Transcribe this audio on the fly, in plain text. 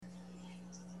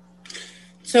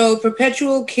So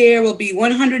perpetual care will be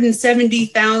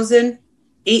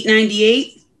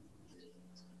 $170,898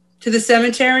 to the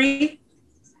cemetery.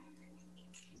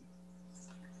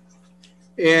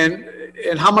 And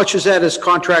how much is that as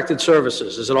contracted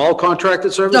services? Is it all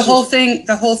contracted services? The whole thing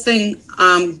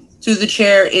through the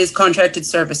chair is contracted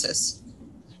services.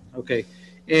 Okay.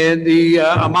 And the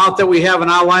amount that we have in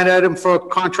our line item for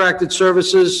contracted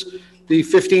services, the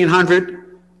 1,500,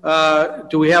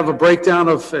 do we have a breakdown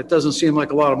of, it doesn't seem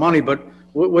like a lot of money, but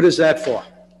what is that for?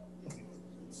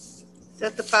 Is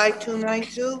that the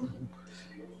 5292?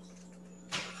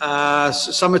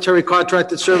 Cemetery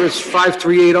contracted service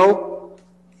 5380.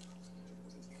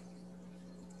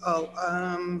 Oh,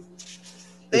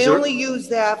 they only use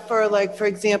that for, like, for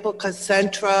example,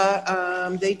 Concentra.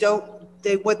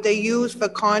 What they use for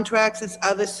contracts is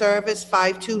other service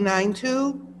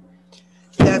 5292.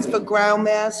 That's for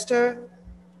groundmaster,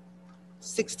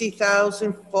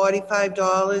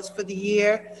 $60,045 for the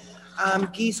year.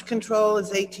 Geese control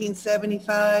is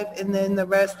 $1875, and then the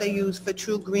rest they use for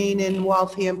True Green and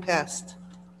Waltham Pest.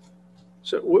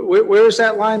 So where is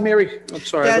that line, Mary? I'm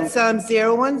sorry. That's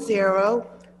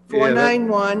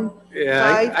 010-491.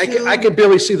 Yeah, I could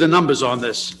barely see the numbers on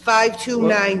this.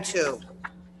 5292.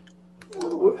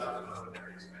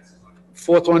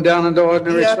 Fourth one down under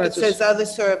ordinary Yep, it expenses? says other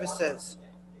services.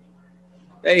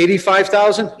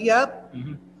 85,000? Yep.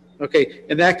 Okay,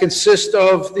 and that consists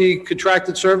of the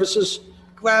contracted services?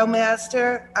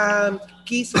 Groundmaster,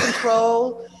 Geese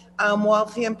Control,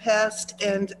 Waltham Pest,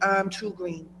 and True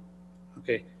Green.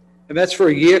 Okay, and that's for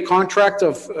a year contract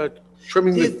of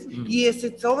trimming the, Yes,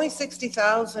 it's only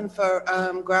 60,000 for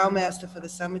Groundmaster for the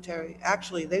cemetery.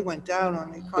 Actually, they went down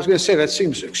on the. I was gonna say, that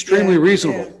seems extremely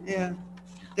reasonable. Yeah,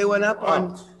 they went up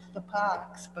on the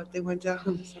parks, but they went down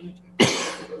on the cemetery.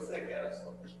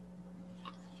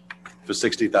 For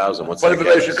 60,000, what's What that?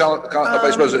 information,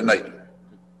 Vice President Knight?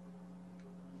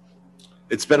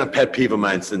 It's been a pet peeve of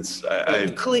mine since I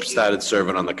Cle- started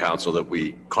serving on the council that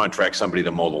we contract somebody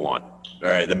to mow the lawn. All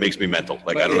right, that makes me mental.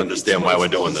 Like, I don't understand why we're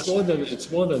doing this.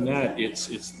 It's more than that. It's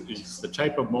the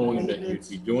type of mowing that you'd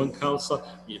be doing, Counselor.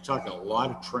 You're talking a lot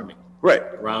of trimming. Right.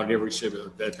 Around every city.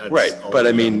 That's Right, but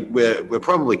I mean, we're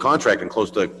probably contracting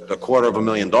close to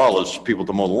 $250,000 for people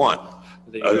to mow the lawn.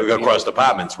 Across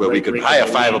departments where we could hire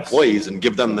 5 employees and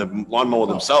give them the lawnmower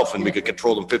themselves and we could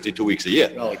control them 52 weeks a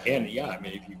year. Well, again, yeah, I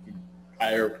mean, if you could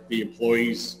hire the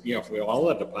employees, you know, for all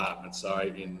the departments,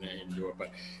 and do it, but,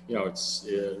 you know, it's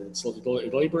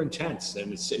labor intense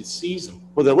and it's seasonal,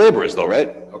 Well, they're laborers though,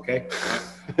 right? okay?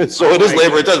 So it is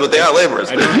labor intense, but they are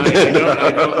laborers. I don't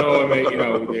know, I mean, you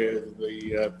know,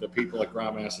 the people at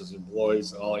Groundmasters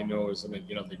employees, all I know is, I mean,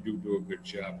 you know, they do a good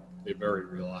job. They're very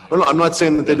reliable. Well, no, I'm not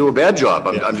saying that they do a bad job.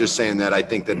 I'm just saying that I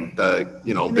think that,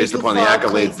 you know, based upon the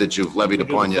accolades that you've levied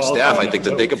upon your staff, I think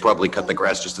that they could probably cut the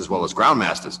grass just as well as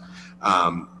groundmasters.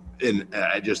 And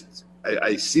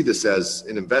I see this as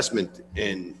an investment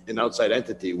in an outside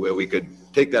entity where we could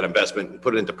take that investment and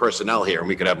put it into personnel here and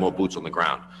we could have more boots on the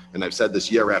ground. And I've said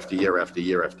this year after year after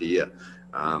year after year.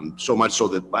 So much so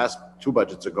that last 2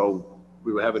 budgets ago,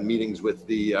 we were having meetings with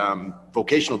the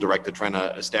vocational director trying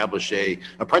to establish a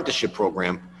apprenticeship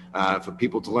program for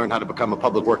people to learn how to become a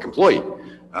public work employee.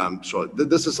 So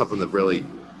this is something that really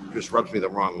just rubs me the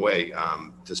wrong way,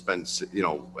 to spend, you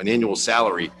know, an annual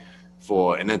salary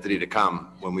for an entity to come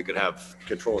when we could have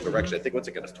control and direction. I think, what's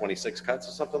it get us, 26 cuts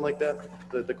or something like that,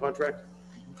 the contract?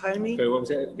 Pardon me? Okay, what was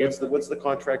that? What's the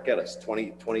contract get us,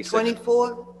 26?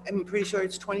 24? I'm pretty sure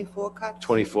it's 24 cuts.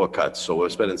 24 cuts, so we're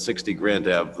spending 60 grand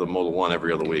to have the mow the lawn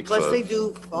every other week. Plus for- they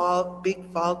do big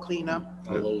fall cleanup.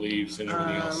 All the leaves and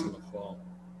everything else in the fall.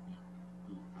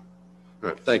 All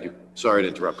right, thank you. Sorry to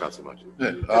interrupt, Councilor March.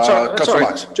 That's all right. Councilor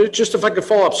Marks. Just if I could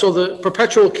follow up, so the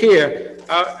perpetual care,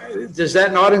 does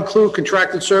that not include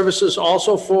contracted services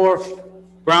also for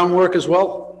groundwork as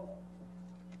well?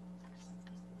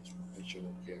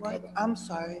 What? I'm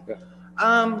sorry.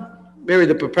 Mary,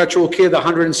 the perpetual care, the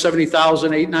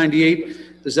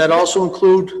 170,898, does that also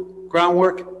include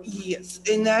groundwork? Yes,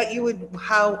 in that you would,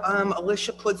 how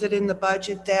Alicia puts it in the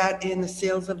budget, that in the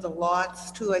sales of the lots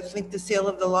too. I think the sale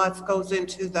of the lots goes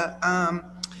into the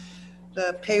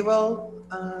payroll.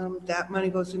 That money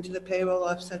goes into the payroll,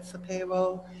 offsets the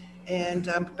payroll, and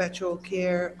perpetual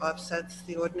care offsets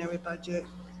the ordinary budget.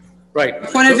 Right.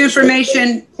 Point of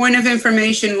information,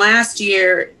 last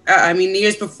year, the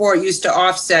years before, it used to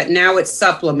offset. Now it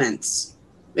supplements.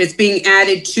 It's being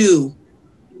added to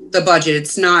the budget.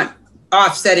 It's not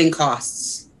offsetting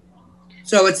costs.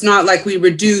 So it's not like we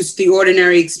reduce the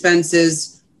ordinary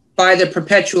expenses by the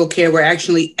perpetual care. We're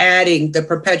actually adding the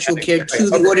perpetual care to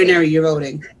the ordinary you're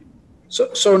voting.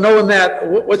 So knowing that,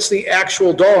 what's the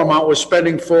actual dollar amount we're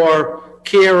spending for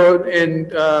care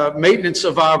and maintenance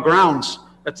of our grounds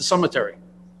at the cemetery?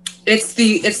 It's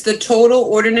the total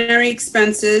ordinary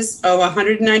expenses of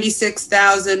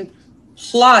 196,000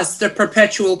 plus the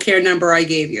perpetual care number I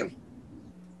gave you.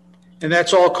 And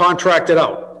that's all contracted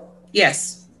out?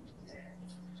 Yes,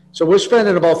 So we're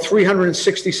spending about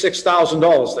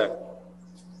 $366,000 then?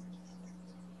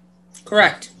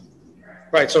 correct.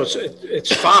 Right, so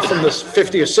it's far from this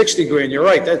 50 or 60 grand, you're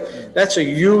right, that's a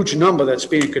huge number that's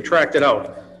being contracted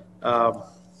out.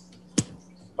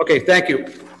 Okay, thank you.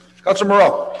 Councilor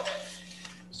Morell.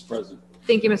 Mr. President.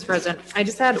 Thank you, Mr. President. I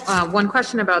just had one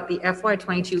question about the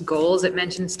FY22 goals. It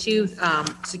mentions two,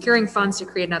 securing funds to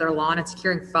create another lawn and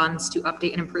securing funds to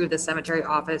update and improve the cemetery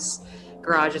office,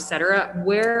 garage, et cetera.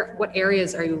 What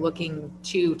areas are you looking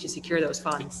to secure those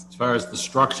funds? As far as the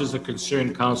structures are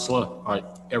concerned, Counselor,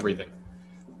 everything.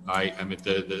 I mean,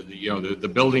 the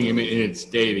building in its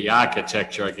day, the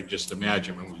architecture, I could just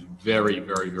imagine, it was very,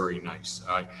 very, very nice.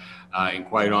 And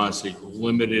quite honestly,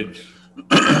 limited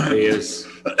repairs,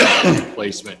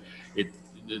 replacement.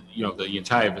 The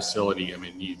entire facility, I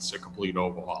mean, needs a complete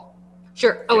overhaul.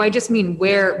 Sure. Oh, I just mean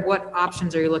what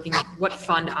options are you looking at? What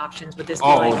fund options would this be?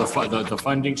 Oh, like? the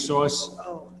funding source?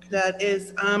 Oh, that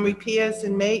is repairs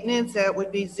and maintenance. That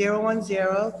would be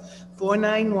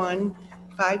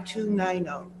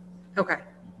 010-491-5290. Okay.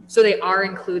 So they are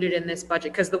included in this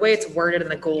budget because the way it's worded in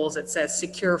the goals, it says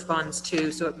secure funds too.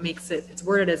 So it makes it's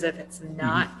worded as if it's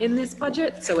not in this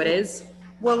budget. So it is.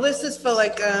 Well, this is for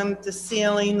like the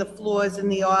ceiling, the floors in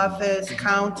the office,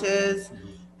 counters,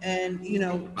 and, you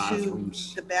know,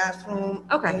 Bathrooms. the bathroom.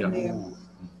 Okay. in there.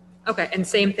 Okay. And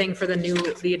same thing for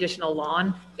the additional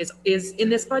lawn is in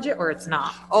this budget or it's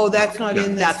not? Oh, that's not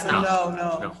in this That's one. not.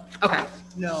 No. Okay.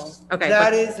 No. Okay,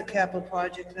 That but- is a capital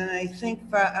project, and I think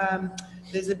for,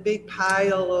 there's a big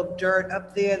pile of dirt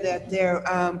up there that they're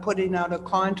putting out a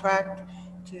contract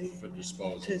For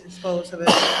disposal. to dispose of it.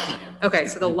 Okay.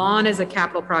 So the lawn is a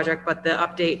capital project, but the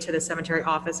update to the cemetery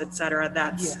office, et cetera,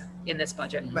 that's Yeah. in this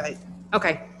budget. Right.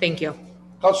 Okay. Thank you.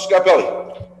 Councilor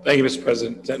Scarpelli. Thank you, Mr.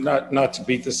 President. Not to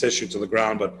beat this issue to the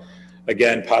ground, but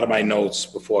again, part of my notes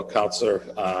before Councilor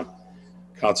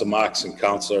Marks and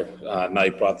Councilor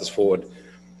Knight brought this forward.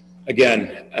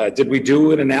 Again, did we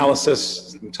do an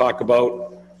analysis and talk about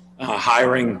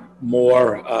hiring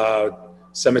more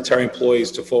cemetery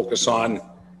employees to focus on,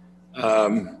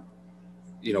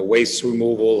 waste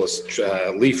removal,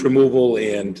 leaf removal,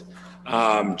 and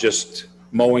just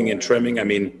mowing and trimming? I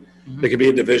mean, there could be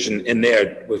a division in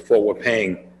there before we're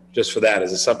paying just for that.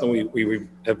 Is it something we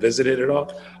have visited at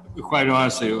all? Quite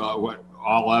honestly, what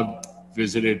all I've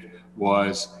visited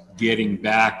was getting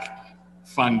back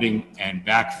funding and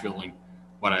backfilling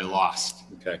what I lost.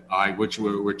 Okay. Which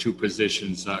were two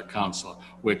positions, Counselor,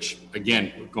 which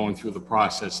again, we're going through the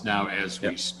process now as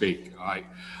we speak. I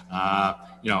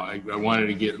wanted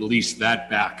to get at least that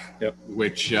back. Yep.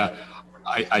 Which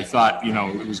I thought,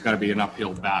 it was going to be an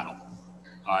uphill battle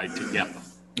to get them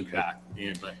back.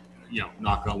 But,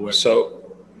 knock on wood. So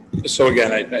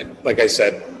again, I like I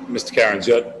said, Mr. Cairns,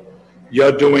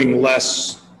 you're doing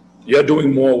less, you're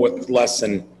doing more with less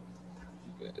than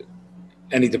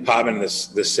any department in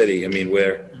this city. I mean,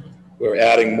 we're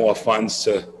adding more funds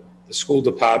to the school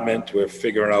department. We're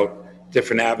figuring out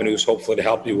different avenues, hopefully to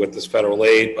help you with this federal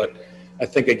aid. But I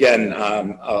think, again,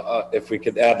 if we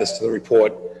could add this to the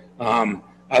report,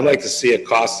 I'd like to see a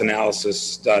cost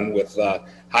analysis done with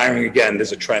hiring. Again,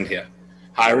 there's a trend here.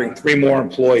 Hiring 3 more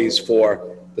employees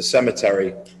for the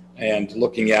cemetery and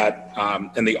looking at,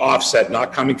 and the offset,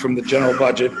 not coming from the general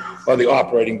budget or the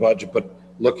operating budget, but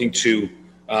looking to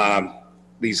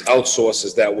these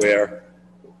outsources that we're,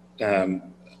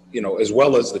 as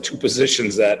well as the 2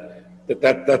 positions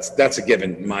that's a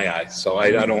given in my eyes. So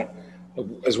I don't,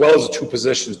 as well as the 2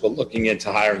 positions, but looking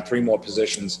into hiring 3 more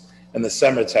positions in the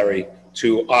cemetery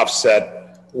to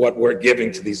offset what we're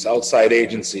giving to these outside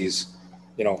agencies.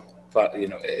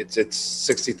 It's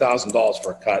 $60,000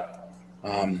 for a cut.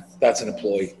 That's an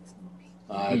employee.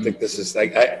 I think this is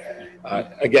like, I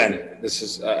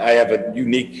have a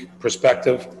unique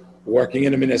perspective working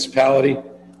in a municipality.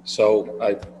 So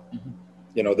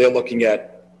they're looking at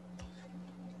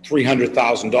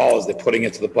 $300,000 they're putting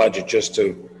into the budget just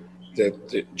to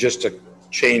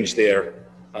change their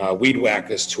weed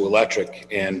whackers to electric,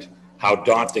 and how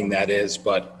daunting that is.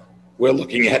 But we're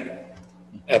looking at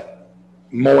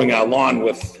mowing our lawn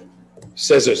with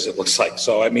scissors, it looks like.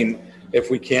 So, I mean,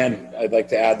 if we can, I'd like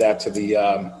to add that to the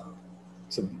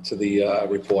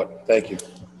report. Thank you.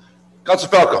 Councilor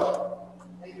Falco.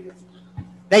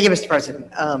 Thank you, Mr. President.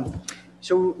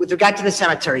 So with regard to the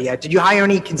cemetery, did you hire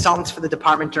any consultants for the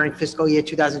department during fiscal year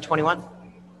 2021?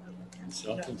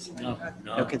 Consultants? No.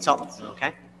 No consultants,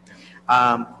 okay.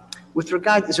 With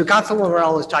regard, so Councilor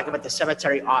Morel was talking about the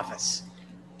cemetery office.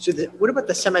 So what about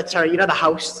the cemetery, you know, the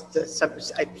house,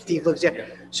 Steve lives there.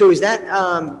 So is that,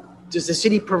 does the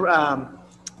city provide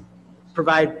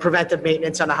preventive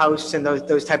maintenance on the house and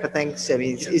those type of things? I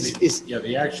mean, Yeah,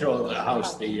 the actual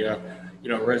house, the,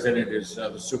 resident is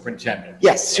the superintendent.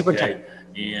 Yes, superintendent.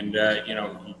 Okay? And,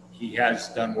 he has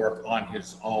done work on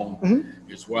his own,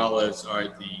 as well as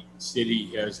the city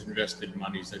has invested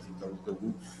monies. I think the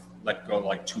roof let go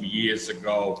like 2 years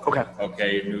ago. Okay.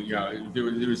 Okay, and,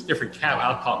 there was different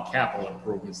I'll call them capital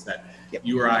improvements that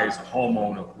you or I as a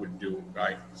homeowner would do,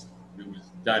 right? It was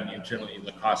done internally, and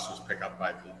the cost was picked up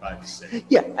by the city.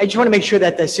 Yeah, I just want to make sure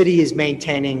that the city is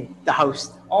maintaining the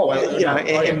house.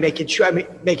 And making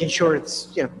sure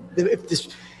it's, if this,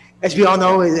 as we all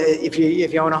know, if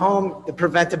you own a home, the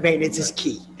preventive maintenance is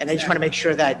key. And I just want to make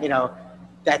sure that,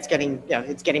 that's getting,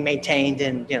 it's getting maintained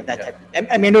and, that type.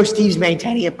 I mean, I know Steve's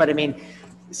maintaining it, but I mean,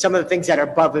 some of the things that are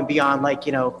above and beyond, like,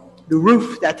 the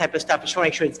roof, that type of stuff, I just want to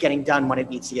make sure it's getting done when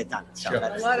it needs to get done. So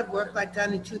A lot of work got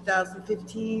done in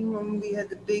 2015 when we had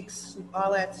the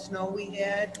all that snow we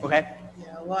had. Okay.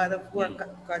 Yeah, a lot of work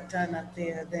got done up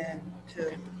there then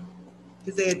too,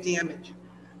 because they had damage.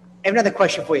 I have another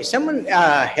question for you. Someone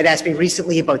had asked me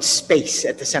recently about space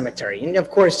at the cemetery. And of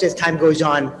course, as time goes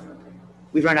on,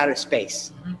 we run out of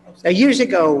space. Now, years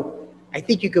ago, I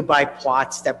think you could buy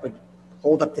plots that would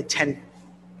hold up to 10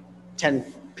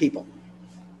 people,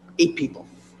 8 people.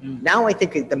 Now, I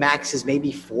think the max is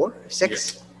maybe 4,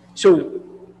 6. Yeah. So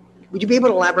would you be able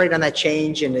to elaborate on that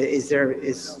change? And is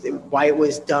why it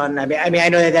was done? I mean, I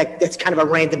know that's kind of a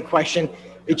random question.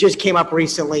 It just came up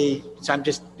recently, so I'm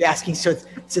just asking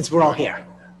since we're all here.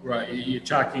 Right, you're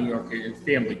talking,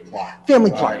 family plot. Family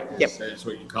plot, yep. That's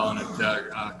what you're calling it,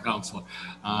 Counselor.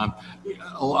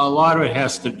 A lot of it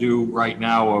has to do right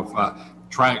now of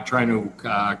trying to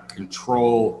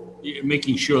control,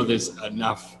 making sure there's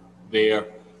enough there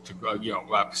to,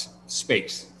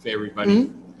 space for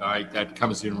everybody. All right, that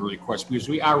comes in really quick because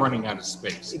we are running out of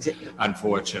space,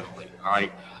 unfortunately. All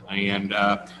right. And,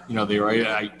 I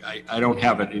don't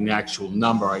have an actual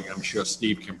number. I'm sure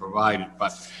Steve can provide it,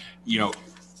 but,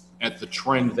 at the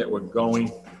trend that we're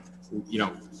going,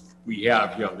 we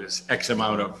have, there's X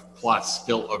amount of plots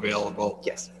still available.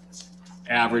 Yes.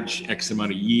 Average X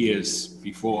amount of years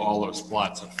before all those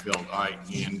plots are filled. All right.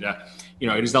 And,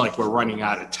 it is not like we're running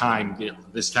out of time.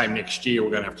 This time next year,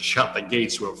 we're going to have to shut the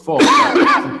gates. We're full.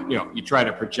 But, you try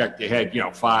to project ahead,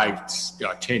 5,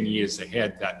 10 years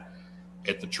ahead that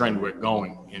at the trend we're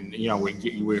going. And,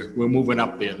 we're moving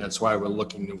up there. And that's why we're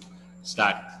looking to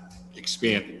start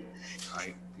expanding.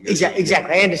 Right?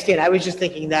 Exactly. I understand. I was just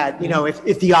thinking that,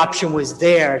 if the option was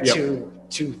there to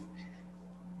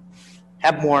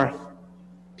have more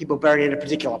people buried in a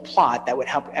particular plot, that would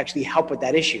actually help with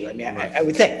that issue. I mean, I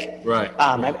would think. Right.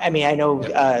 I mean, I know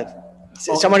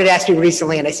someone had asked me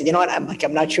recently and I said,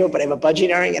 I'm not sure, but I have a budget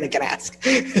hearing and I can ask.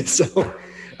 So,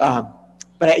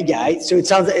 so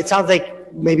it sounds like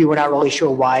maybe we're not really sure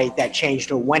why that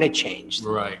changed or when it changed.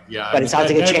 Right, yeah. But it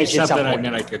sounds like it changed at some point.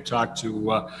 Something I could talk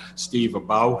to Steve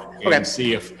about and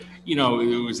see if,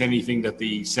 it was anything that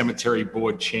the cemetery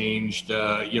board changed,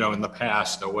 in the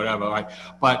past or whatever. Right?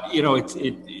 But,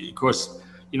 of course,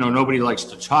 nobody likes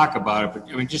to talk about it.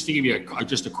 But, I mean, just to give you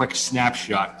just a quick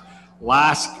snapshot,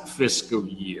 last fiscal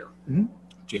year,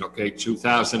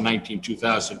 2019,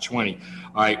 2020.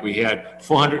 All right, we had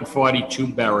 442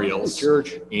 burials,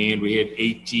 and we had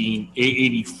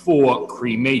 84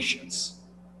 cremations.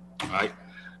 All right,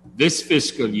 this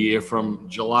fiscal year from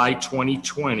July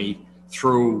 2020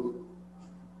 through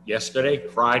yesterday,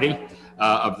 Friday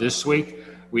of this week,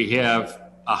 we have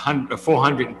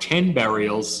 410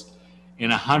 burials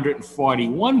and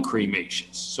 141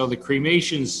 cremations. So the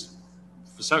cremations,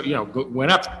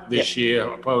 went up this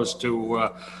year opposed to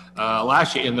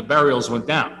last year, and the burials went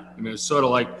down. I mean, it's sort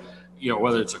of like,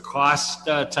 whether it's a cost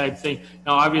type thing.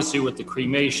 Now, obviously, with the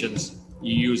cremations,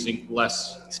 you're using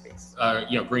less space,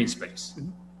 green space.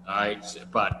 All right,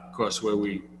 but of course, where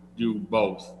we do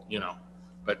both,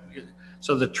 but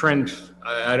so the trend,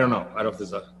 I don't know. I don't know if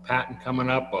there's a patent coming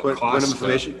up or cost. Point of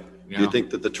information. Do you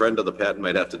think that the trend of the patent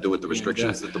might have to do with the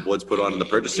restrictions that the board's put on in the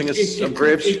purchasing of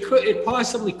graves? It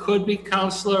possibly could be,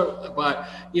 Counselor, but,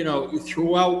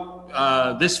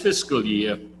 throughout this fiscal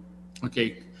year,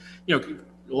 a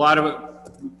lot of it,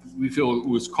 we feel it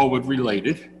was COVID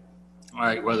related, all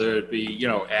right, whether it be,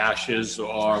 ashes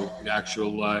or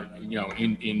actual,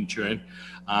 in turn,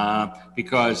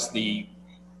 because the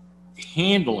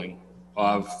handling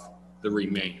of the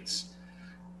remains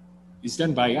is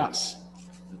done by us.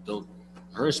 The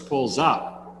hearse pulls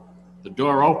up, the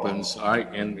door opens, all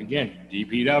right, and again,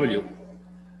 DPW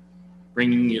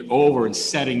bringing it over and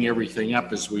setting everything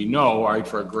up as we know, all right,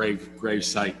 for a grave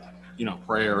site,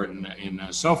 prayer and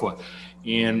so forth.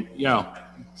 And, yep,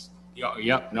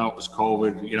 no, it was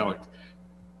COVID,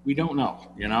 we don't know,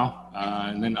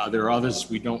 and then there are others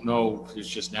we don't know, it's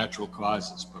just natural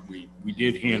causes, but we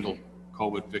did handle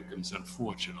COVID victims,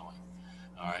 unfortunately,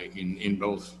 all right, in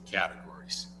both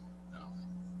categories.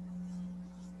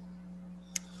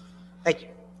 Thank you.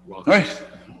 All right,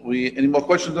 any more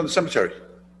questions on the cemetery?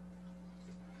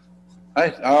 All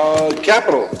right,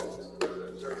 capital.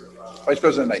 Vice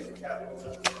President Knight.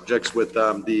 Projects with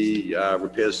the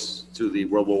repairs to the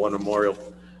World War I Memorial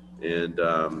and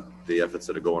the efforts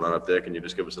that are going on up there. Can you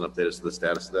just give us an update as to the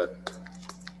status of that?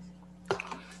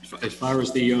 As far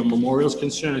as the memorial is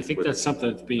concerned, I think that's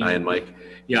something that's being... Mike?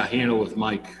 Yeah, handled with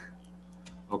Mike.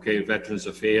 Okay, Veterans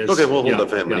Affairs. Okay, we'll hold up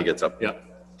for him when he gets up. Yeah.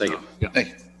 Thank you. Yeah. Thank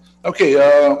you. Okay,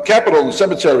 capital,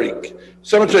 cemetery.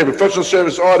 Cemetery professional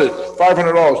service audit,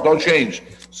 $500, no change.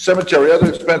 Cemetery other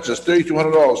expenses,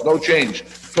 $3,200, no change.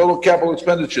 Total capital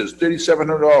expenditures,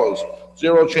 $3,700,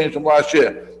 zero change from last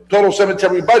year. Total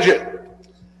cemetery budget,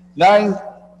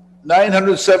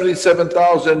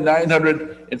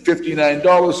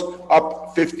 $977,959,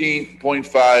 up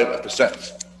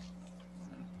 15.5%.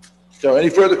 So any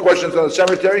further questions on the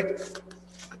cemetery?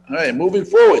 All right, moving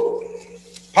forward.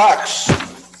 Parks.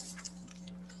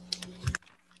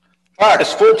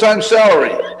 Parks, full-time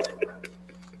salary,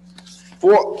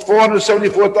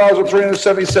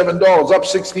 $474,377, up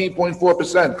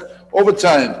 16.4%.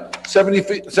 Overtime,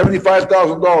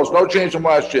 $75,000, no change from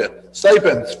last year.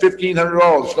 Stipends,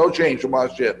 $1,500, no change from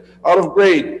last year. Out of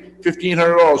grade,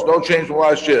 $1,500, no change from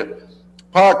last year.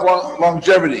 Park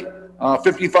longevity,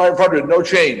 $5,500, no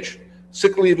change.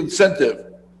 Sick leave incentive,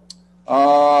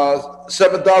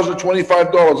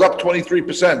 $7,025, up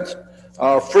 23%.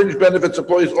 Fringe benefits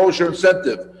employees OSHA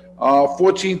incentive,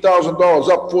 $14,000,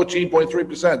 up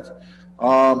 14.3%.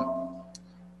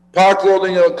 Park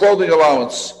clothing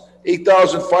allowance,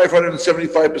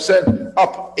 $8,575,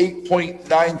 up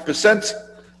 8.9%.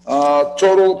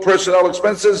 Total personnel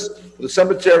expenses for the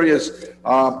cemetery is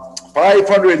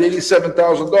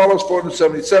 $587,000,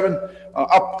 477,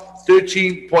 up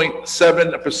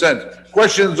 13.7%.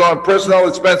 Questions on personnel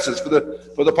expenses for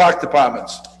the park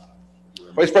departments?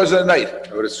 Vice President Knight.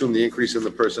 I would assume the increase in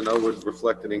the personnel would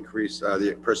reflect an increase,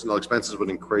 the personnel expenses would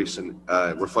increase and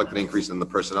reflect an increase in the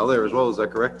personnel there as well. Is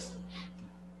that correct?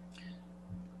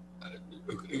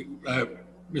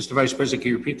 Mr. Vice President,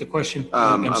 can you repeat the question?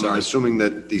 I'm assuming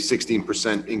that the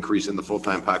 16% increase in the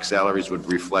full-time park salaries would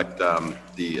reflect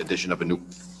the addition of a new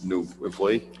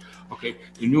employee? Okay,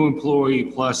 the new employee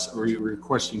plus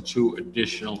requesting 2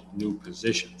 additional new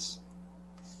positions.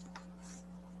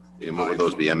 And what would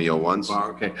those be, MEO1s?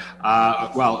 Okay,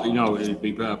 well, it'd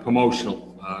be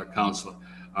promotional, counselor.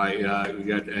 We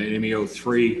got an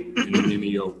MEO3 and an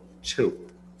MEO2.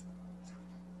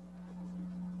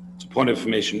 It's a point of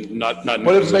information, not new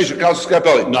Point of information, Councilor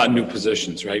Scarpelli. Not new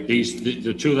positions, right?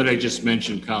 The 2 that I just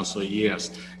mentioned, counselor, yes.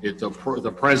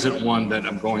 The present one that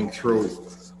I'm going through,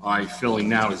 filling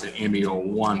now is an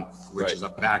MEO1, which is a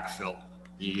backfill.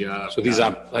 So these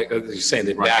aren't, like you're saying,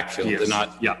 they're backfilled, yes. they're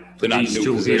not, Yeah. they're not These new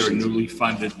 2 here are positions. newly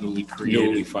funded, newly created.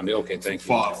 Newly funded, okay, thank you.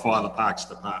 For the Parks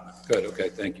Department. Good, okay,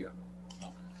 thank you.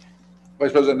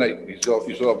 Vice President Knight, you still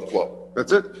have the floor.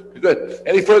 That's it? Good.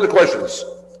 Any further questions?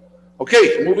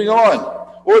 Okay, moving on.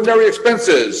 Ordinary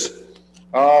expenses,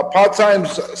 part-time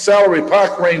salary,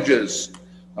 park ranges,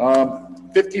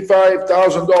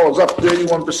 $55,000, up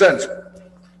 31%.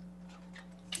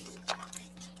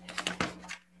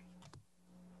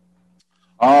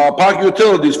 Park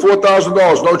utilities,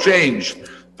 $4,000, no change.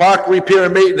 Park repair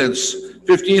and maintenance,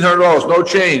 $1,500, no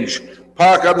change.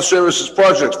 Park other services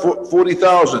projects,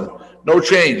 $40,000, no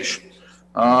change.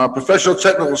 Professional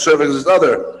technical services,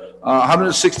 other,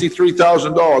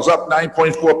 $163,000, up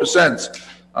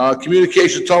 9.4%.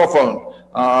 Communication telephone,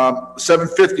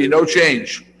 $750, no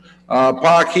change.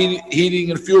 Park heating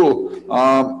and fuel,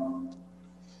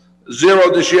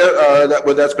 zero this year,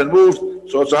 that's been moved,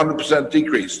 so it's 100%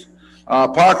 decreased.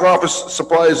 Park office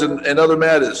supplies and other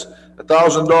matters,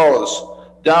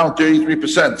 $1,000, down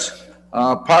 33%.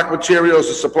 Park materials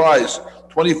and supplies,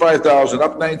 $25,000,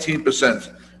 up 19%.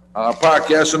 Park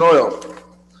gas and oil,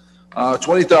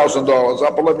 $20,000,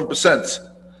 up 11%.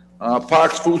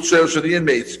 Parks food service for the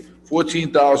inmates,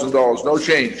 $14,000, no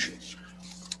change.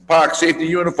 Park safety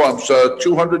uniforms,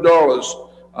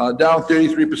 $200, down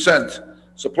 33%.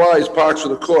 Supplies, parks for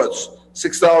the courts,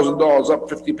 $6,000, up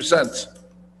 50%.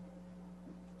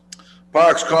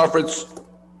 Parks Conference,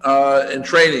 and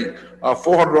Training,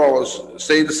 $400,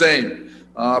 stay the same.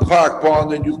 Park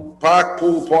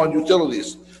Pool Pond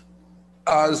Utilities,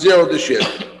 $0 this year.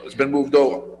 It's been moved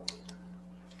over.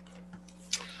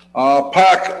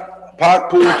 Park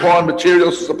Pool Pond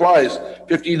Materials and Supplies,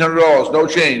 $1,500, no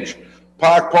change.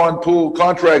 Park Pond Pool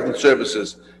Contracting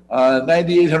Services,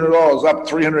 $9,800, up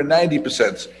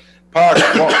 390%. Park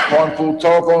Pond Pool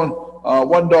Telephone,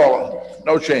 $1,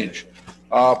 no change.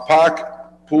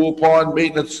 Park Pool Pond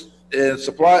Maintenance and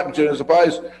Material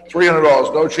Supplies,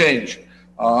 $300, no change.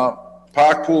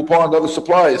 Park Pool Pond Other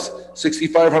Supplies,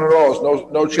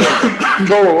 $6,500, no change.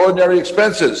 Total ordinary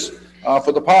expenses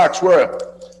for the parks were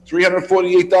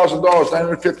 $348,000,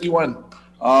 $951,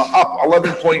 up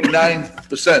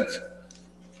 11.9%.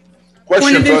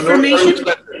 Point of information.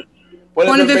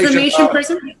 Point of information,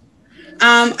 President.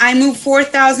 I moved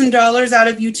 $4,000 out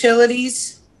of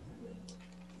utilities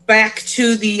back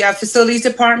to the facilities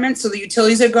department, so the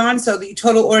utilities are gone. So the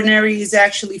total ordinary is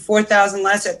actually $4,000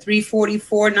 less at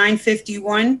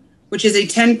 $344,951, which is a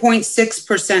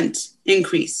 10.6%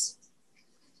 increase.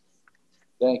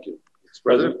 Thank you. Mr.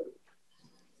 President?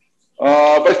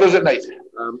 Vice President Knight.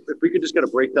 If we could just get a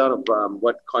breakdown of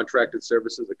what contracted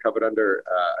services are covered under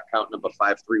account number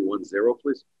 5310,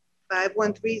 please.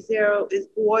 5130 is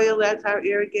Boyle, that's our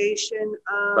irrigation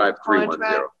 5310.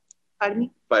 contract. Pardon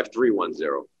me?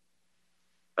 5310.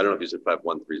 I don't know if you said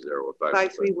 5130 or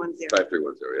 5310.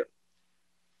 5310, yeah.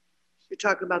 You're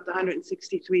talking about the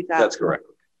 163,000. That's correct.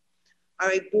 All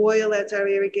right, Boyle, that's our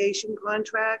irrigation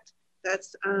contract.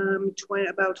 That's about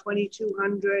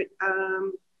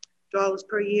 $2,200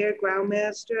 per year.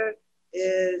 Groundmaster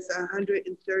is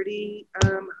 130,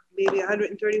 maybe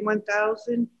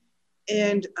 131,000.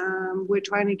 And we're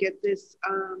trying to get this,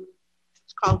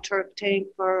 it's called Turf Tank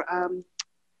for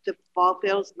the ball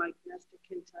fields. Mike Nestor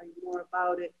can tell you more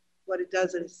about it. What it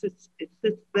does, it assists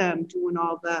them doing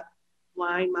all the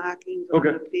line markings on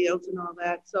the fields and all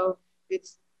that. So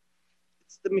it's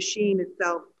the machine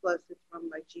itself, plus it's run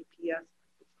by GPS.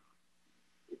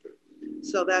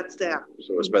 So that's that.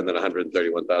 So we're spending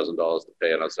 $131,000 to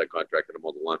pay an outside contractor to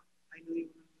mow the lawn. I knew you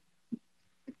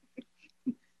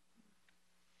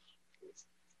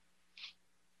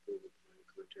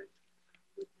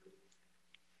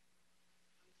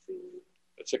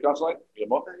That's it, Councilor? You have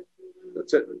more?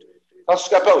 That's it.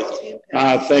 Councilor Scarpelli.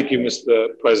 Thank you,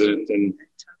 Mr. President. And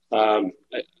I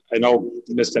know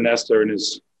Mr. Nestor and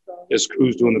his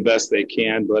crew's doing the best they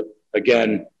can, but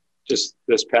again, just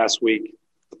this past week,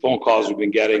 the phone calls we've been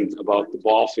getting about the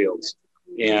ball fields.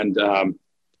 And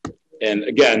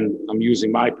again, I'm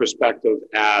using my perspective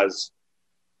as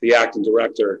the acting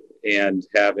director and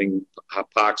having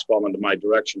Parks fall under my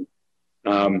direction.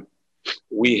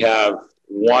 We have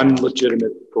one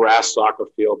legitimate grass soccer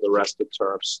field, the rest are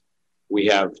turfs. We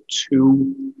have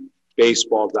 2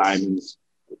 baseball diamonds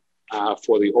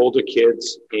for the older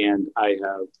kids, and I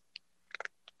have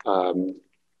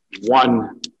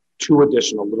 2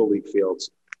 additional Little League fields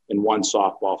and 1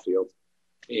 softball field,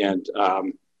 and a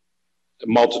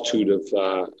multitude of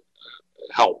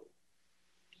help.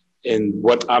 And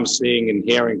what I'm seeing and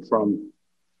hearing from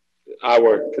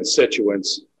our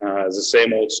constituents is the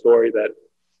same old story that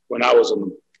when I was on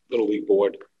the Little League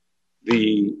board,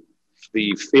 the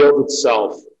field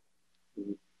itself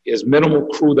is minimal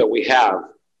crew that we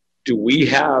have. Do we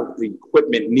have the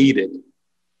equipment needed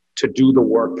to do the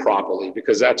work properly?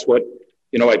 Because that's what,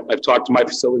 you know, I've talked to my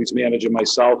facilities manager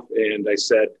myself, and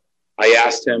I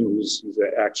asked him, who's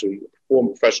actually a former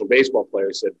professional baseball player,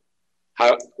 I said,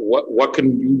 what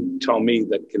can you tell me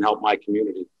that can help my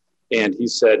community? And he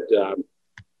said,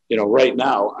 you know, right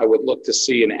now I would look to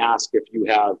see and ask if you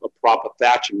have a proper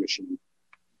thatching machine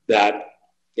that,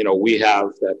 you know, we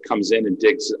have that comes in and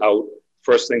digs out.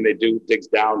 First thing they do, digs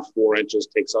down 4 inches,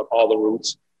 takes out all the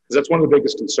roots. Because that's one of the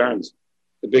biggest concerns,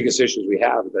 the biggest issues we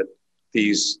have, that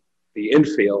the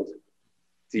infield,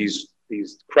 these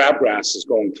crabgrass is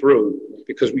going through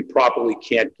because we properly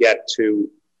can't get to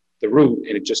the root,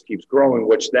 and it just keeps growing,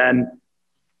 which then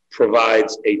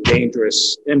provides a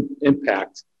dangerous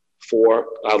impact for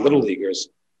Little Leaguers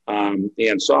and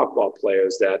softball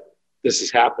players that this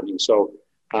is happening. So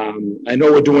I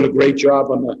know we're doing a great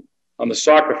job on the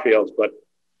soccer fields, but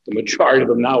the majority of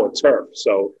them now are turf.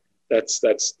 So that's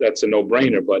a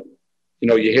no-brainer. But you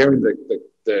know, you're hearing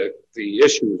the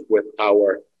issues with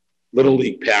our Little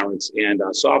League parents and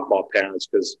our softball parents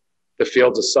because the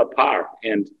fields are subpar.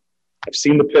 And I've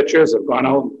seen the pictures. I've gone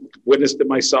out, witnessed it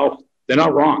myself. They're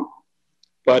not wrong.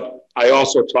 But I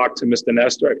also talked to Mr.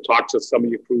 Nestor. I've talked to some of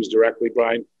your crews directly,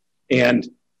 Brian, and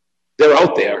they're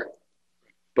out there.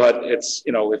 But it's,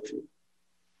 you know,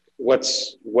 what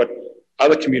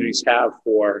other communities have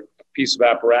for a piece of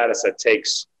apparatus that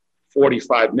takes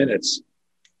 45 minutes.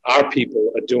 Our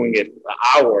people are doing it for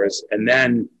hours and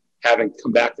then having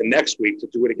come back the next week to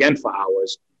do it again for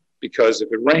hours, because if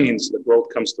it rains, the growth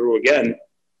comes through again,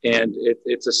 and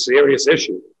it's a serious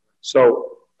issue.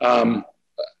 So I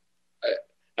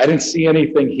didn't see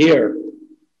anything here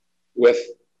with,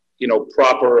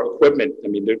 proper equipment. I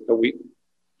mean,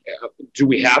 do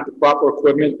we have the proper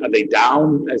equipment? Are they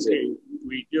down?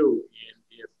 We do, and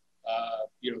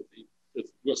if,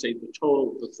 we'll say the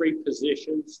total, the 3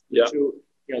 positions, the 2,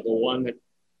 the one that,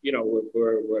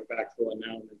 we're backfilling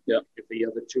now, and if the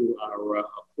other 2 are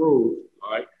approved,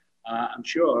 all right, I'm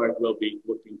sure we'll be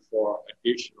looking for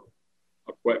additional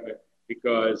equipment,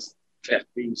 because that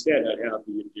being said, I have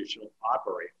the additional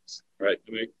operators, right?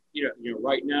 I mean,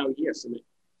 right now, yes, I mean,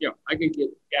 I could get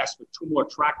asked for 2 more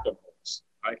tractor bolts,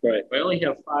 right? Right. If I only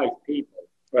have 5 people,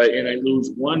 right, and I lose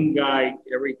 1 guy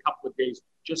every couple of days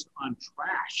just on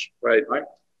trash, right? I'm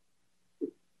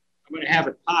going to have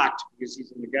it parked because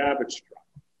he's in the garbage truck,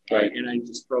 right? And I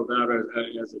just throw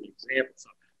that as an example. So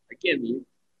again,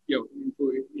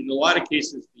 in a lot of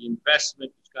cases, the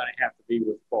investment is going to have to be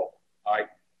with both, all right?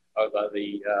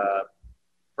 The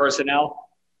personnel,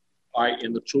 all right,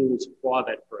 and the tools for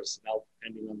that personnel,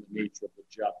 depending on the nature of the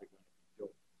job they're going to be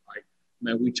doing, right?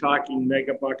 Now, are we talking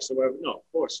megabucks or whatever? No,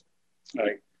 of course,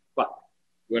 right? But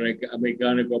when am I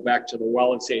going to go back to the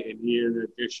well and say, I need an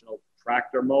additional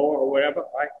tractor mower or whatever,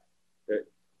 right?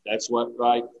 That's what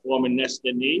Foreman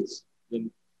Nestor needs.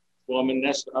 Then Foreman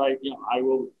Nestor, I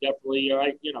will definitely,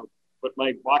 put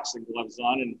my boxing gloves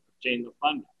on and obtain the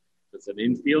funding. If it's an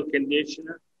infield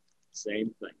conditioner, same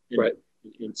thing. Right.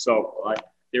 And so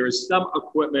there is some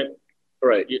equipment,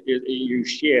 right, you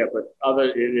share, but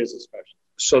it is a special.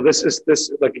 So this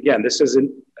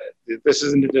isn't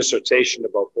a dissertation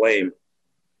about blame.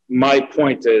 My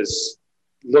point is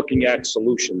looking at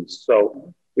solutions.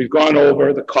 So we've gone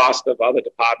over the cost of other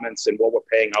departments and what we're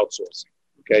paying outsourcing.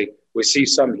 Okay, we see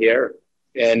some here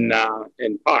in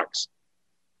parks,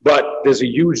 but there is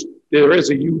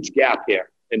a huge gap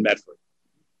here in Medford,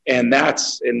 and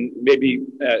that's, and maybe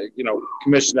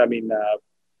Commissioner,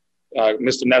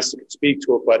 Mr. Nestor could speak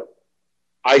to it, but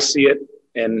I see it,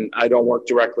 and I don't work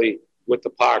directly with the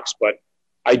parks, but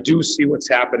I do see what's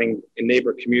happening in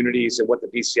neighbor communities and what the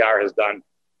DCR has done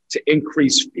to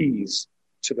increase fees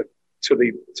to the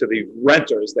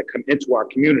renters that come into our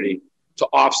community to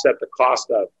offset the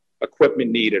cost of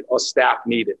equipment needed or staff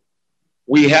needed.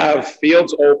 We have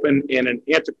fields open in an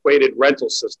antiquated rental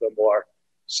system or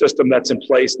system that's in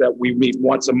place that we meet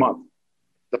once a month.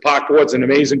 The park board's an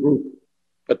amazing group,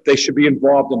 but they should be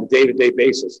involved on a day-to-day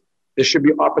basis. There should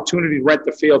be opportunity to rent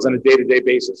the fields on a day-to-day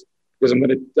basis. Because I'm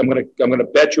gonna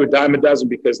bet you a dime a dozen,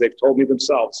 because they've told me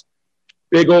themselves.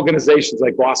 Big organizations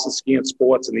like Boston Ski and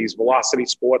Sports and these Velocity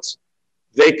Sports,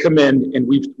 they come in and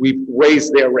we've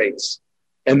raised their rates,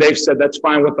 and they've said that's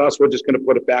fine with us. We're just going to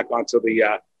put it back onto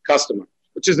the customer,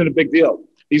 which isn't a big deal.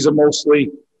 These are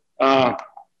mostly, poor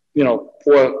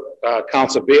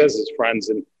Council Bears' friends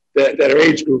and that are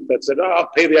age group that said, I'll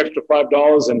pay the extra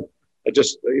 $5 and I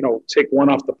just take one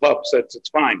off the pup. So it's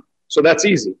fine. So that's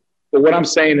easy. But what I'm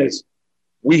saying is,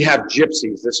 we have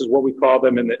gypsies. This is what we call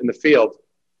them in the field,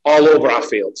 all over our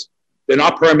fields. They're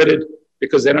not permitted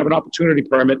because they don't have an opportunity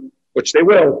permit, which they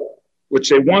will, which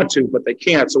they want to, but they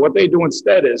can't. So what they do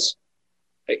instead is,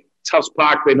 hey, Tufts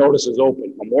Park, they notice is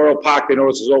open. Memorial Park, they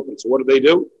notice is open. So what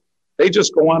do? They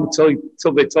just go on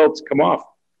until they tell it to come off.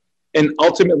 And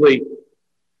ultimately,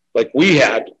 like we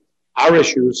had, our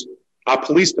issues, our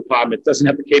police department doesn't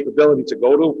have the capability to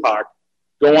go to a park,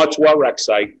 go onto our rec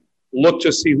site, look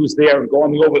to see who's there, and go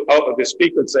on the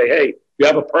speaker and say, hey, you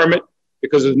have a permit,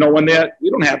 because there's no one there. We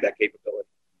don't have that capability.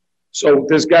 So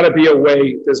there's got to be a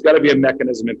way, there's got to be a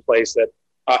mechanism in place that,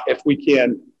 if we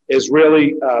can, is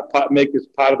really make this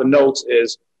part of the notes,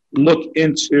 is look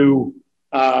into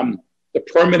the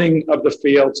permitting of the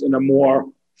fields in a more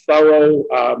thorough,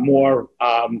 more,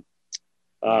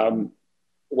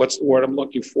 what's the word I'm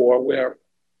looking for, where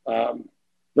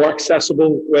more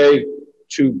accessible way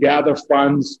to gather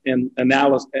funds and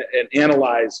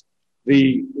analyze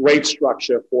the rate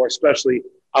structure for especially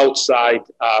outside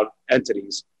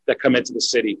entities that come into the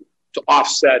city to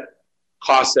offset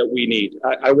costs that we need.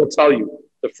 I will tell you,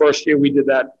 the first year we did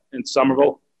that in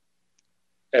Somerville,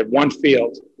 at one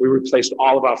field, we replaced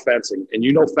all of our fencing. And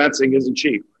fencing isn't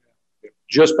cheap.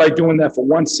 Just by doing that for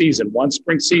one season, one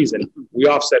spring season, we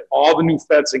offset all the new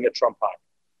fencing at Trump Park.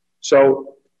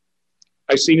 So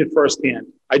I've seen it firsthand.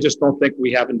 I just don't think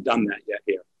we haven't done that yet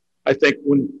here. I think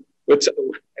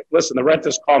listen, the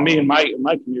renters call me in my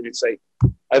community and say,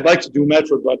 I'd like to do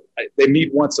Metro, but they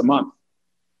meet once a month.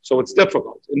 So it's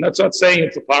difficult. And that's not saying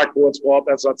it's the park board's fault.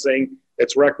 That's not saying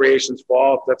it's recreation's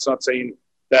fault. That's not saying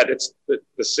that it's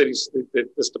the city's,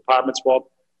 this department's fault.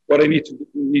 What I need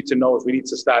to know is we need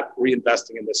to start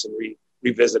reinvesting in this and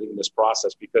revisiting this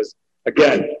process, because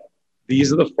again,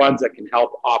 these are the funds that can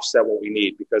help offset what we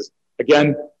need. Because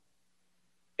again,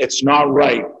 it's not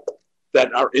right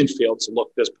that our infields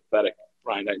look this pathetic,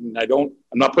 Brian. I'm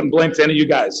not putting blame to any of you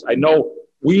guys.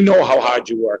 We know how hard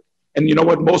you work. And you know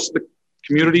what? Most of the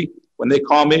community, when they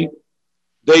call me,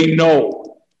 they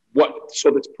know what, so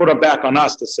let's put it back on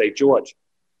us to say, George,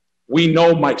 we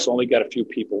know Mike's only got a few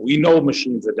people. We know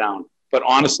machines are down. But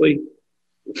honestly,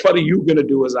 what are you going to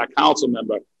do as our council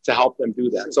member to help them do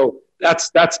that? So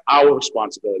that's our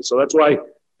responsibility. So that's why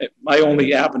my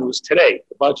only avenue is today,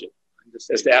 the budget,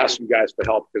 is to ask you guys for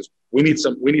help, because we need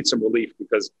some relief,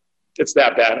 because it's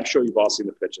that bad. I'm sure you've all seen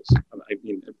the pictures. I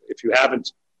mean, if you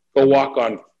haven't, go walk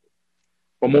on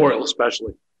Memorial,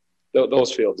 especially.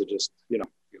 Those fields are just,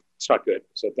 it's not good.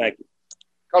 So thank you.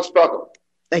 Councilor Falco.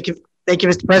 Thank you,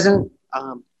 Mr. President.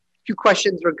 A few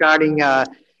questions regarding, I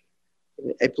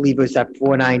believe it was that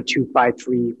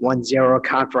 4925310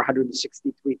 account for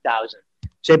 163,000.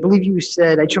 So I believe you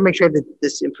said, I just want to make sure I have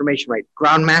this information right.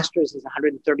 Ground Masters is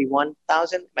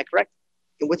 131,000. Am I correct?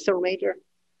 And what's the remainder?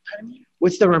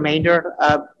 What's the remainder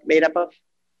made up of?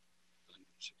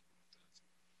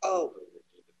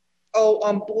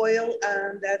 On Boyle,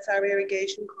 that's our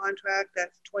irrigation contract.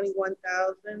 That's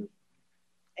 21,000.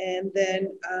 And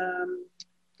then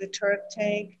the turf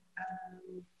tank,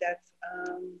 that's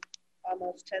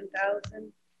almost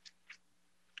 10,000.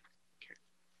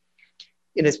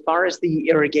 And as far as the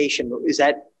irrigation, is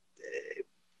that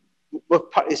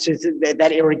what part is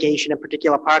that irrigation in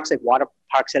particular parks, like water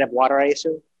parks that have water, I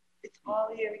assume? It's all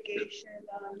irrigation.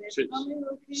 There's how many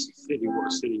locations?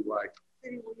 Citywide.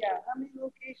 Yeah, how many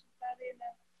locations are there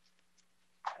now?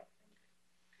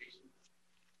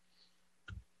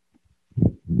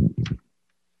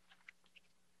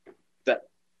 That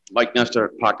Mike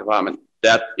Nestor, Park Department.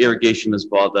 That irrigation is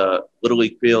for the Little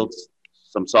League fields,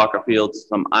 some soccer fields,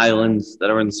 some islands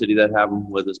that are in the city that have them,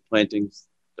 where there's plantings,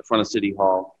 the front of City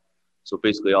Hall. So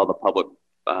basically all the public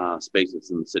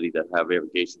spaces in the city that have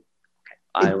irrigation,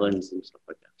 islands and stuff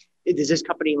like that. Does this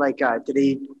company, do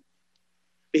they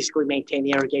basically maintain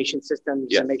the irrigation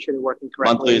systems and make sure they're working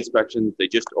correctly? Monthly inspections. They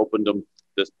just opened them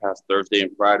this past Thursday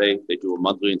and Friday. They do a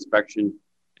monthly inspection.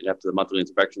 And after the monthly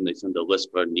inspection, they send a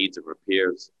list for needs of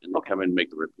repairs, and they come in and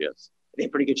make the repairs. Are they in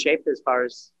pretty good shape as far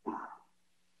as, for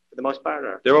the most part?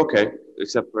 Or? They're okay,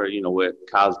 except for, where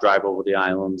cars drive over the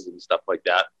islands and stuff like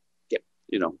that. Yep.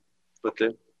 But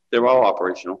they're all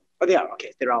operational. Oh, they are?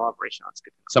 Okay, they're all operational. That's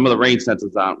good. Some of the rain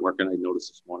sensors aren't working, I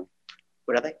noticed this morning.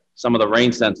 What are they? Some of the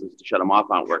rain sensors to shut them off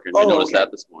aren't working. I noticed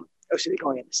that this morning. Oh, so they're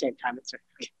going at the same time. We're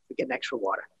getting extra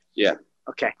water. Yeah.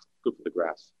 Okay. Good for the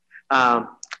grass.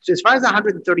 So as far as the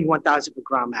 131,000 for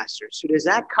Ground Masters, so does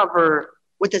that cover,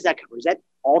 what does that cover? Is that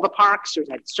all the parks, or is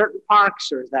that certain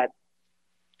parks, or is that?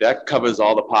 That covers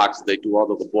all the parks. They do all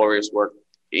the laborious work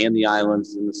and the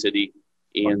islands in the city,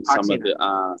 and some of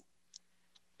the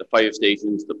fire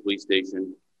stations, the police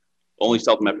station. Only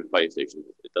South Medford Fire Station.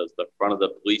 It does the front of the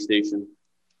police station.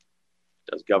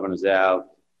 It does Governor's Ave,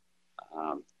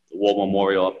 the War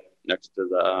Memorial up next to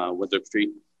the Winthrop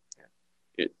Street.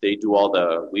 They do all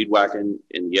the weed whacking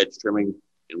and the edge trimming,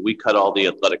 and we cut all the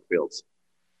athletic fields,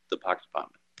 the Parks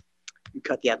Department. You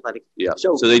cut the athletic? Yeah.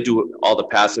 So they do all the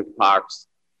passive parks,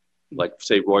 like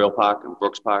say Royal Park and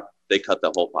Brooks Park. They cut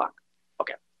the whole park.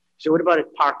 Okay. So what about a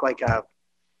park like,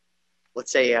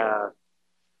 let's say,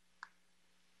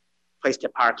 place to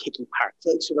park, Hickey Park.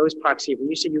 So those parks here, when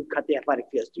you say you cut the athletic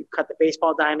fields, do you cut the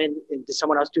baseball diamond, and does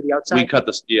someone else do the outside? We cut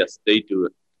yes, they do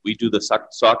it. We do the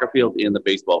soccer field and the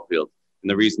baseball field. And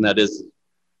the reason that is,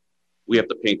 we have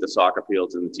to paint the soccer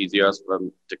fields, and it's easier for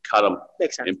them to cut them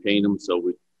and paint them. So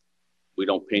we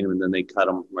don't paint them and then they cut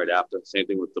them right after. Same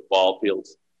thing with the ball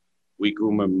fields. We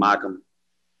groom and mark them,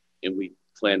 and we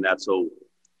plan that so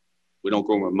we don't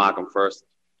groom and mark them first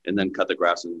and then cut the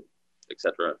grass and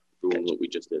etc. Doing what we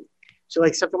just did. So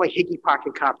like something like Hickey Park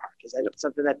and Car Park, is that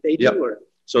something that they do? Yep. Or?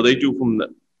 So they do from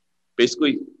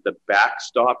basically the back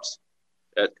stops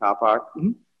at Car Park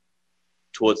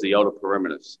towards the outer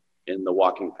perimeters in the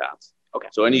walking paths. Okay.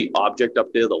 So any object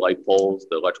up there, the light poles,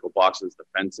 the electrical boxes, the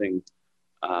fencing,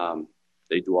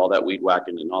 they do all that weed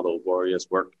whacking and all the laborious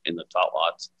work in the top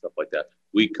lots, stuff like that.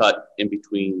 We cut in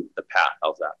between the path.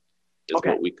 How's that? Is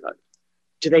what we cut.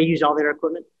 Do they use all their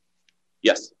equipment?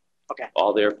 Yes. Okay.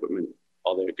 All their equipment,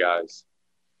 all their guys.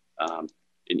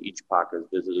 In each park is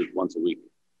visited once a week.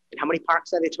 And how many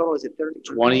parks are there total? Is it 30?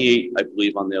 28, I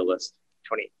believe, on their list.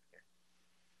 28.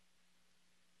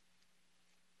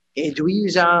 And do we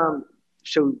use,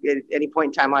 so at any point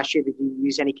in time last year, did you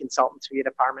use any consultants for your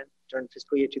department during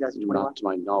fiscal year 2021? Not to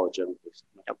my knowledge, I don't think so.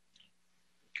 Nope.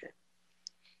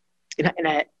 Okay.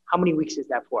 And how many weeks is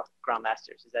that for, Ground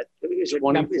Masters? Is that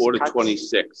 24 to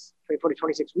 26. 24 to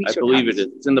 26 weeks? I believe it is.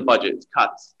 It's in the budget. It's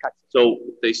cuts. Cuts. So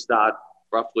they start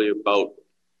roughly about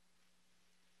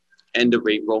end of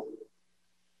April,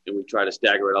 and we try to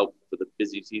stagger it out for the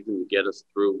busy season to get us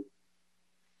through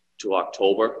to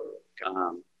October.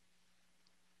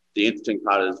 The interesting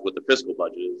part is with the fiscal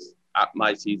budget is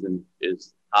my season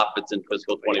is half it's in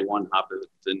fiscal 21, half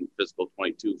it's in fiscal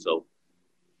 22. So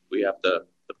we have the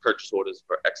purchase orders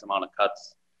for X amount of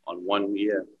cuts on 1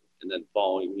 year, and then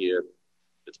following year,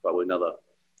 it's probably another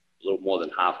a little more than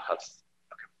half cuts.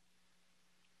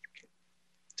 Okay.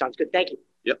 Sounds good. Thank you.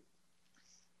 Yep.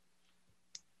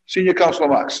 Senior Councilor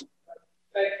Marks.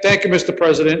 Thank you, Mr.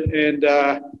 President. And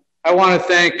I want to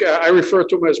thank, I refer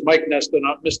to him as Mike Nesta,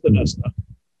 not Mr. Nesta.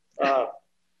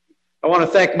 I want to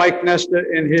thank Mike Nesta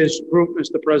and his group,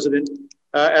 Mr. President.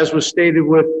 As was stated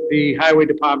with the Highway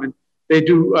Department, they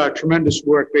do tremendous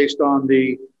work based on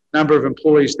the number of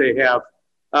employees they have.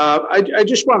 I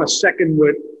just want to second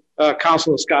what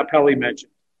Councilor Scarpelli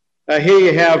mentioned. Here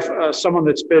you have someone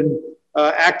that's been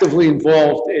actively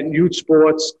involved in youth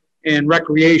sports and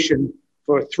recreation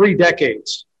for 3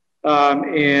 decades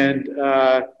and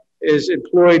is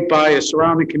employed by a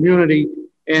surrounding community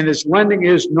and is lending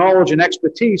his knowledge and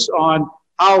expertise on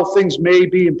how things may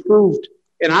be improved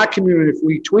in our community if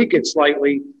we tweak it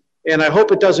slightly. And I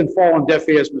hope it doesn't fall on deaf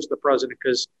ears, Mr. President,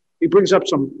 because he brings up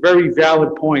some very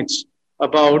valid points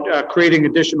about creating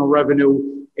additional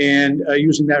revenue and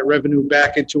using that revenue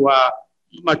back into our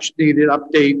much needed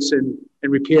updates and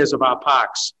repairs of our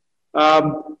parks.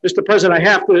 Mr. President, I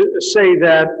have to say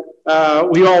that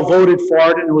we all voted for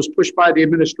it and it was pushed by the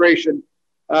administration.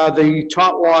 The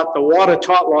tot lot, the water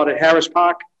tot lot at Harris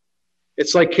Park,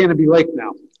 it's like Canopy Lake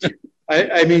now.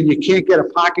 I mean, you can't get a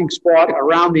parking spot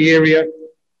around the area.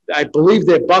 I believe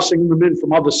they're busing them in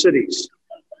from other cities.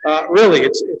 Really,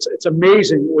 it's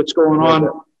amazing what's going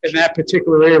on in that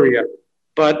particular area.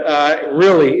 But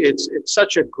really, it's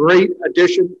such a great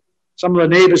addition. Some of the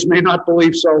neighbors may not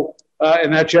believe so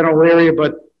in that general area,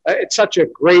 but it's such a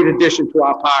great addition to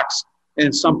our parks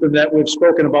and something that we've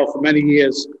spoken about for many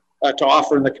years to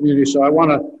offer in the community. So I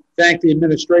want to thank the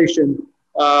administration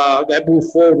that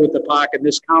moved forward with the park and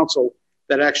this council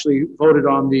that actually voted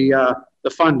on the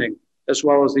funding, as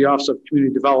well as the Office of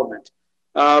Community Development.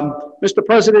 Mr.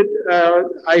 President,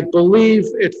 I believe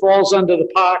it falls under the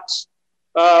parks,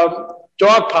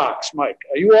 dog parks, Mike.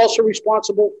 Are you also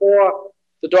responsible for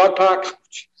the dog park?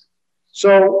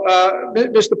 So,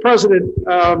 Mr. President,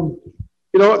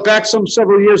 you know, back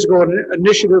several years ago, an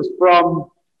initiative from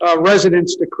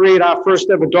residents to create our first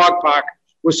ever dog park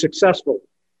was successful.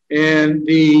 And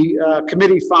the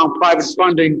committee found private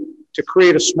funding to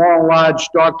create a small and large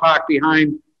dog park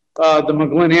behind the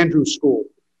McGlynn Andrews School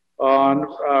on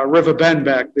River Bend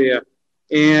back there.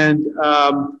 And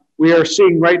we are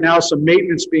seeing right now some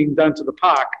maintenance being done to the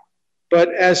park.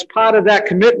 But as part of that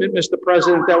commitment, Mr.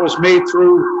 President, that was made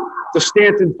through the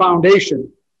Stanton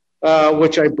Foundation,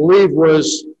 which I believe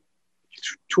was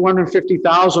 $250,000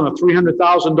 or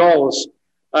 $300,000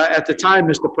 at the time,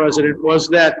 Mr. President, was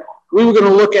that we were going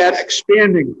to look at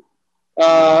expanding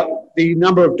the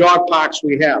number of dog parks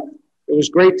we have. It was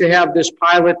great to have this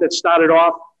pilot that started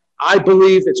off. I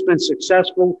believe it's been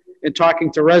successful in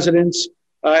talking to residents.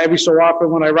 Every so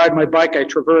often when I ride my bike, I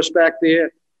traverse back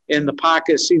there, and the park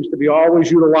seems to be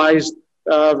always utilized.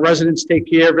 Residents take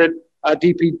care of it.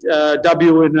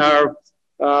 DPW and our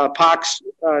parks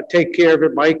take care of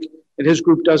it. Mike and his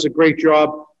group does a great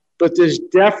job. But there's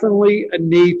definitely a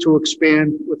need to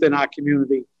expand within our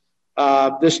community.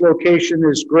 This location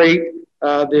is great.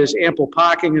 There's ample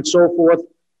parking and so forth,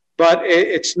 but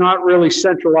it's not really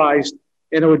centralized.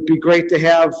 And it would be great to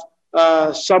have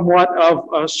somewhat of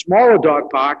a smaller dog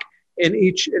park in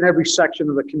each and every section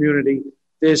of the community.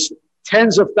 There's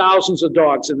tens of thousands of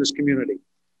dogs in this community.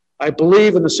 I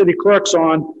believe in the city clerk's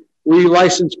on, we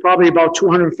license probably about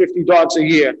 250 dogs a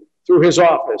year through his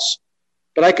office.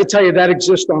 But I could tell you that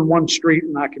exists on one street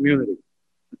in our community.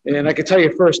 And I can tell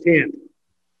you firsthand,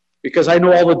 because I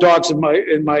know all the dogs in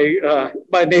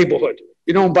my neighborhood.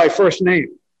 You know them by first name.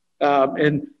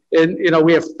 And you know,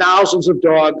 we have thousands of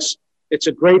dogs. It's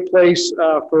a great place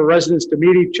for residents to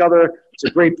meet each other. It's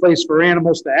a great place for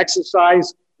animals to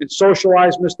exercise and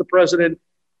socialize, Mr. President.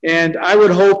 And I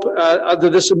would hope under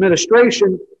this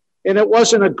administration, and it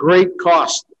wasn't a great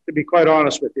cost, to be quite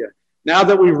honest with you. Now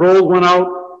that we rolled one out,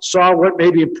 saw what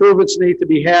maybe improvements need to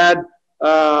be had,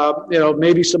 you know,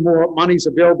 maybe some more money's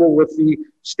available with the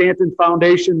Stanton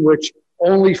Foundation, which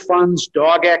only funds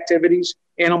dog activities,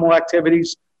 animal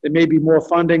activities. There may be more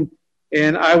funding.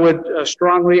 And I would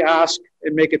strongly ask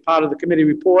and make it part of the committee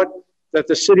report that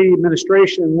the city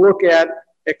administration look at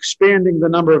expanding the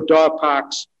number of dog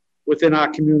parks within our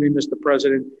community, Mr.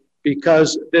 President,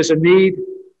 because there's a need,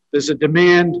 there's a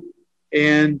demand,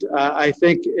 and I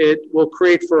think it will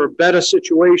create for a better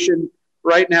situation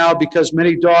right now because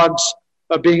many dogs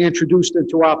are being introduced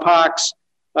into our parks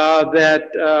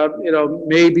that,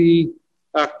 maybe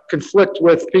conflict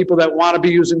with people that want to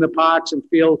be using the parks and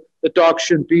feel the dogs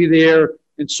shouldn't be there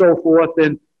and so forth.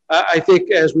 And I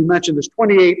think, as we mentioned, there's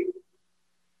 28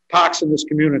 parks in this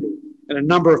community and a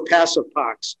number of passive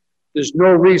parks. There's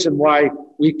no reason why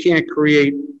we can't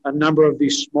create a number of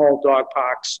these small dog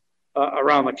parks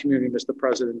around the community, Mr.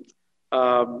 President,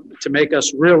 to make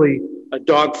us really a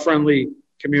dog-friendly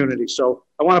community. So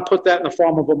I want to put that in the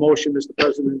form of a motion, Mr.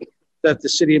 President, that the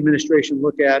city administration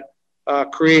look at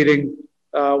creating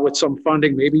with some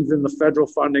funding, maybe even the federal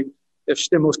funding, if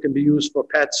stimulus can be used for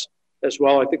pets as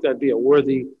well. I think that'd be a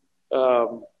worthy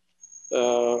cause,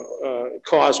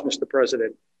 Mr.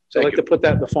 President. So I'd like to put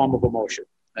that in the form of a motion.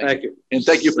 Thank you. And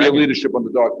thank you for your leadership on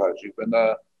the dog parks. You've been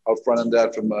out front on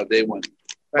that from day one.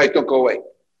 Right, don't go away.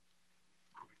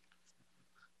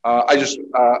 I just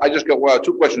got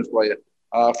two questions for you.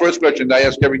 First question I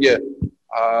ask every year: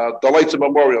 the lights of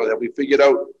Memorial. Have we figured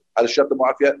out how to shut them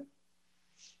off yet?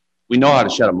 We know how to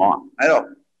shut them off. I know,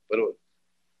 but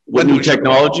with new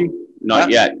technology, not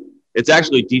yet. It's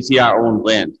actually DCR-owned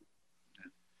land,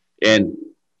 and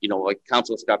like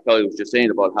Councilor Scarpelli was just saying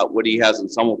about what he has in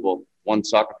Somerville: 1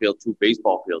 soccer field, 2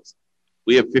 baseball fields.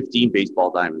 We have 15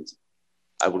 baseball diamonds.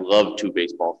 I would love 2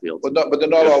 baseball fields. But they're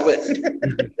not all lit.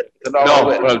 But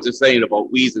I'm just saying about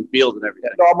weeds and fields and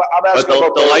everything. No, I'm asking but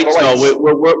about the lights. No, we've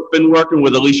been working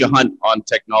with Alicia Hunt on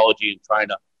technology and trying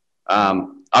to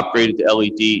upgrade it to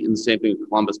LED, and the same thing with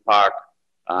Columbus Park.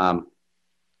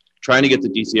 Trying to get the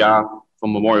DCR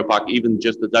from Memorial Park, even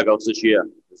just the dugouts this year,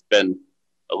 has been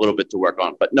a little bit to work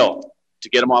on. But no, to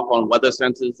get them off on weather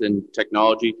sensors and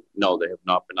technology, no, they have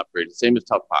not been upgraded. Same as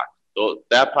Tuff Park. So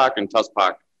that park and Tuff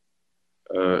Park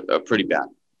are pretty bad.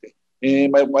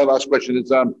 And my last question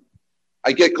is,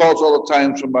 I get calls all the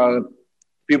time from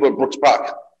people at Brooks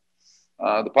Park.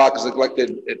 The park is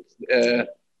neglected. A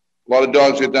lot of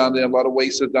dogs are down there, a lot of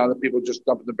waste is down there, people just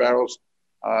dumping the barrels.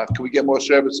 Can we get more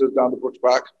services down to Brooks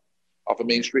Park off of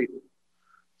Main Street?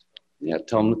 Yeah,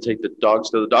 tell them to take the dogs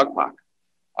to the dog park.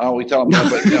 We tell them that,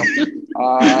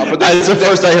 but that's the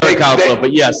first I heard, Councilor,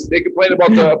 but yes. They complain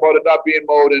about it not being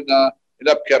mowed and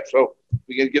upkept, so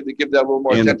we can give that a little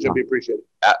more attention. It'd be appreciated.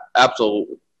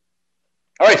 Absolutely.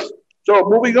 All right, so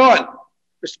moving on.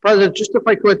 Mr. President, just if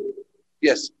I could.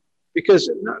 Yes. Because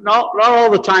not all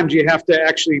the times you have to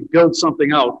actually build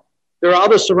something out. There are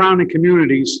other surrounding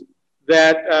communities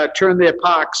that turn their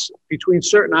parks between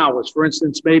certain hours. For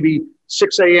instance, maybe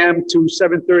 6 a.m. to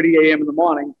 7:30 a.m. in the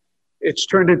morning, it's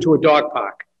turned into a dog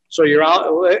park. So you're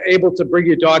able to bring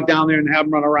your dog down there and have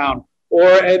them run around. Or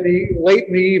late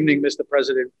in the evening, Mr.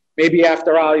 President, maybe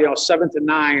after 7 to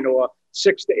 9 or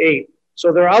 6 to 8.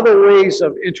 So there are other ways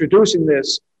of introducing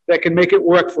this that can make it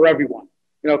work for everyone.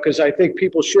 Because I think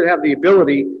people should have the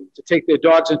ability to take their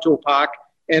dogs into a park.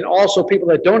 And also people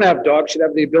that don't have dogs should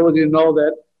have the ability to know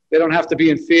that they don't have to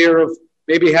be in fear of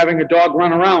maybe having a dog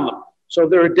run around them. So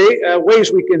there are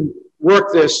ways we can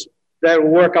work this that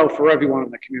will work out for everyone in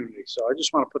the community. So I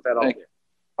just want to put that out there.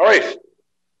 All right.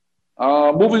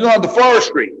 Moving on to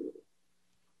forestry.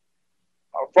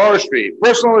 Forestry,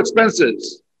 personal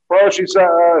expenses, forestry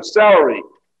salary,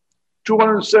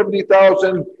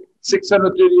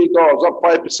 $270,638, up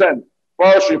 5%.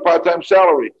 Forestry part-time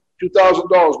salary,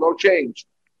 $2,000, no change.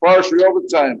 Forestry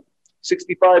overtime,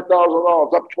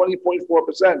 $65,000, up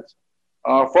 20.4%.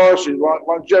 Forestry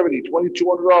longevity,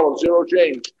 $2,200, zero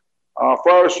change.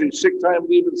 Forestry sick time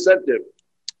leave incentive,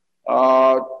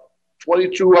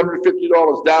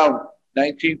 $2,250, down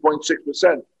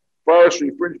 19.6%.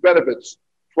 Forestry fringe benefits,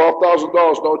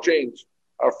 $12,000, no change.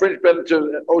 Fringe benefits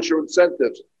and OSHA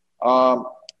incentives,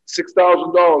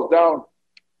 $6,000, down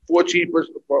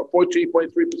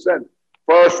 14.3%.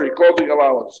 Forestry clothing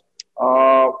allowance,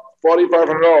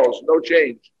 $4,500, no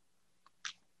change.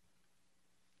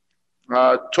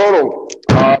 Total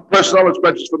personnel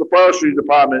expenses for the forestry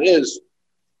department is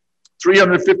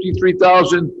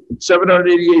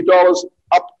 $353,788,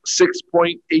 up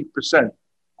 6.8%.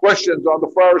 Questions on the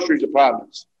forestry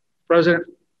departments? President.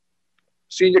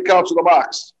 Senior Councilor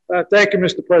Marks. Thank you,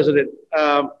 Mr. President.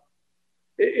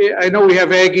 I know we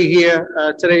have Aggie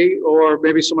here today, or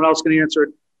maybe someone else can answer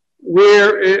it.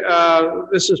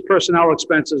 This is personnel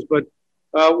expenses, but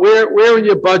Where in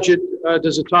your budget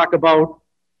does it talk about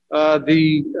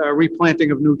the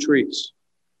replanting of new trees?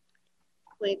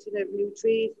 Planting of new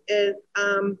trees is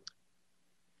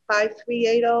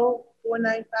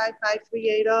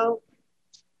 5380-495-5380.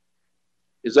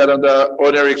 Is that under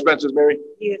ordinary expenses, Mary?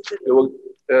 Yes, it It will,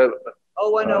 is.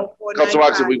 010-495. Councilor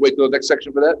Moxon, we wait till the next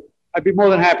section for that? I'd be more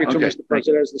than happy to, Okay. Mr.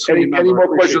 President, as the senior Any member. more I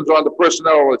appreciate questions on the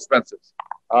personnel expenses?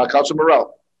 Councilor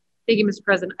Morel? Thank you, Mr.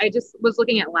 President. I just was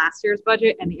looking at last year's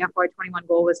budget, and the FY21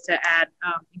 goal was to add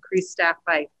increased staff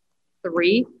by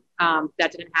 3.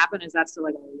 That didn't happen. Is that still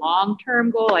like a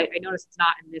long-term goal? I noticed it's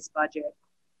not in this budget.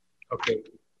 Okay.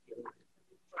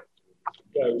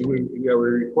 Yeah, we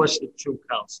requested 2,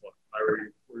 Counselor.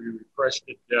 We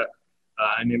requested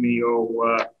an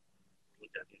MEO,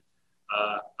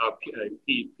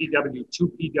 PW, 2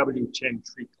 PW10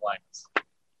 tree climbers.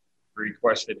 We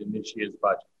requested in this year's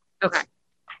budget. Okay.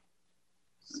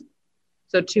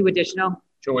 So 2 additional?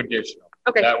 2 additional.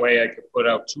 Okay. That way I could put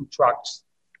out 2 trucks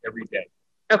every day.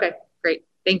 Okay, great.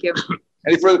 Thank you.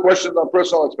 Any further questions on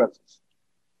personnel expenses?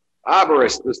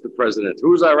 Arborist, Mr. President.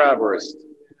 Who's our arborist?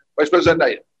 Vice President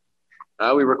Knight?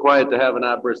 Are we required to have an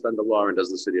arborist under law, and does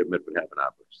the city of Medford have an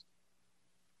arborist?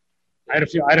 I had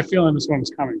a feeling this one was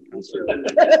coming, Councilor. We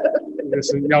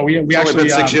It's actually only been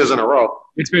 6 years in a row.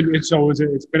 It's been a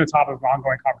topic of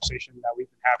ongoing conversation that we've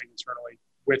been having internally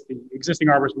with the existing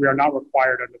arborists. We are not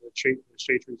required under the shade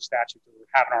tree statute to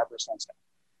have an arborist on staff.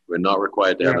 We're not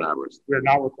required to have an arborist. We're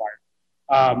not required.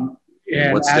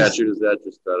 And what statute is that?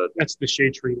 Just that's the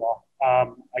shade tree law.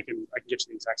 I can get you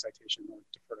the exact citation.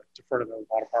 Defer to the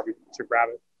law department to grab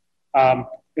it.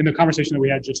 In the conversation that we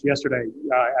had just yesterday,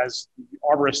 as the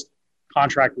arborist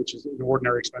contract, which is in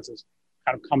ordinary expenses,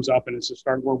 kind of comes up, and it's just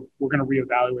we're going to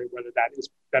reevaluate whether that is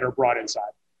better brought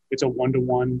inside. It's a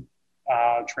 1-to-1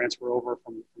 transfer over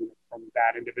from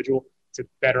that individual to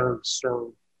better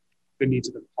serve the needs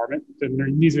of the department, the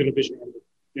needs of the division,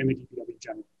 and the DPW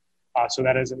generally. So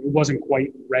that is, it wasn't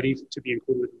quite ready to be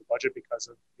included in the budget because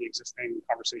of the existing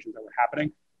conversations that were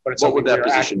happening. But it's what would that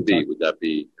position be? Would that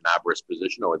be an arborist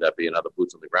position, or would that be another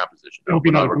boots on the ground position? It would be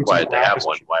We're not another required to have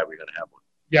position. one. Why are we going to have one?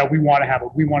 Yeah, we want to have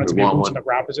it. We want it to be a boots on one. the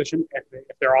ground position.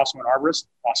 If they're also an arborist,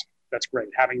 awesome. That's great.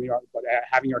 Having our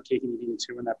taking the needing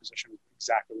to in that position is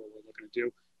exactly what we're looking to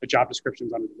do. The job description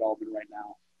is under development right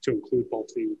now to include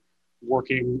both the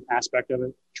working aspect of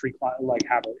it, like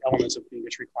have elements of being a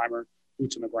tree climber,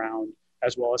 boots on the ground,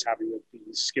 as well as having the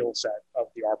skill set of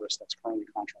the arborist that's currently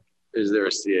contracted. Is there a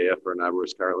CAF for an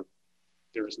arborist currently?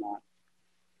 There is not.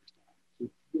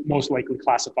 Most likely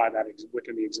classify that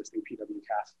within the existing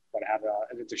PWCAF, but have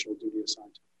an additional duty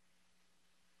assigned.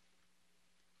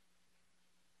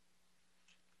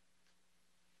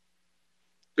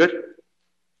 Good.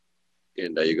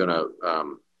 And are you going to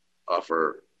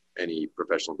offer any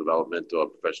professional development or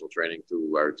professional training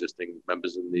to our existing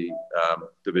members in the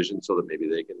division so that maybe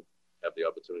they can have the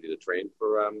opportunity to train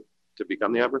for to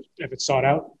become the arborist? If it's sought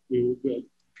out,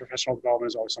 professional development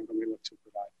is always something we look to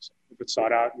provide. So if it's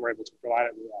sought out and we're able to provide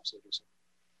it, we will absolutely do so.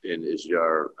 And is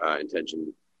your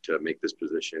intention to make this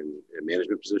position a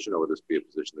management position, or would this be a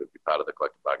position that would be part of the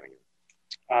collective bargaining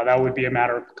unit? That would be a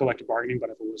matter of collective bargaining, but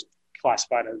if it was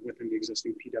classified as within the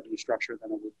existing PW structure,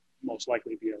 then it would most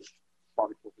likely be a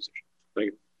bargaining position. Thank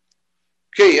you.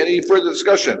 Okay, any further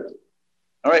discussion?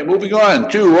 All right, moving on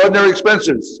to ordinary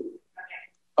expenses.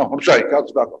 Oh, I'm sorry,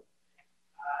 Councilor Falco.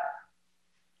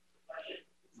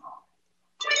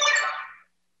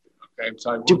 Okay, I'm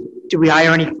sorry. Do we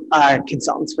hire any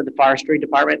consultants for the forestry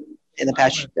department in the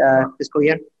past fiscal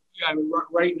year? Yeah, I mean,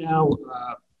 right now,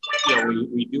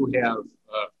 we do have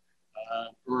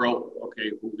Earl,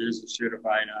 okay, who is a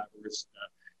certified arborist.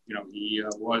 He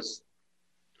was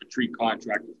a tree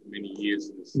contractor for many years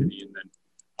in the city, and then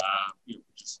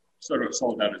just sort of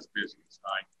sold out his business.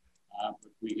 But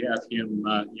we have him.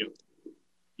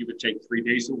 He would take 3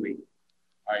 days a week.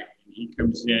 And he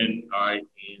comes in. And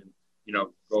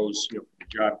goes from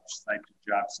job site to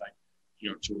job site.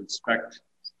 To inspect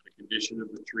the condition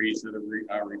of the trees that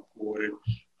are reported,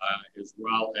 as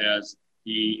well as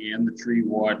he and the tree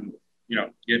warden,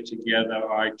 get together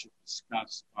to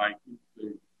discuss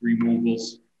the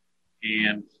removals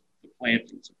and the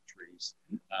plantings of trees,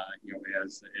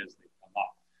 as they come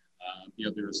up.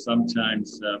 There are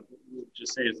sometimes,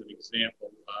 just say as an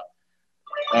example,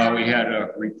 we had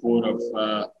a report of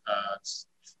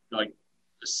like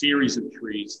a series of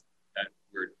trees that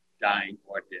were dying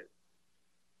or dead.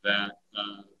 That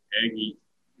Aggie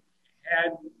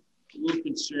had a little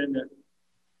concern that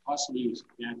possibly it was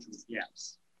natural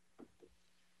gas.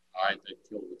 That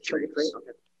killed the trees.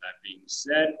 That being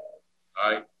said,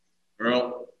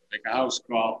 Earl, make a house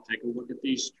call, take a look at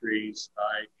these trees,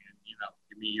 and, you know,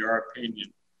 give me your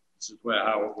opinion. This is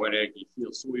what Aggie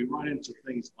feels. So we run into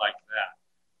things like that,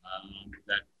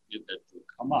 that will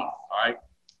come up, all right?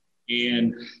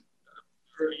 And,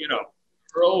 you know,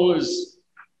 Earl was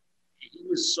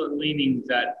sort of leaning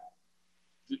that,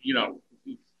 you know,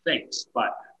 things,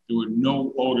 but there were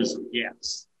no odors of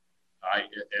gas,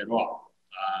 at all,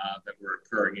 that were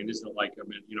occurring. It isn't like, I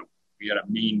mean, you know, we had a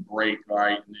mean break, all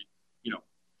right, and then, you know,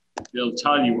 they'll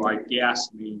tell you, all right,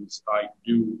 gas means, all right,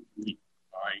 do leak,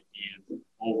 all right, and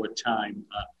over time,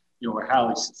 you know, we're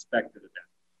highly suspected of that.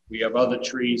 We have other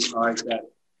trees, all right,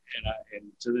 that,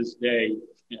 and to this day,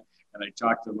 and I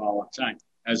talk to them all the time,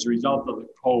 as a result of the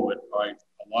COVID, all right,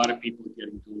 a lot of people are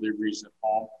getting deliveries at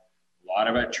home. A lot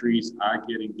of our trees are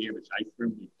getting damaged. I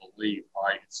firmly believe, all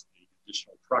right, it's the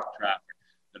additional truck traffic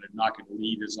that are knocking the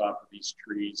leaders off of these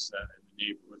trees in the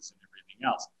neighborhoods and everything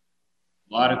else.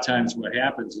 A lot of times what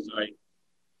happens is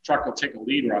truck will take a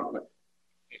leader off, but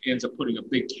it ends up putting a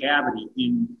big cavity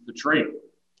in the tree.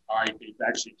 All right, it's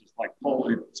actually just like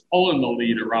pulling the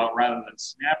leader out rather than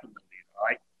snapping the leader, all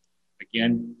right?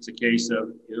 Again, it's a case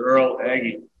of Earl,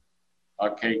 Aggie,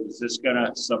 okay, is this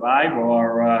gonna survive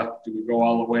or do we go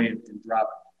all the way and drop it?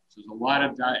 So there's a lot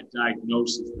of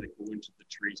diagnoses that go into the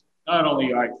trees. Not only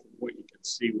from what you can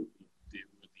see with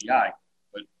the eye,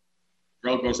 but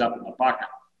Earl goes up in the bucket.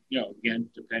 You know, again,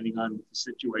 depending on the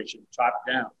situation, top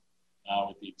down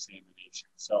with the examination.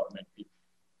 So I mean,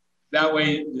 that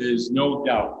way, there's no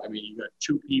doubt. I mean, you got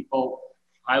two people,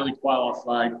 highly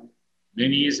qualified,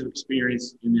 many years of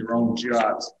experience in their own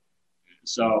jobs.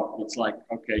 So it's like,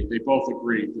 okay, they both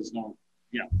agree. There's no,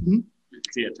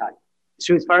 it's airtight.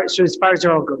 So as far as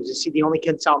Earl goes, is he the only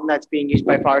consultant that's being used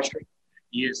by forestry?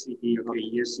 Yes, he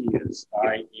is. All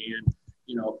right, and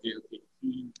you know,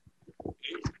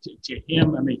 to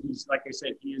him, I mean, he's like I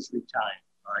said, he is retired.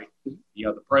 All right, you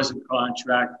know, the present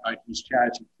contract, he's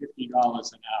charging $50 an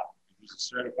hour. He's a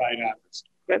certified officer.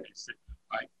 Good.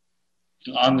 Right.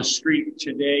 On the street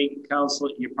today, Councilor,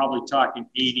 you're probably talking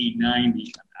 80, 90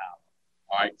 an hour.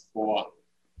 All right, for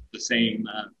the same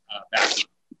background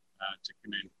to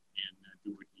come in and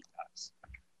do what he does.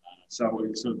 So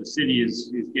the city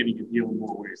is getting a deal in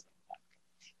more ways than one.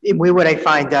 And where would I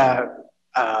find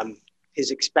his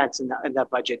expense in that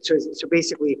budget? So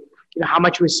basically, you know, how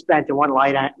much was spent and what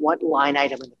line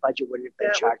item in the budget would it have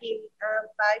been charged? That would be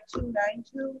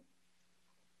 5292.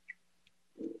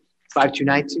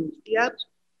 5292? Yep.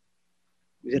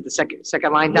 Is it the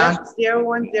second line down? Yep,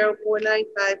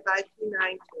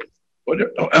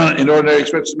 010495592. In ordinary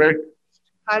expenses, Mary?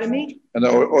 Pardon me? And the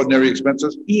ordinary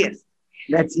expenses? Yes.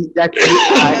 That's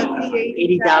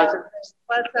 80,000.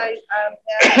 Plus I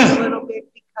added a little bit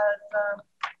because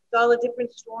with all the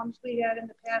different storms we had in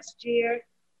the past year,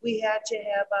 we had to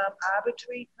have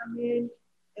arbitrary come in,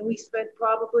 and we spent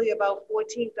probably about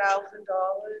 $14,000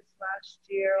 last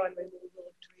year on removal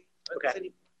of trees.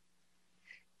 Okay.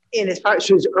 And as far as,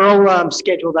 so is Earl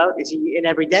scheduled out? Is he in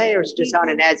every day, or is it just on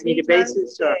an as-needed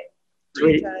basis? Or?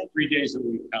 Three days a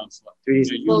week, Councilor. 3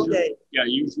 days. Full day. Yeah,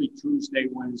 usually Tuesday,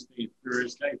 Wednesday, and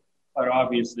Thursday. But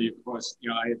obviously, of course, you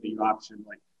know, I have the option,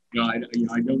 like, I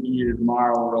don't need you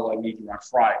tomorrow, or I need you on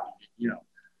Friday. You know,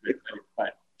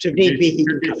 but so if need be, he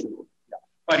can come. Yeah.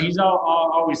 But he's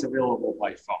always available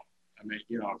by phone. I mean,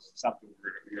 you know, if something were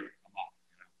to come up. You know.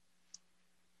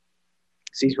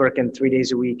 So he's working 3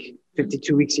 days a week,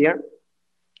 52 weeks a year?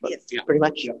 Yes. Yeah. Pretty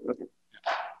much? Yeah. Okay.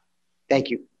 Thank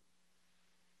you.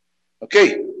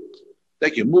 Okay,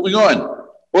 thank you. Moving on.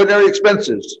 Ordinary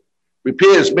expenses,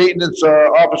 repairs, maintenance,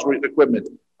 office equipment,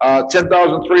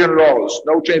 $10,300,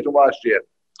 no change from last year.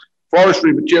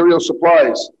 Forestry, material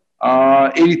supplies,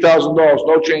 $80,000,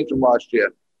 no change from last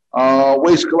year.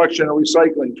 Waste collection and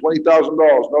recycling,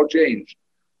 $20,000, no change.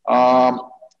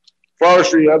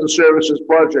 Forestry, other services,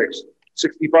 projects,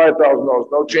 $65,000,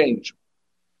 no change.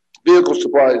 Vehicle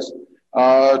supplies,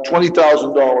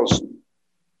 $20,000.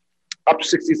 Up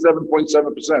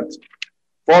 67.7%.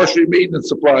 Forestry maintenance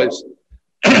supplies,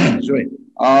 excuse me,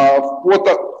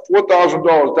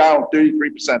 $4,000 down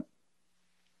 33%.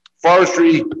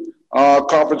 Forestry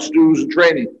conference dues and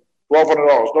training,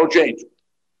 $1,200, no change.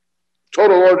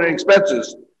 Total ordinary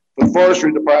expenses for the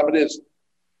forestry department is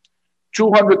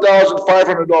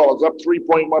 $200,500, up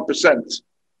 3.1%.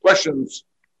 Questions?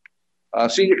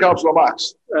 Senior Councilor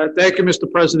Marks. Thank you, Mr.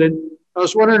 President. I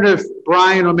was wondering if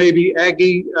Brian or maybe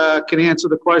Aggie can answer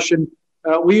the question.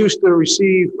 We used to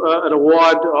receive an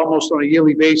award almost on a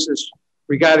yearly basis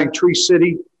regarding Tree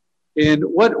City. And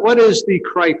what is the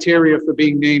criteria for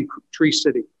being named Tree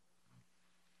City?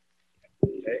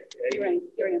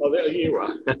 Oh, there you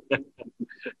are.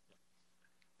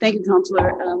 Thank you,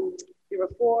 Councilor. There are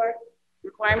 4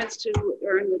 requirements to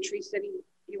earn the Tree City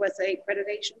USA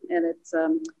accreditation, and it's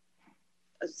a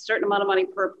certain amount of money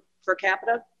per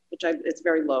capita, which it's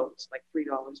very low. It's like $3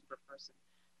 per person.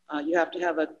 You have to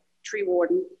have a tree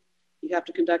warden. You have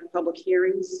to conduct public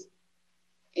hearings,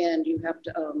 and you have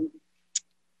to. I'm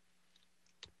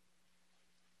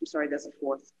sorry, that's a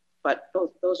 4th, but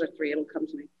those are 3. It'll come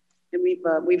to me. And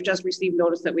we've just received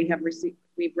notice that we've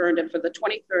earned it for the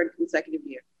 23rd consecutive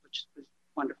year, which is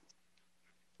wonderful.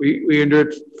 We earned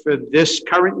it for this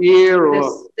current year,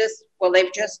 or well,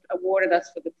 they've just awarded us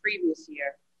for the previous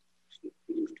year,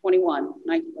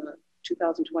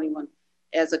 2021,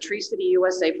 as a Tree City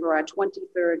USA for our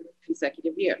 23rd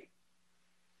consecutive year,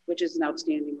 which is an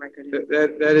outstanding record.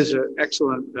 That is an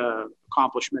excellent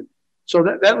accomplishment. So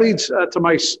that leads to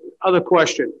my other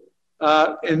question.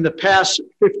 In the past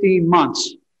 15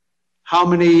 months, how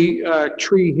many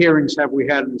tree hearings have we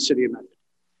had in the city of Medford?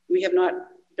 We have not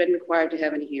been required to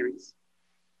have any hearings.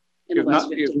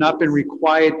 You've not been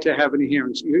required to have any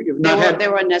hearings. They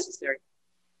were unnecessary.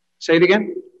 Say it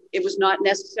again? It was not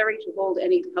necessary to hold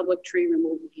any public tree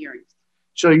removal hearings.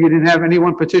 So you didn't have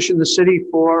anyone petition the city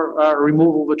for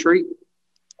removal of a tree?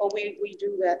 Oh, we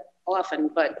do that often,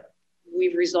 but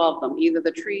we've resolved them. Either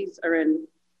the trees are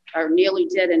nearly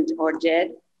dead or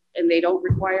dead, and they don't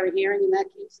require a hearing in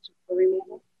that case for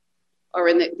removal,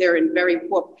 or they're in very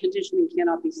poor condition and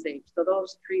cannot be saved. So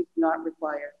those trees do not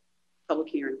require public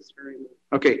hearings for removal.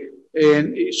 Okay,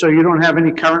 and so you don't have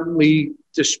any currently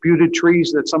disputed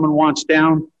trees that someone wants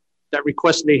down that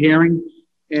requested a hearing,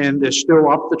 and they're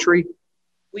still up the tree?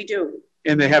 We do.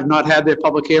 And they have not had their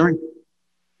public hearing?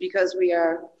 Because we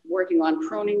are working on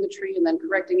pruning the tree and then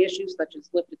correcting issues such as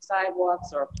lifted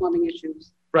sidewalks or plumbing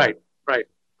issues. Right.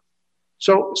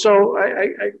 So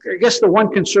I guess the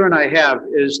one concern I have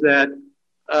is that,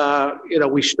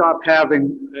 we stopped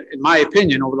having, in my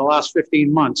opinion, over the last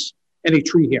 15 months, any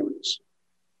tree hearings.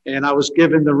 And I was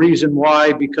given the reason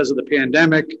why because of the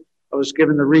pandemic. I was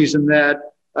given the reason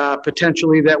that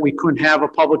potentially that we couldn't have a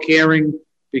public hearing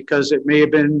because it may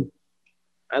have been,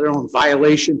 I don't know,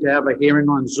 violation to have a hearing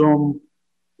on Zoom,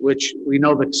 which we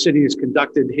know the city has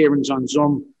conducted hearings on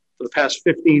Zoom for the past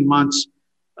 15 months.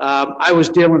 I was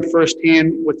dealing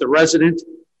firsthand with the resident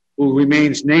who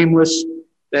remains nameless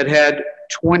that had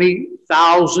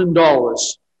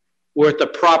 $20,000 worth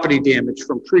of property damage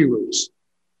from tree roots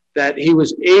that he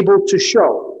was able to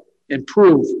show and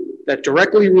prove that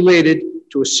directly related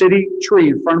to a city tree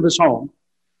in front of his home,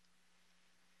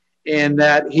 and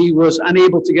that he was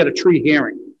unable to get a tree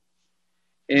hearing.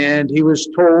 And he was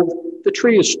told the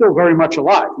tree is still very much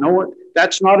alive. No,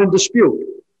 that's not in dispute.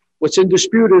 What's in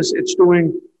dispute is it's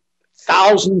doing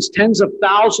thousands, tens of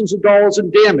thousands of dollars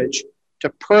in damage to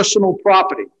personal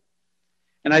property.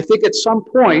 And I think at some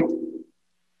point,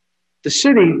 the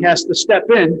city has to step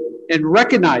in and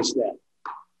recognize that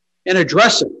and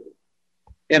address it.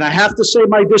 And I have to say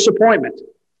my disappointment.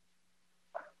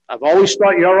 I've always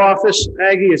thought your office,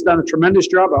 Aggie, has done a tremendous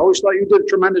job. I always thought you did a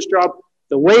tremendous job.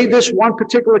 The way this one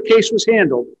particular case was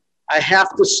handled, I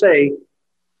have to say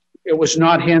it was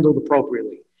not handled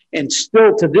appropriately. And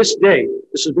still to this day,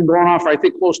 this has been going on for, I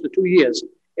think, close to 2 years,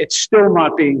 it's still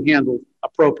not being handled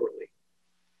appropriately.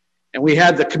 And we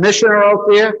had the commissioner out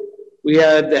there. We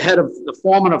had the head of the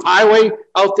foreman of highway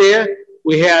out there.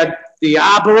 We had the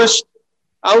arborist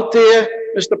out there,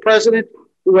 Mr. President,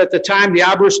 who at the time the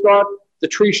arborist thought the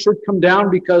tree should come down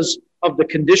because of the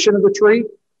condition of the tree.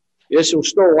 Yes, it was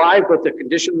still alive, but the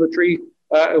condition of the tree,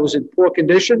 it was in poor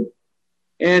condition.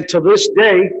 And to this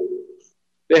day,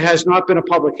 there has not been a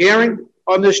public hearing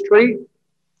on this tree.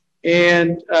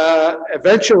 And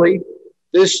eventually,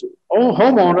 this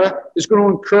homeowner is going to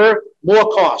incur more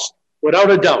cost, without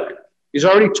a doubt. He's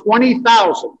already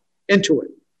 $20,000 into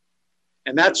it.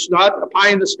 And that's not a pie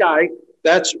in the sky.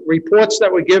 That's reports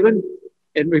that were given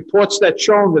and reports that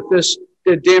shown that this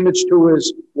did damage to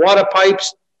his water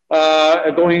pipes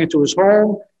going into his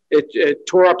home. It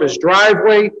tore up his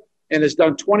driveway and has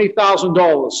done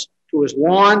 $20,000 to his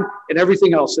lawn and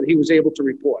everything else that he was able to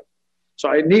report. So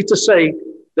I need to say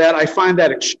that I find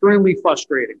that extremely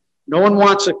frustrating. No one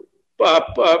wants to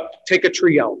take a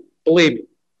tree out. Believe me,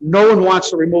 no one wants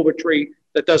to remove a tree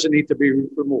that doesn't need to be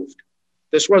removed.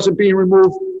 This wasn't being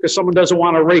removed because someone doesn't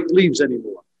want to rake leaves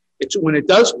anymore. It's when it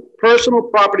does personal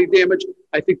property damage,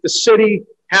 I think the city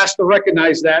has to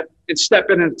recognize that and step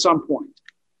in at some point.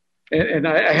 And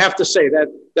I have to say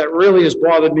that really has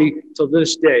bothered me to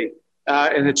this day,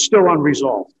 and it's still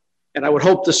unresolved. And I would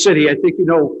hope the city, I think you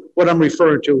know what I'm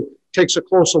referring to, takes a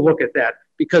closer look at that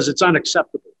because it's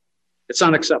unacceptable. It's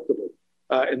unacceptable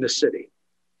in the city.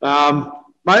 My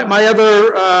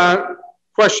other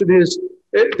question is,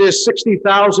 there's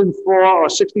 60,000 for, or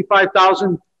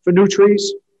 65,000 for new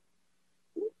trees.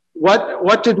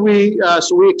 What did we,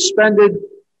 so we expended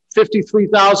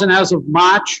 53,000 as of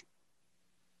March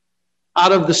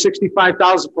out of the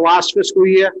 65,000 for last fiscal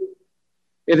year.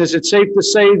 And is it safe to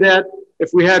say that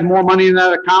if we had more money in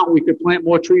that account, we could plant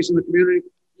more trees in the community?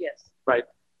 Yes. Right.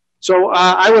 So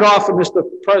I would offer, Mr.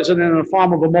 President, in the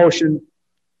form of a motion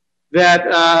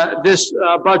that this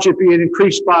budget be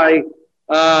increased by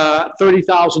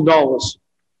 $30,000.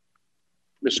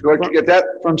 Mr. Gordon, did you get that?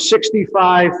 From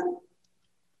 65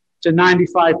 to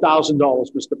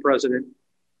 $95,000, Mr. President,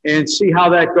 and see how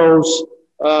that goes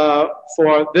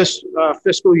for this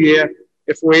fiscal year.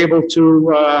 If we're able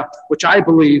to, which I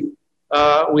believe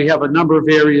we have a number of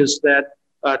areas that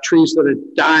trees that are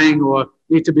dying or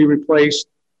need to be replaced,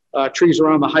 trees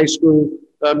around the high school,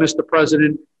 Mr.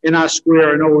 President, in our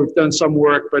square. I know we've done some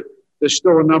work, but there's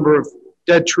still a number of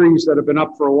dead trees that have been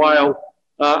up for a while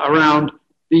around.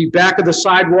 The back of the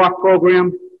sidewalk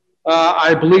program,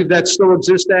 I believe that still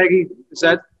exists, Aggie? Is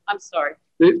that? I'm sorry.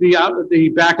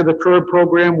 The back of the curb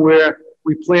program where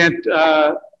we plant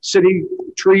city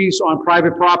trees on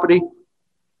private property?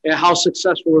 And how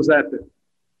successful has that been?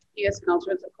 Yes,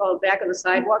 Councilor, it's called Back of the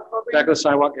Sidewalk program. Back of the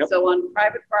sidewalk, yep. So on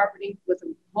private property with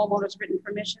a homeowner's written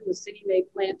permission, the city may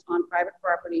plant on private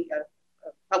property a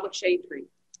public shade tree.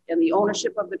 And the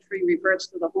ownership of the tree reverts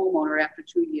to the homeowner after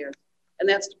 2 years. And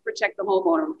that's to protect the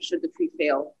homeowner should the tree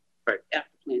fail after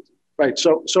planting. Right.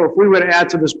 So if we were to add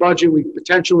to this budget, we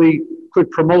potentially could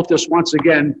promote this once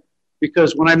again,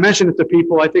 because when I mention it to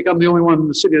people, I think I'm the only one in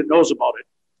the city that knows about it.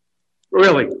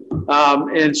 Really.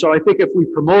 And so I think if we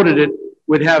promoted it,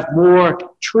 we'd have more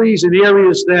trees in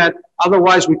areas that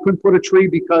otherwise we couldn't put a tree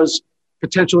because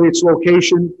potentially its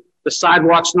location, the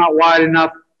sidewalk's not wide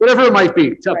enough, whatever it might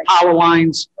be, to power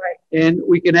lines. Right. And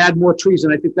we can add more trees.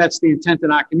 And I think that's the intent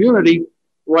in our community,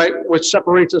 right, which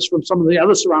separates us from some of the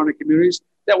other surrounding communities,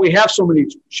 that we have so many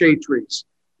shade trees.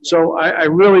 So I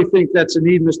really think that's a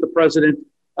need, Mr. President,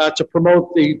 to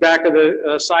promote the back of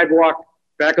the sidewalk,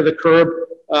 back of the curb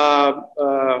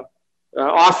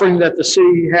offering that the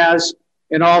city has,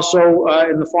 and also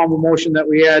in the form of motion that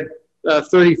we add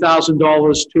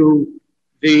 $30,000 to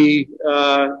the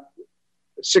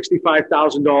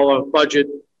 $65,000 budget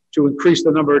to increase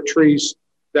the number of trees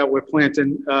that we're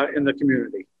planting in the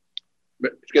community.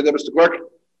 Did you get that, Mr. Clerk?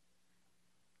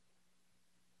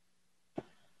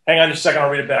 Hang on just a second, I'll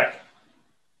read it back.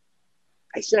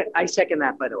 I second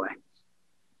that, by the way.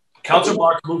 Councilor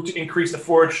Marks moved to increase the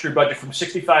forestry budget from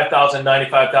 $65,000 to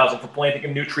 $95,000 for planting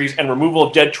of new trees and removal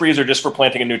of dead trees, or just for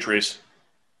planting of new trees?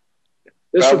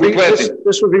 This would be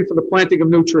for the planting of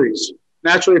new trees.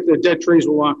 Naturally, if they're dead trees,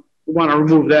 we want to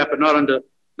remove that, but not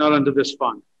under this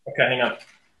fund. Okay, hang on.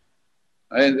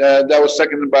 And that was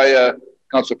seconded by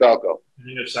Councilor Falco.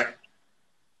 You need a second.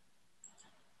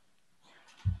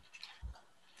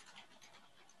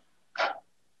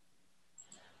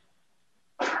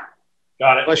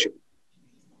 Got it. Bless you.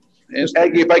 And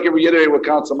Aggie, if I can reiterate what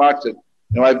Councilor Marks said,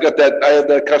 I have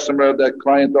that customer, that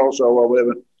client also, or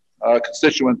whatever,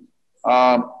 constituent,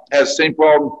 has the same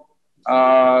problem.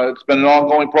 It's been an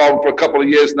ongoing problem for a couple of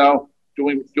years now,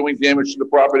 doing damage to the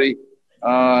property.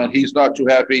 He's not too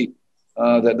happy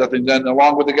that nothing done,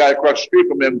 along with the guy across the street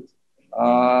from him,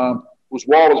 whose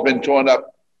wall has been torn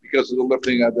up because of the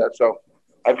lifting of that. So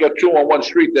I've got two on one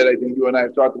street that I think you and I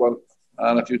have talked about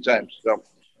a few times. So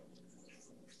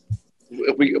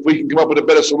if we can come up with a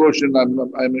better solution,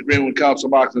 I'm agreeing with Councilor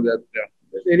Marks on that. Yeah.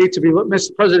 They need to be,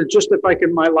 Mr. President, just if I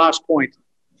can, my last point.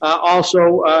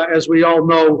 Also, as we all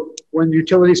know, when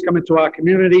utilities come into our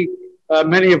community,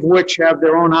 many of which have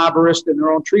their own arborist and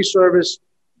their own tree service,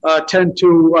 tend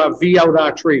to V out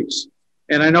our trees.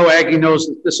 And I know Aggie knows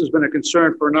that this has been a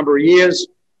concern for a number of years.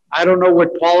 I don't know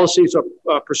what policies or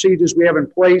procedures we have in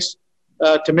place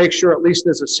to make sure at least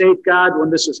there's a safeguard when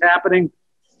this is happening.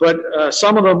 But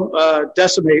some of them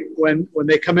decimate when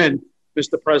they come in,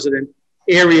 Mr. President,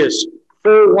 areas,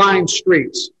 full line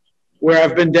streets where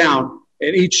I've been down,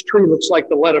 and each tree looks like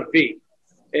the letter V.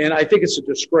 And I think it's a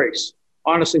disgrace,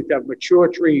 honestly, to have mature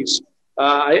trees.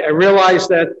 I realize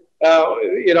that,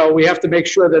 we have to make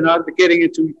sure they're not getting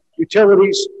into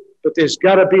utilities, but there's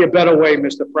got to be a better way,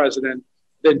 Mr. President,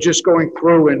 than just going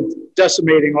through and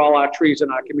decimating all our trees in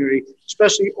our community,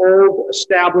 especially old,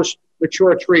 established,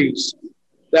 mature trees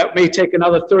that may take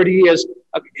another 30 years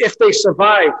if they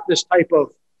survive this type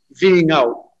of V'ing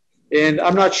out. And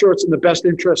I'm not sure it's in the best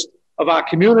interest of our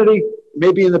community,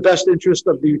 maybe in the best interest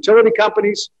of the utility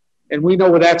companies. And we know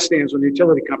where that stands with the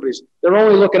utility companies. They're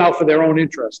only looking out for their own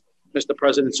interest, Mr.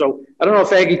 President. So I don't know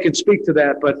if Aggie can speak to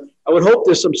that, but I would hope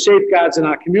there's some safeguards in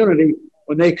our community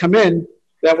when they come in,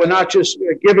 that we're not just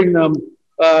giving them,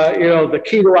 the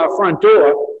key to our front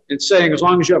door and saying, as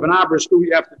long as you have an arborist, do what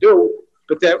you have to do,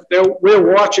 but that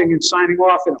we're watching and signing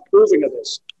off and approving of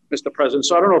this, Mr. President.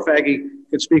 So I don't know if Aggie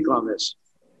can speak on this.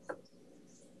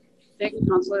 Thank you,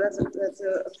 Councilor. That's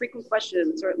a frequent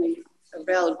question, certainly a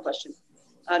valid question.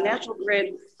 National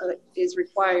Grid is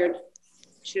required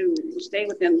to stay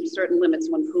within certain limits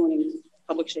when pruning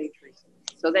public shade trees.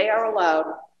 So they are allowed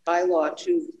by law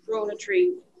to prune a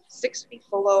tree 6 feet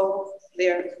below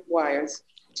their wires,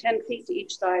 10 feet to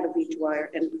each side of each wire,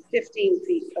 and 15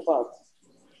 feet above.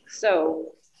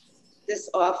 So this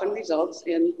often results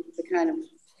in the kind of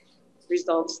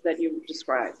results that you've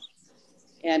described.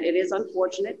 And it is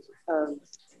unfortunate.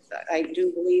 I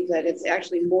do believe that it's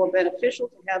actually more beneficial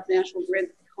to have National Grid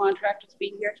contractors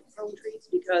be here to prune trees,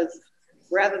 because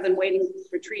rather than waiting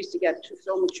for trees to get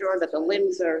so mature that the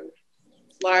limbs are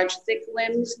large, thick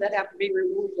limbs that have to be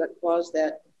removed that cause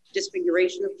that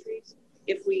disfiguration of trees,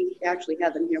 if we actually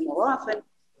had them here more often,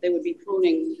 they would be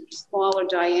pruning smaller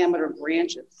diameter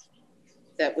branches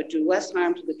that would do less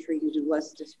harm to the tree and do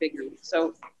less disfigurement.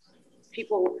 So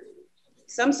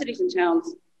some cities and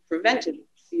towns prevented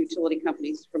the utility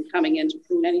companies from coming in to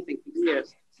prune anything for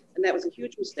years. And that was a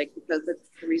huge mistake, because the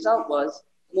result was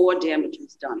more damage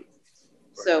was done.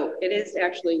 So it is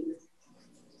actually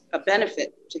a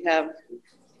benefit to have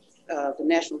the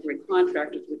National Grid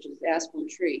contractors, which is Aspen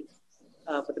Tree,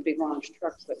 for the big orange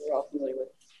trucks that we're all familiar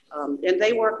with. And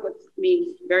they work with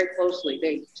me very closely.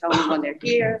 They tell me when they're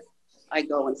here. I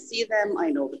go and see them.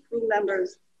 I know the crew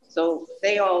members. So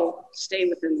they all stay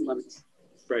within the limits.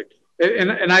 Right.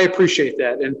 And I appreciate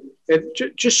that. And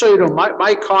just so you know,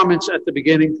 my comments at the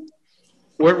beginning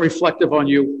weren't reflective on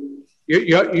you.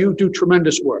 You do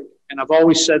tremendous work. And I've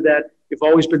always said that. You've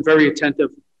always been very attentive.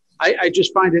 I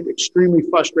just find it extremely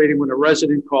frustrating when a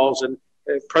resident calls, and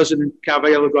President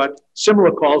Cavallaro got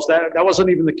similar calls. That wasn't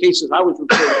even the cases I was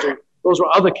referring to. Those were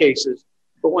other cases.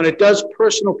 But when it does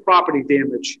personal property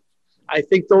damage, I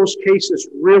think those cases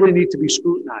really need to be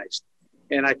scrutinized.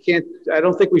 And I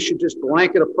don't think we should just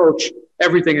blanket approach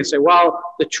everything and say, well,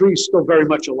 the tree's still very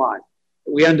much alive.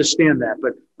 We understand that.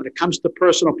 But when it comes to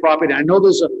personal property, I know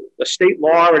there's a state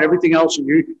law and everything else, and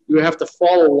you have to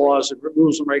follow laws and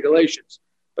rules and regulations.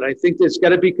 But I think there's got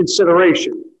to be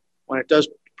consideration when it does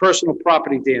personal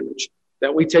property damage,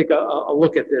 that we take a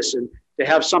look at this. And to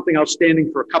have something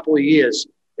outstanding for a couple of years,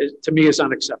 to me, is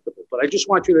unacceptable. But I just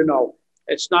want you to know,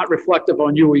 it's not reflective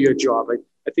on you or your job.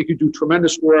 I think you do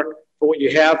tremendous work for what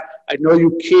you have. I know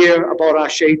you care about our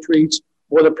shade trees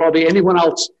more than probably anyone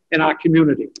else in our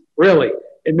community, really.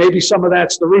 And maybe some of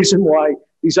that's the reason why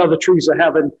these other trees are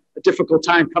having a difficult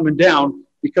time coming down,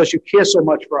 because you care so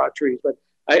much for our trees. But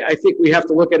I think we have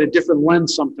to look at a different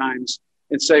lens sometimes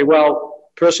and say, well,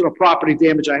 personal property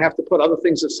damage, I have to put other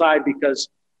things aside, because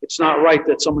it's not right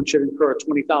that someone should incur a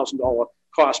 $20,000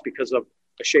 cost because of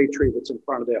a shade tree that's in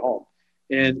front of their home.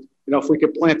 And, if we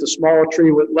could plant a smaller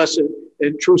tree with less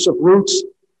intrusive roots,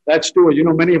 let's do it.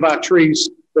 Many of our trees,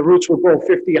 the roots will go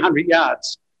 50, 100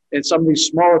 yards. And some of these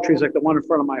smaller trees, like the one in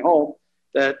front of my home,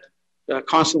 that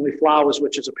constantly flowers,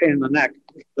 which is a pain in the neck.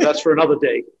 But that's for another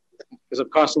day, because I'm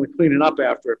constantly cleaning up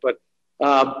after it. But,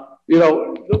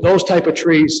 those type of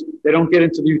trees, they don't get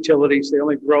into the utilities. They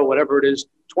only grow whatever it is,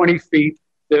 20 feet.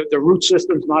 The root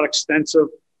system's not extensive.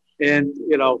 And,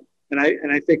 and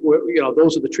I think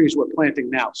those are the trees we're planting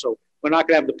now. So we're not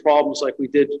going to have the problems like we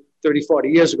did 30, 40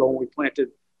 years ago when we planted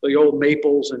the old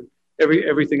maples and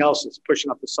everything else that's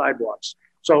pushing up the sidewalks.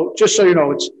 So just so you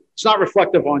know, it's not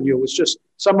reflective on you. It's just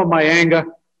some of my anger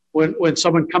when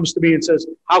someone comes to me and says,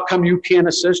 how come you can't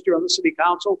assist? You're on the city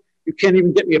council. You can't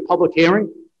even get me a public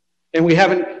hearing. And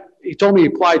he told me he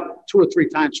applied 2 or 3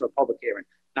 times for a public hearing.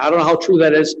 Now, I don't know how true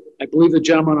that is. I believe the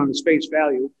gentleman on his face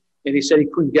value, and he said he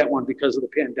couldn't get one because of the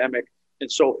pandemic and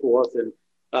so forth. And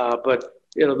but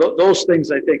those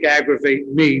things I think aggravate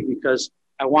me, because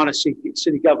I want to see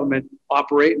city government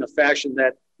operate in a fashion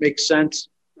that makes sense.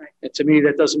 Right. And to me,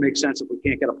 that doesn't make sense if we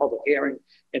can't get a public hearing,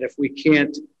 and if we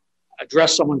can't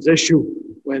address someone's issue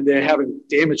when they're having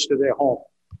damage to their home.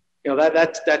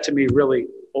 That to me really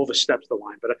oversteps the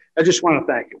line. But I just want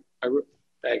to thank you,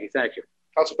 Aggie. Thank you,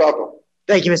 Council Falco.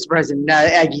 Thank you, Mr. President.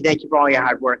 Aggie, thank you for all your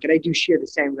hard work. And I do share the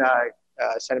same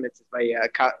sentiments as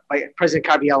my President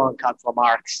Caraviello and Councilor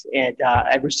Marks. And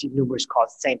I've received numerous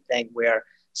calls, the same thing, where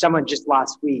someone just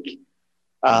last week,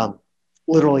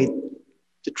 literally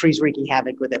the trees wreaking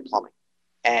havoc with their plumbing.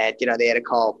 And, they had to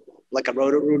call like a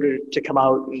roto-rooter to come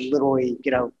out and literally,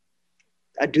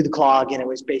 do the clog. And it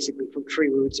was basically from tree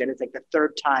roots. And it's like the 3rd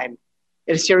time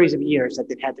in a series of years that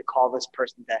they've had to call this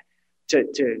person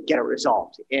to get it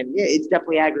resolved. And yeah, it's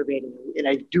definitely aggravating. And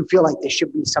I do feel like there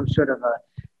should be some sort of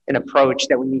an approach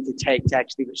that we need to take to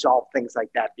actually resolve things like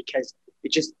that, because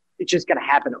it's just going to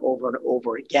happen over and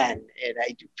over again. And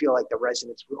I do feel like the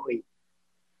residents really,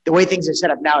 the way things are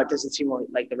set up now, it doesn't seem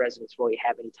like the residents really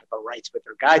have any type of rights with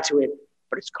regard to it,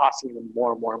 but it's costing them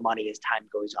more and more money as time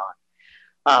goes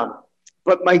on.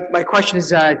 But my question is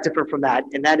different from that,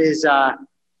 and that is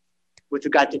with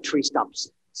regard to tree stumps.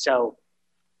 So,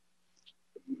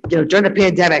 during the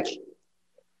pandemic,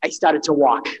 I started to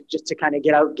walk just to kind of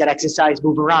get out, get exercise,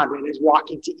 move around. And I was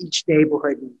walking to each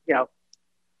neighborhood, and,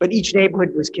 but each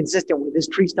neighborhood was consistent with there's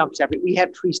tree stumps we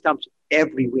have tree stumps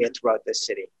everywhere throughout this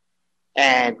city.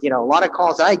 And, a lot of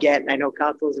calls I get, and I know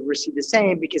councils have received the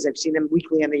same because I've seen them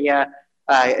weekly on the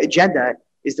agenda,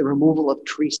 is the removal of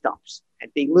tree stumps. And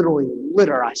they literally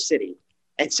litter our city.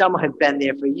 And some have been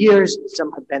there for years,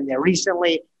 some have been there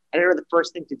recently. And I know the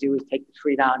first thing to do is take the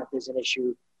tree down if there's an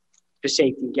issue for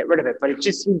safety and get rid of it. But it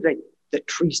just seems like the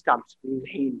tree stumps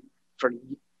remain for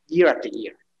year after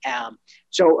year.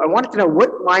 So I wanted to know,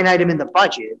 what line item in the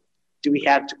budget do we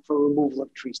have for removal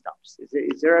of tree stumps?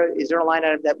 Is there a line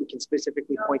item that we can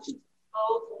specifically point to?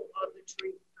 Disposal of the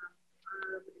tree stump.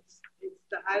 It's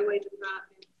the highway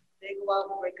department. They go out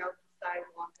and break out the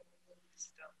sidewalk and remove the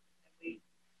stump, and we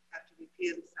have to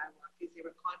repair the sidewalk. Is there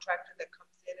a contractor that comes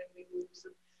in and removes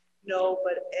them? No,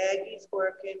 but Aggie's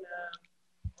working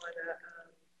on a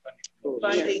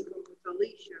funding with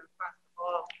Alicia across the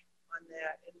hall on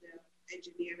that, and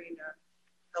engineering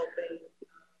helping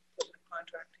put the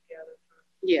contract together.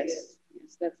 Yes,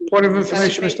 that's Point of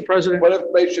information, Mr. President. What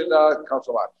information,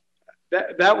 Council Marks?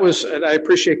 That was, and I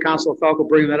appreciate Councilor Falco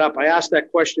bringing that up. I asked that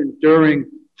question during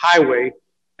highway,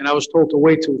 and I was told to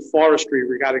wait till forestry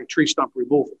regarding tree stump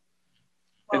removal.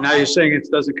 And now you're saying it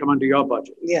doesn't come under your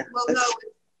budget. Yeah. Well, no,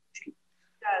 it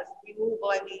does. Removal,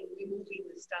 I mean, removing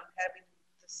the stump, having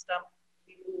the stump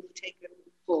removed, taken,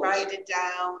 grind it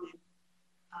down.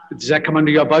 And, Does that come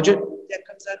under your budget? that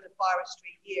comes under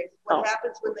forestry, yes. What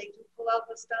happens when they do pull out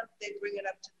the stump, they bring it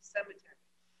up to the cemetery.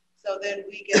 So then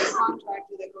we get a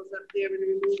contractor that goes up there and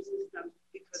removes the stump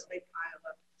because they pile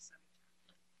up at the cemetery.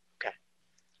 Okay.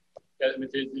 Yeah, I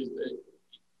mean,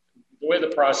 the way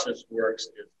the process works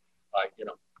is,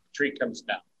 tree comes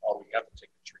down. Oh, we have to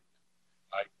take the tree down.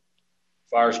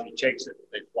 Forestry takes it,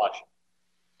 they flush it,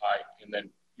 and then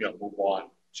move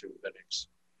on to the next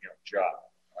job.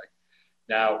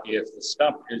 Now, if the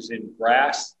stump is in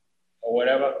grass or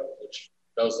whatever, which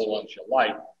those are the ones you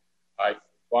like,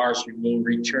 forestry will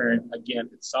return again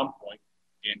at some point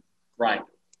and grind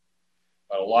it.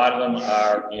 But a lot of them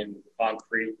are in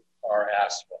concrete or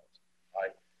asphalt.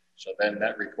 So then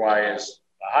that requires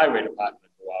the highway department to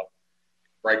go out,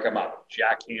 break them up,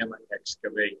 jackhammer,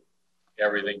 excavate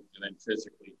everything, and then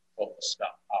physically pull the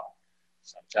stuff out.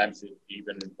 Sometimes it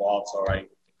even involves, the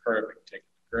curbing, taking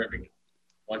the curbing.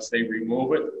 Once they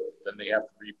remove it, then they have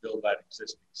to rebuild that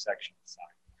existing section of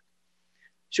sidewalk.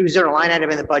 So is there a line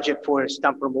item in the budget for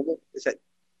stump removal? Is that,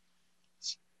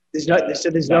 there's no, Payroll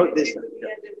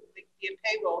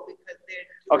because they're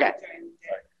okay.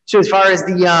 So as far as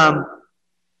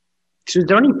so is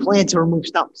there any plan to remove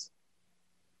stumps?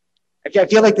 I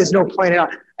feel like there's no plan at all.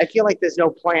 I feel like there's no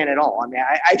plan at all. I mean,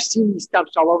 I've seen these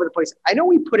stumps all over the place. I know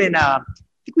we put in, I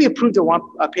think we approved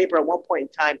a paper at one point in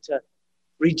time to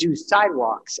redo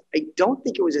sidewalks. I don't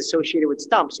think it was associated with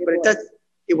stumps, but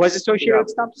it was associated with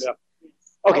stumps? Yeah.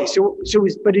 Okay,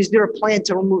 but is there a plan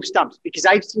to remove stumps? Because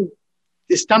I've seen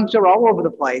the stumps are all over the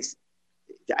place.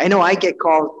 I know I get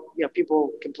calls,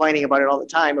 people complaining about it all the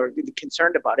time or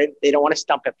concerned about it. They don't want to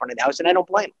stump in front of the house, and I don't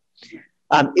blame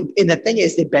them. And the thing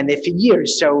is, they've been there for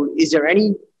years. So is there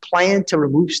any plan to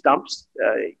remove stumps?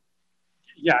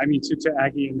 Yeah, I mean, to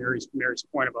Aggie and Mary's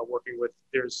point about working with,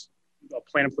 there's a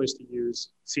plan in place to use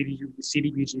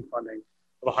CDBG funding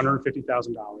of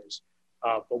 $150,000.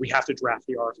 But we have to draft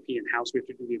the RFP in-house. We have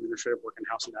to do the administrative work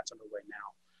in-house, and that's underway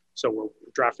now. So we're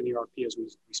drafting the RFP as we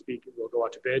speak. We'll go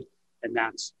out to bid, and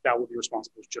that will be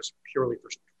responsible just purely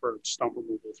for stump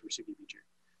removal through CDBG.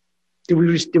 Did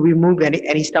we remove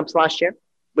any stumps last year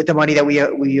with the money that we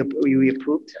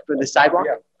approved for the sidewalk?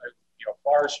 Yeah,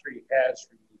 forestry has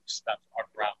removed stumps on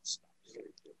ground stumps.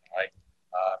 Right?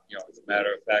 As a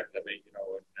matter of fact, I mean,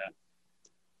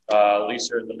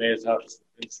 Lisa in the mayor's office is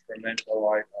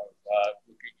instrumental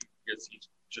because he's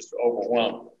just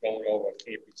overwhelmed going over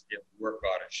Campy's daily work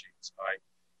order sheets.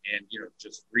 And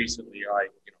just recently, there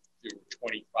were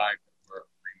 25 that were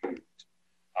removed.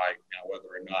 Now whether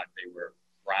or not they were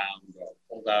ground or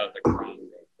pulled out of the ground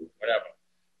or whatever,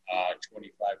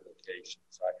 25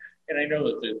 locations. And I know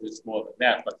that there's more than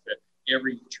that, but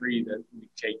every tree that we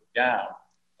take down,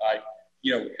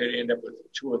 you know, we could end up with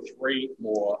 2 or 3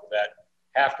 more that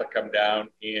have to come down,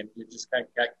 and you just can't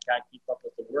keep up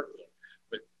with the workload.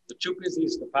 But the 2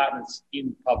 busiest departments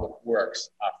in public works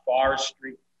are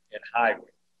forestry and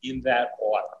highway, in that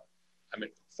order. I mean,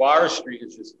 forestry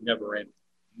is just never ending,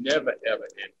 never ever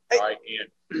ending, right?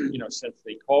 And, you know, since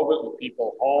the COVID with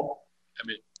people home, I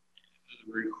mean,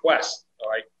 the request, all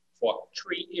right, for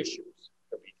tree issues,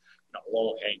 could be, you know,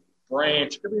 low-hanging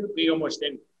branch, could be almost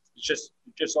anything. It's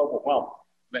just overwhelming.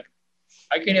 I mean,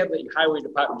 I can have the highway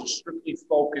department just strictly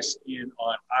focus in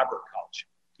on arboriculture.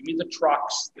 Give me the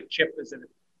trucks, the chippers, and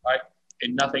right,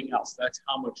 and nothing else. That's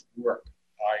how much work,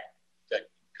 right, that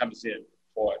comes in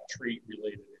for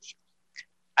tree-related issues.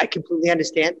 I completely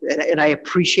understand, and I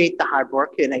appreciate the hard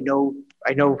work, and I know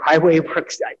highway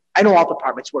works. I know all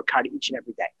departments work hard each and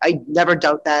every day. I never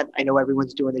doubt that. I know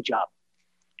everyone's doing the job,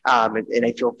 and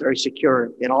I feel very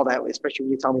secure in all that, especially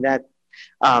when you tell me that.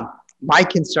 My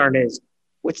concern is,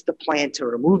 what's the plan to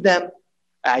remove them?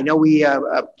 I know we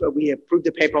approved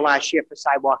the paper last year for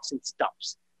sidewalks and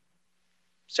stumps.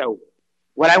 So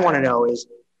what I want to know is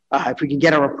if we can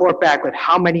get a report back with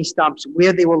how many stumps,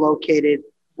 where they were located,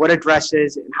 what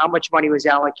addresses, and how much money was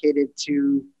allocated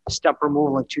to stump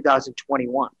removal in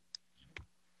 2021.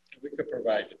 We could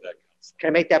provide you that. Can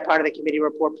I make that part of the committee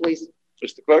report, please?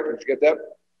 Mr. Clerk, did you get that?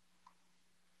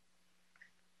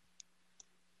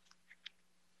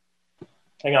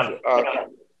 Hang on.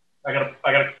 I got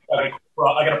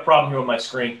a problem here with my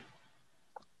screen.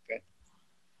 Okay.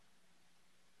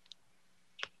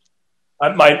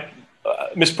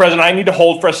 Mr. President, I need to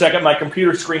hold for a second. My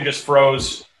computer screen just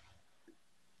froze.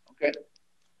 Okay.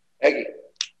 Aggie.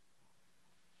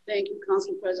 Thank you,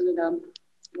 Council President.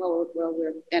 Well,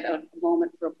 we're at a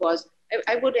moment for applause.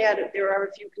 I would add that there are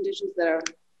a few conditions that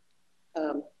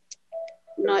are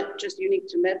not just unique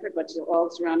to Medford, but to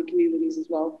all surrounding communities as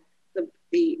well.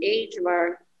 The age of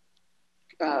our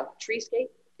treescape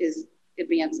is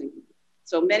advancing.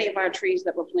 So many of our trees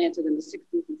that were planted in the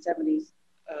 60s and 70s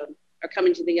are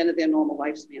coming to the end of their normal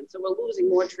lifespan. So we're losing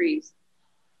more trees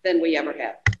than we ever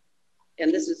have.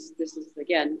 And this is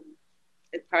again,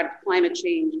 it's part of climate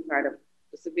change, part of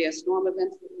the severe storm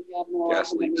events that we have more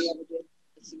often than we ever did,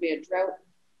 the severe drought,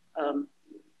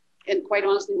 and quite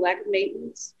honestly, lack of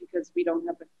maintenance, because we don't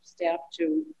have the staff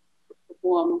to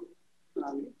perform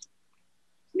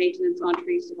maintenance on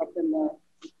trees to help them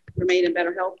remain in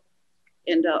better health.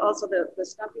 And also the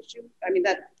stump issue. I mean,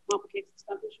 that complicates the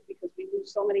stump issue because we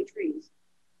lose so many trees.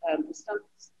 The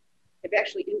stumps have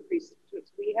actually increased.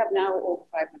 We have now over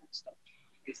 500 stumps.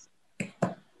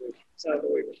 So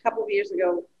a couple of years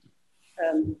ago,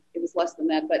 it was less than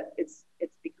that, but it's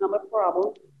become a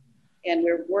problem, and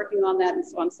we're working on that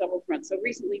on several fronts. So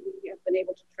recently, we have been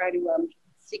able to try to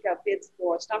seek out bids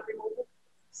for stump removal,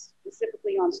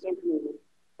 specifically on stump removal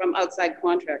from outside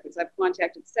contractors. I've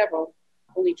contacted several.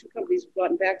 Only 2 companies have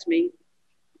gotten back to me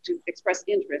to express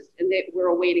interest, and we're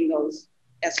awaiting those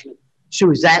estimates.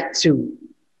 So is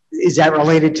that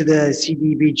related to the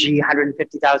CDBG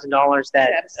 $150,000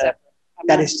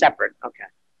 that is separate? Okay.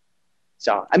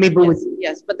 So I mean, but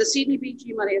yes, but the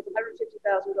CDBG money is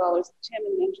 $150,000. Tim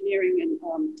and engineering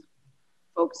and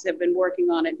folks have been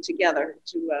working on it together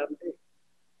to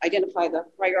identify the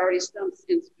priority stumps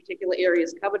in particular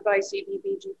areas covered by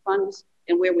CDBG funds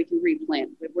and where we can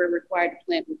replant. We're required to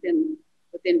plant within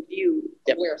view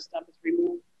of where a stump is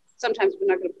removed. Sometimes we're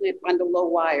not going to plant under low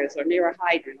wires or near a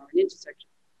hydrant or an intersection.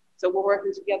 So we're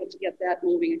working together to get that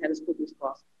moving ahead as quickly as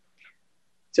possible.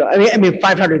 So I mean,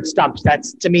 500 stumps.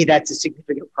 To me, that's a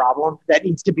significant problem that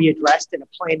needs to be addressed, and a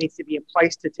plan needs to be in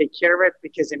place to take care of it.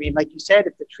 Because I mean, like you said,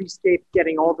 if the treescape's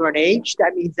getting older in age,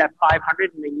 that means that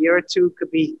 500 in a year or two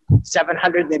could be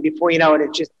 700. And then before you know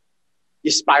it,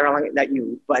 you're spiraling.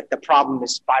 But the problem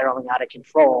is spiraling out of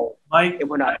control, and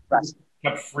we're not addressing.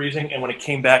 Kept freezing, and when it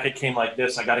came back, it came like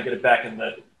this. I got to get it back in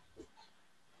the.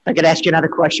 I could ask you another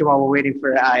question while we're waiting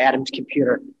for Adam's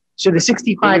computer. So the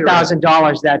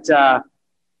 $65,000 that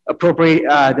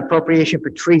the appropriation for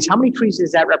trees, how many trees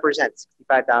does that represent?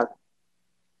 65,000.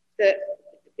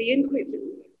 The increase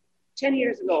 10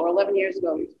 years ago or 11 years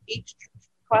ago, each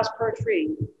cost per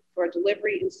tree for a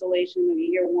delivery, installation, and a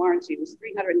year warranty was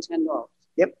 $310.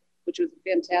 Yep. Which was a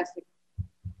fantastic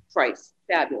price,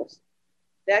 fabulous.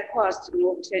 That cost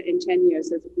in 10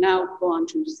 years has now gone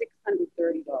to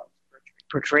 $630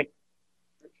 per tree.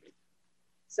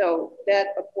 So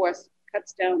that, of course,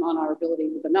 cuts down on our ability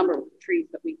with the number of trees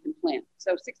that we can plant.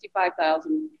 So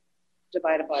 65,000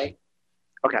 divided by,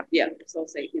 yeah, so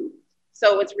say,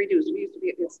 so it's reduced. We used to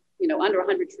be, under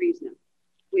 100 trees now.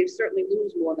 We certainly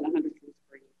lose more than 100 trees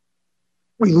per year.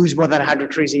 We lose more than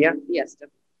 100 trees a year? Yes,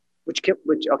 definitely. Which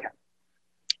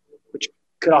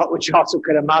which also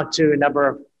could amount to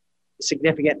a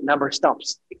significant number of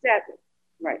stumps. Exactly,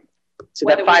 right. So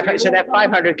that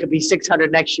 500 could be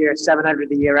 600 next year, 700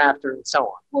 the year after, and so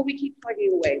on. Well, we keep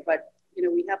plugging away, but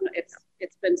we haven't.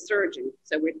 It's been surging,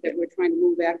 so we're trying to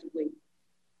move actively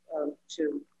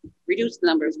to reduce the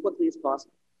number as quickly as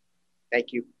possible.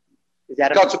 Thank you. Is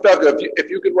that Council Falco, if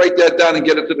you could write that down and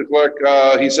get it to the clerk,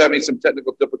 he's having some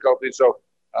technical difficulties, so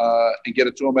and get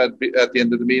it to him at the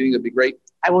end of the meeting, that'd be great.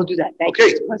 I will do that. Thank you,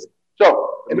 Mr. President.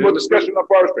 So, any more discussion on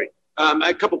forestry?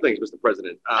 A couple things, Mr.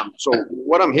 President. So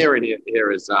what I'm hearing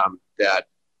here is that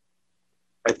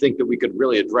I think that we could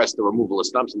really address the removal of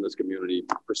stumps in this community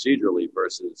procedurally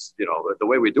versus, the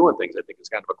way we're doing things. I think is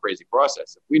kind of a crazy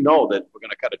process. If we know that we're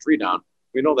going to cut a tree down,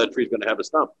 we know that tree's going to have a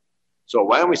stump. So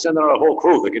why don't we send out a whole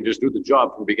crew that can just do the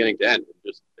job from beginning to end and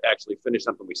just actually finish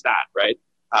something we start, right?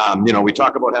 We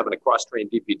talk about having a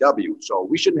cross-trained DPW, so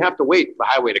we shouldn't have to wait for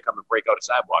highway to come and break out a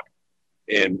sidewalk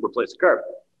and replace a curb,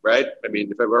 right? I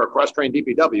mean, if it were a cross-trained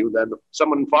DPW, then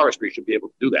someone in forestry should be able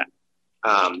to do that.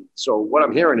 So what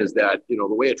I'm hearing is that, the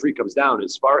way a tree comes down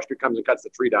is forestry comes and cuts the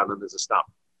tree down and there's a stump.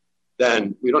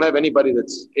 Then we don't have anybody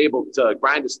that's able to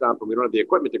grind a stump and we don't have the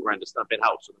equipment to grind a stump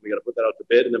in-house. So then we got to put that out to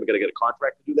bid and then we got to get a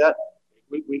contract to do that.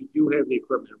 We do have the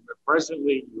equipment.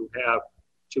 Presently, you have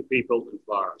 2 people in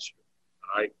forestry,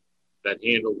 all right, that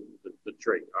handle the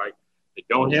tree, all right? They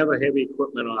don't have a heavy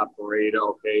equipment operator,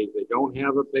 okay? They don't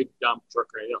have a big dump truck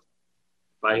right now.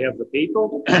 If I have the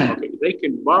people, okay, they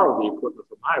can borrow the equipment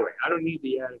from highway. I don't need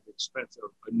the added expense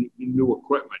of new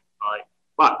equipment, all right?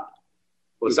 But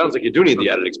well, it sounds like you do need the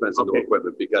added expense of new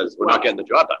equipment because we're not getting the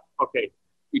job done. Okay.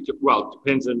 Well, it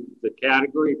depends on the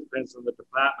category, it depends on the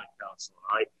department, council,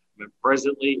 all right? I mean,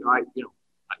 presently, I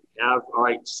have, all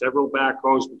right, several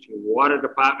backhoes between water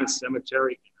department,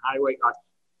 cemetery, and highway.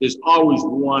 There's always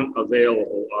one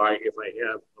available, all right, if I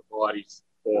have the bodies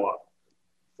for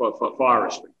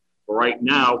forestry. But right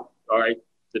now, all right,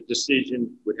 the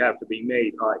decision would have to be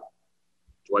made, all right,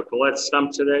 do I pull that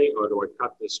stump today or do I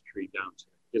cut this tree down today?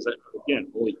 Because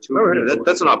again, only 2.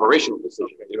 That's an operational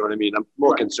decision. You know what I mean? I'm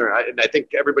more concerned. I think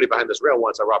everybody behind this rail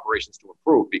wants our operations to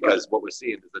improve because what we're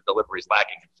seeing is the delivery is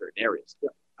lacking in certain areas.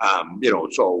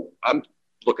 So I'm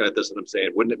looking at this and I'm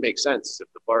saying, wouldn't it make sense if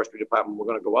the forestry department were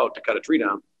going to go out to cut a tree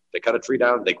down? They cut a tree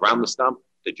down, they ground the stump,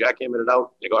 they jackhammer it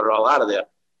out, they got it all out of there.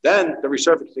 Then the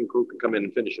resurfacing crew can come in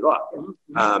and finish it off. You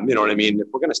know what I mean? If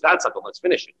we're going to start something, let's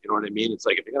finish it. You know what I mean? It's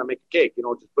like if you're going to make a cake,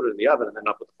 just put it in the oven and then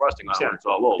not put the frosting on it when it's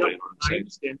all over. You know what I'm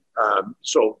saying?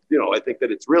 So, I think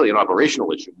that it's really an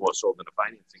operational issue more so than a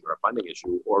financing or a funding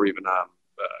issue or even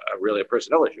really a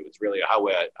personnel issue. It's really how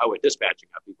we're dispatching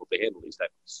our people to handle these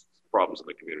types of problems in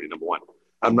the community, number one.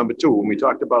 Number two, when we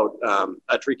talked about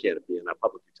a tree canopy and our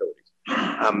public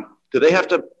utilities, do they have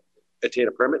to attain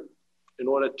a permit in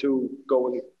order to go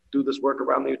and do this work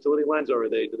around the utility lines, or do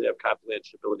they have carte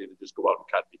blanche ability to just go out and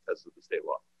cut because of the state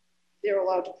law? They're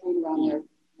allowed to prune around their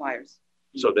wires.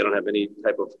 So they don't have any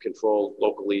type of control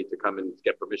locally to come and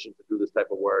get permission to do this type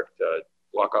of work, to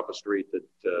block off a street,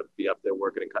 to be up there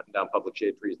working and cutting down public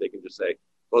shade trees. They can just say,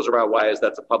 those are our wires,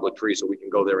 that's a public tree, so we can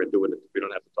go there and do it. We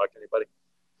don't have to talk to anybody.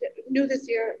 New this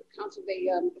year, council, they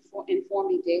inform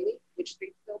me daily which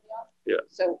streets they'll be on. Yeah.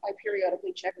 So I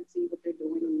periodically check and see what they're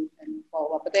doing and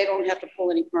follow up, but they don't have to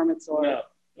pull any permits or. No.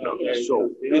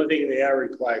 So the only thing they are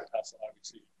required, council,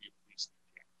 obviously, to be a police.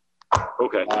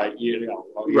 Okay.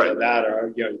 Right. That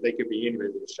or they could be anywhere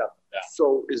to shut them down.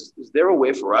 So is there a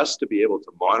way for us to be able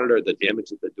to monitor the damage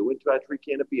that they're doing to our tree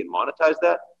canopy and monetize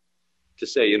that? To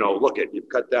say, look you've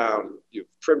cut down, you've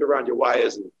trimmed around your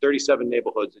wires in 37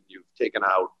 neighborhoods and you've taken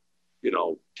out,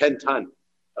 10 ton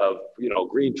of,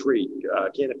 green tree,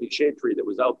 canopy shade tree that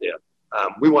was out there.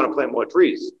 We want to plant more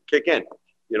trees, kick in,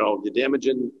 you're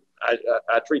damaging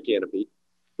our tree canopy.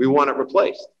 We want it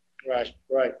replaced. Right.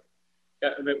 Yeah,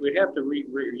 I mean, we have to we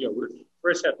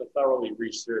first have to thoroughly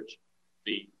research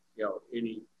the,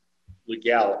 any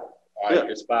legality.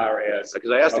 As far as because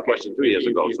I asked the question 2 years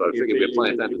ago, so I figured we had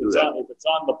plenty of time to do that. If it's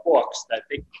on the books that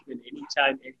they can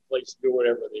anytime, any place do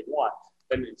whatever they want,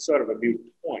 then it's sort of a moot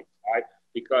point, right?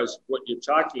 Because what you're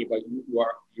talking about,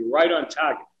 you're right on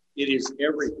target. It is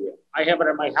everywhere. I have it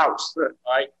in my house,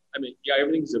 right? I mean,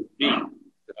 everything's a V,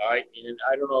 right? And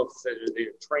I don't know if they're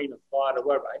a train of thought or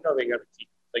whatever. I know they got to keep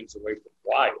things away from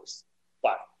wires,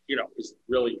 but is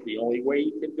really the only way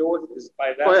you can do it is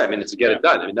by that. Oh yeah, I mean, it's to get it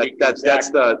done. I mean, that's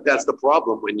the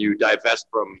problem when you divest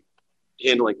from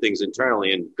handling things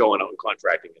internally and going out and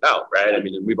contracting it out, right? I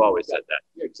mean, and we've always said that.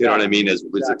 Yeah, exactly. You know what I mean?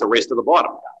 It's a race to the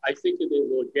bottom. I think that the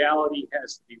legality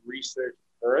has to be researched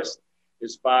first,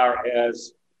 as far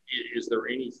as is there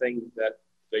anything that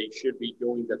they should be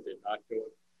doing that they're not doing.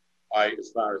 as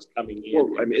far as coming in.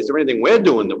 Well, I mean, is there anything we're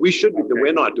doing that we should be, that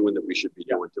we're not doing that we should be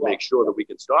doing to make sure that we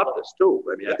can stop this too?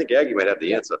 I mean, I think Aggie might have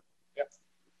the answer.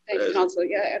 Thank you, Councilor.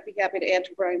 Yeah, I'd be happy to add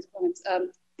to Brian's comments.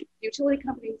 Utility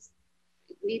companies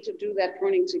need to do that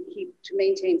pruning to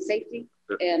maintain safety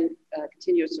and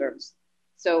continuous service.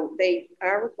 So they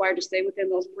are required to stay within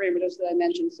those parameters that I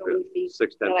mentioned, so many feet.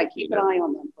 6, 10, but I keep an eye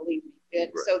on them, believe me.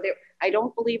 So I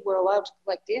don't believe we're allowed to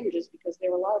collect damages because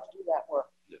they're allowed to do that work.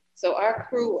 So our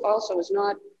crew also is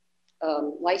not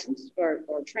licensed or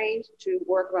trained to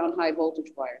work around high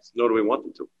voltage wires. Nor do we want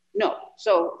them to. No,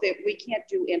 so we can't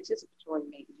do anticipatory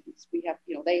maintenance. We have,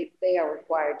 they are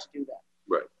required to do that.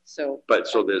 Right. So,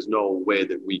 so there's no way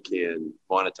that we can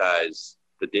monetize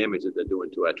the damage that they're doing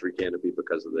to our tree canopy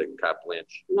because of the carte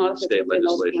blanche state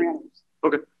legislation.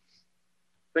 Okay.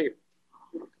 Thank you.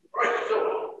 All right, so,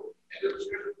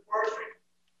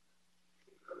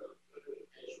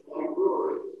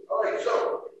 all right,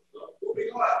 so moving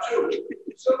on to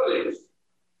facilities.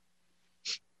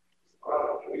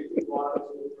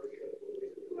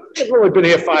 I've only been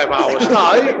here 5 hours.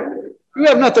 No, you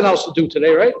have nothing else to do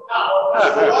today, right?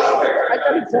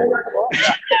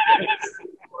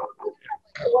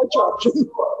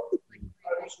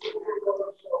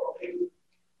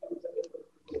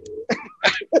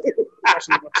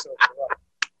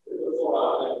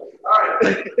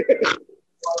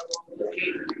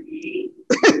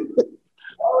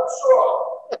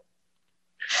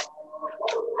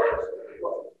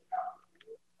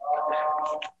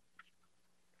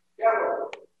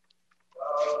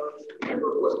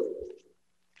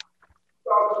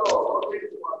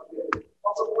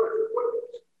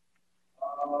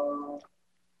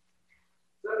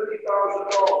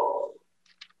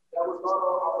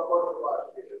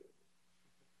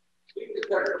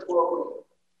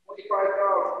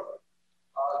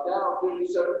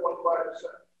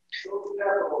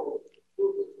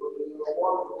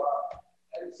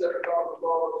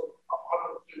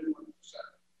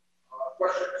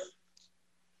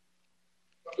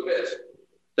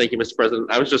 Thank you, Mr.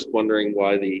 President. I was just wondering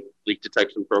why the leak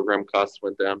detection program costs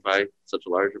went down by such a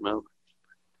large amount.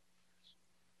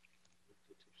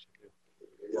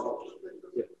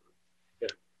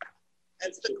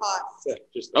 That's the cost.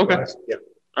 Okay. Yeah.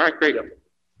 All right, great.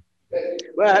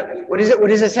 What is it? What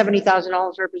does the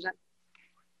 $70,000 represent?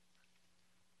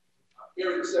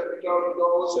 Here it's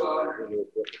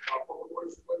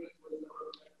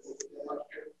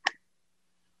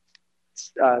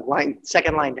 $70,000.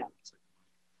 Second line down.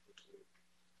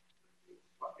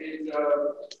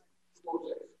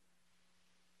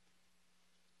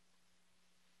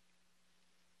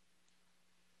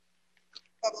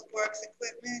 Public Works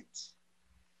equipment.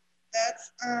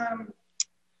 That's a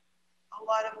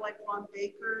lot of like Von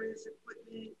Baker's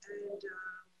equipment and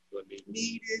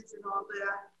meters and all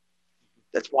that.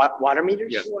 That's water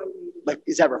meters? Yeah. Like,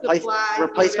 is that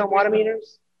replacement water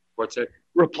meters? What's it?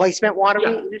 Replacement water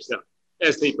meters? Yeah.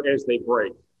 As they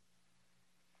break.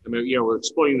 I mean, we're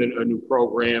exploiting a new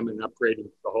program and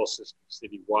upgrading the whole system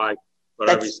citywide, but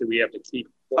obviously we have to keep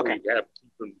them, in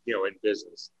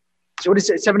business. So what is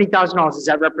it? $70,000? Does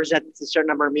that represent a certain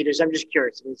number of meters? I'm just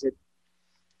curious. Is it?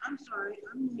 I'm sorry.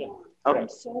 I'm wrong. Okay. I'm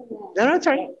so wrong. No, it's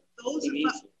all right. Those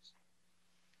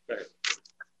are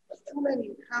too many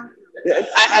to count.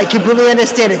 I completely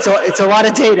understand. It's a lot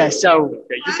of data. So.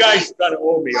 Okay, you guys gotta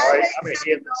owe me, all right? I'm gonna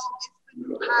hear this.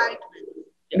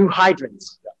 New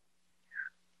hydrants.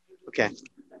 Okay. Are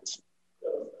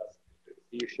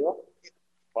you sure?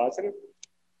 Positive?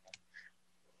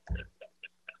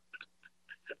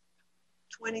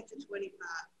 20 to 25.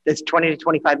 It's 20 to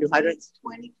 25 new hydrants?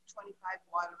 20 to 25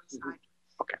 waterless hydrants.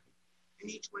 Okay.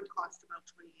 And each one costs about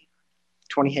 $2,800.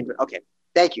 2,800. Okay.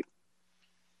 Thank you.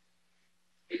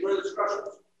 Any further discussions?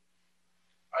 All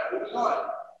right, moving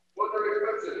on. What are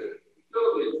expenses?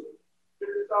 Utilities,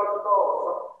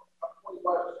 $50,000, up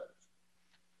 25%.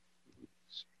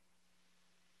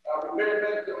 Repair and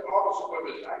maintenance of office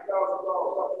equipment, $9,000,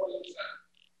 up 20%.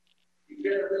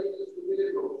 Repair and maintenance of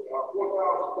vehicles,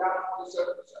 $4,000, down 27%.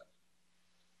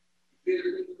 Repair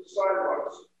and maintenance of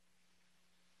sidewalks,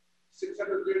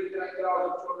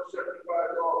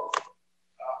 $639,275,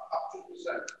 up 2%.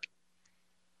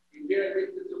 Repair and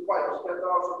maintenance of pipes, $10,000,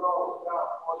 down 41%.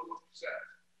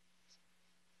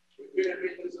 Repair and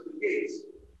maintenance of the gates,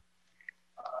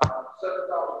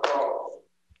 $7,000,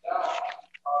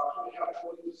 down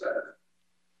 40%.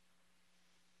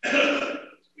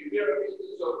 Repair and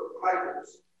maintenance of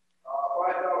hydrants,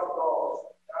 $5,000,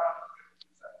 down 50%.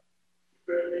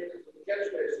 Repair and maintenance of the catch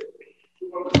basin,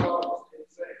 $200, staying the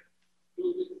same.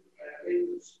 Building and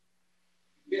maintenance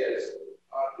repairs,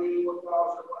 $31,190,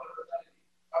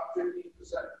 up 15%.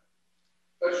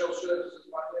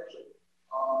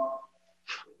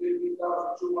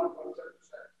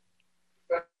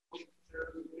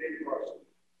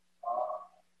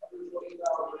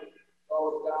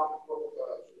 down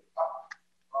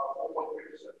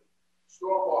 4.3%.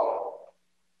 Stormwater,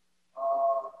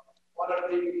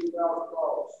 $180,000,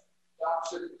 down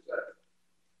 6%.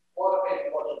 Water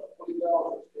main budget,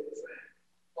 $40,000, stay the same.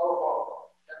 Telephone,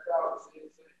 $10,000, stay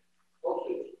the same.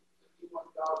 Postage, $51,000,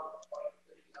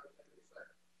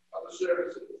 other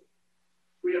services,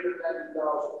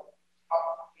 $390,000, up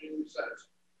 3%.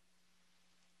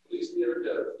 Police theater,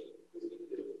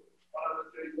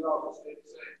 $130,000, stay the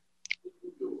same.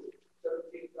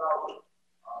 $17,000,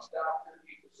 down 15%.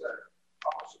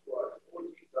 Office supplies,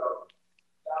 $14,000,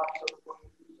 down 7.2%.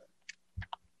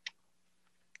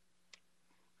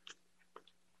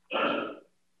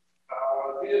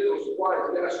 Vehicle supplies,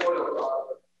 gas, oil,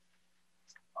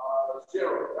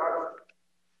 zero, down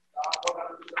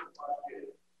 100% last year.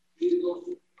 Vehicle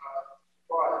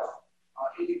supplies,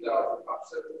 $80,000, up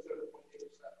 7.8%.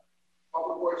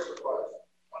 Public works supplies,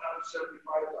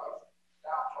 $175,000,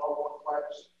 down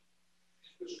 12.5%.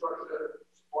 Infrastructure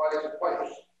supplies and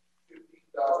pipes,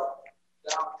 $15,000,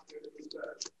 down 50%.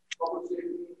 Public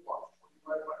safety fund,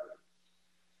 $2,500.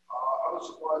 Other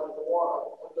supplies of the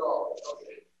water, $1,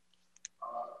 okay.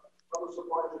 Other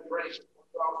supplies of drain, $1,000,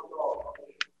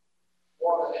 okay.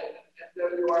 Water and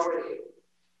NWRA,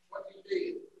 $20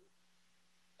 million,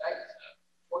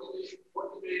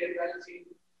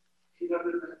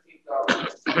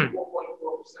 $4.4%.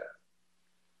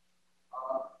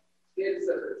 State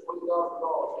center, $20,000,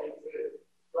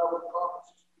 travel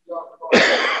conferences,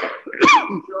 $3,000.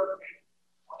 Insurance payment,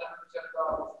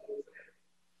 $110,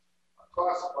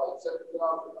 classified,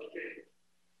 $7,000, okay.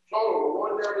 Total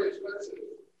ordinary expenses,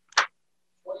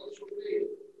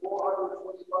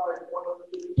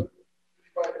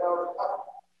 $22,425,155,000, up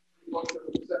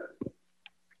 3.7%.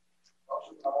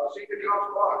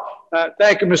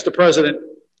 Thank you, Mr. President.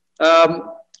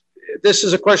 This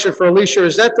is a question for Alicia.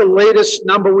 Is that the latest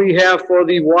number we have for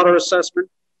the water assessment,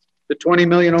 the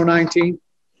 20,019,000?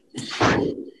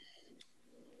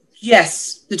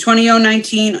 Yes, the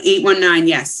 2019-819,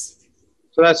 yes.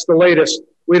 So that's the latest.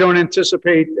 We don't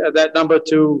anticipate that number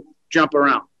to jump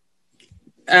around.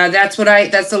 That's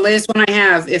the latest one I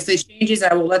have. If it changes,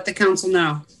 I will let the council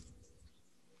know.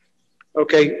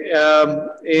 Okay,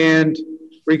 and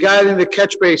regarding the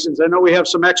catch basins, I know we have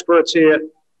some experts here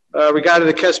regarding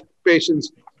the catch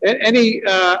basins. Any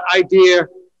idea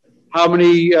how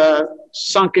many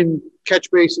sunken catch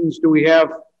basins do we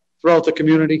have throughout the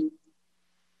community?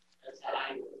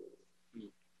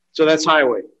 So that's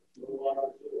highway.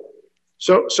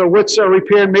 So what's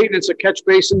repair and maintenance of catch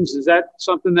basins? Is that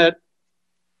something that?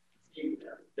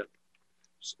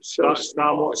 So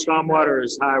stormwater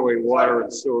is highway, water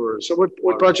and sewer. So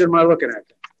what budget am I looking at?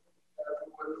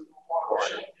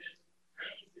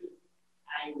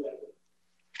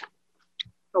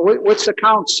 What's the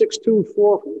count?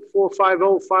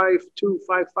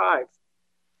 624-450-5255.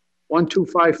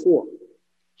 1254.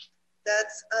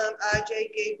 That's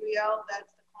RJ Gabriel.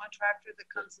 That's the contractor that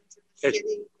comes into the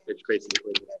city. It's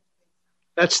basically.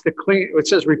 That's the clean. It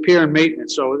says repair and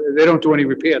maintenance, so they don't do any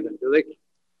repair then, do they?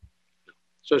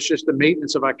 So it's just the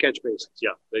maintenance of our catch basins.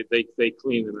 Yeah, they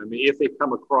clean them. I mean, if they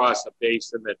come across a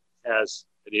basin that has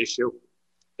an issue,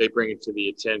 they bring it to the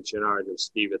attention or to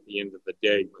Steve at the end of the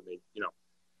day when they,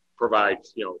 provide,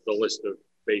 the list of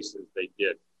basins they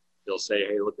did. They'll say,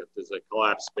 hey, look, if there's a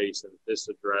collapsed basin at this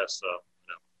address,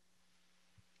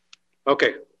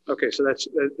 Okay, so that's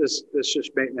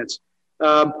just maintenance.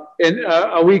 And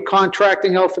are we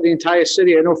contracting out for the entire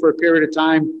city? I know for a period of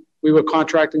time we were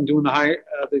contracting doing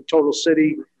the total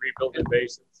city. Rebuilding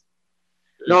basins?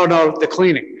 No, the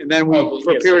cleaning. And then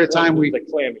for a period of time the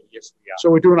cleaning, yes, we are. So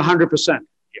we're doing 100%.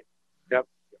 Yep.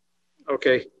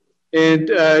 Okay. And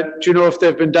do you know if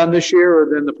they've been done this year or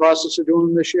they're in the process of doing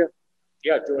them this year?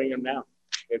 Yeah, doing them now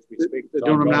as we speak. They're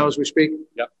doing them now as we speak?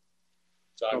 Yep.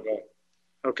 It's ongoing.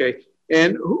 Okay.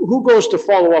 And who goes to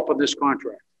follow up on this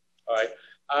contract? All right.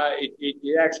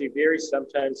 It actually varies.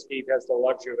 Sometimes Steve has the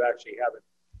luxury of actually having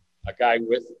a guy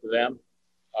with them,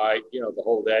 the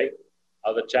whole day.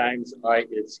 Other times,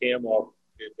 it's him or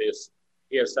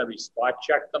he has somebody spot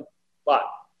check them. But,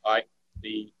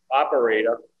 the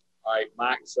operator,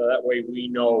 marks, so that way we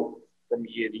know from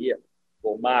year to year.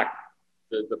 We'll mark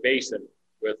the basin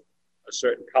with a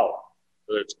certain color,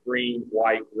 whether it's green,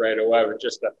 white, red, or whatever,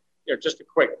 just a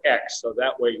quick X, so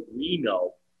that way we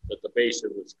know that the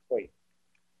basin was clean.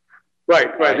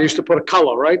 Right. They used to put a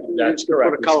color, right? That's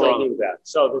correct. We still do that.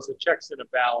 So there's a checks and a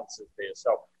balances there.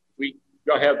 So we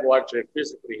don't have the luxury of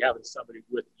physically having somebody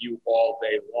with you all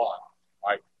day long,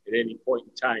 right? At any point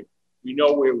in time, we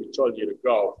know where we told you to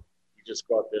go. You just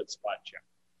go out there and spot check.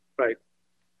 Right.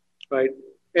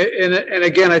 And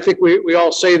again, I think we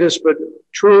all say this, but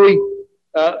truly,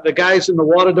 the guys in the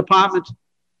water department,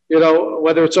 you know,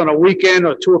 whether it's on a weekend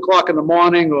or 2 o'clock in the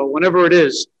morning or whenever it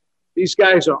is, these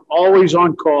guys are always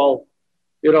on call.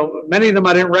 You know, many of them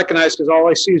I didn't recognize because all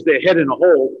I see is their head in a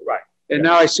hole. Right. And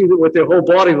now I see what their whole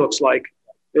body looks like.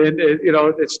 And, you know,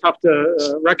 it's tough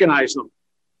to recognize them.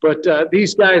 But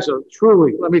these guys are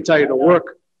truly, let me tell you,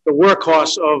 the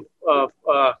workhorse of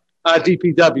our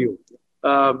DPW.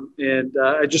 And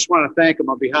I just want to thank them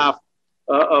on behalf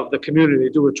of the community. They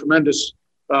do a tremendous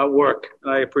work,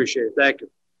 and I appreciate it. Thank you.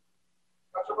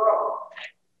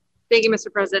 Thank you,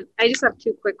 Mr. President. I just have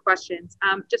 2 quick questions.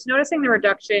 Just noticing the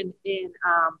reduction in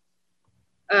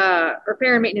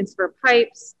repair and maintenance for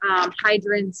pipes,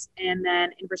 hydrants, and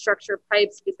then infrastructure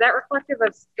pipes. Is that reflective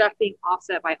of stuff being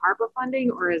offset by ARPA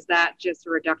funding, or is that just a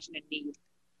reduction in need?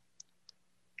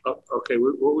 Oh, okay,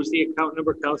 what was the account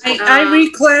number, Council? I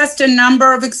reclassed a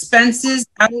number of expenses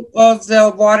out of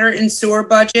the water and sewer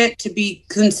budget to be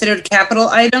considered capital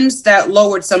items that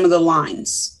lowered some of the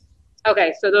lines.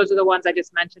 Okay, so those are the ones I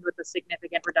just mentioned with the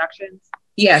significant reductions?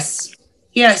 Yes,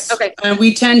 yes. Okay.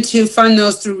 We tend to fund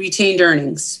those through retained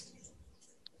earnings.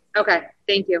 Okay,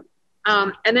 thank you.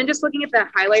 And then just looking at the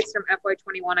highlights from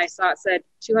FY21, I saw it said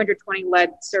 220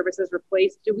 lead services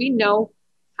replaced. Do we know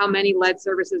how many lead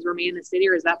services remain in the city,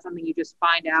 or is that something you just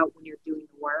find out when you're doing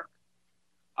the work?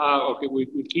 Okay, we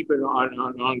keep it on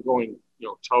ongoing, you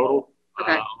know, total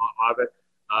okay. Of it.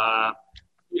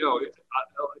 You know,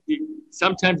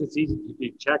 sometimes it's easy to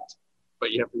be checked,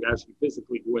 but you have to actually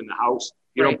physically go in the house.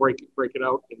 You don't break it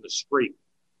out in the street.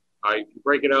 If you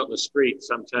break it out in the street,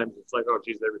 sometimes it's like, oh,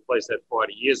 geez, they replaced that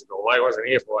 40 years ago. Well, I wasn't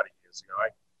here 40 years ago.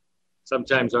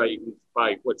 Sometimes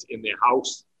by what's in their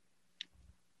house,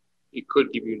 it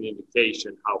could give you an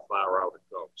indication how far out it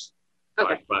goes.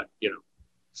 Okay. But you know,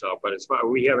 but as far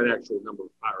we have an actual number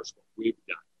of fires what we've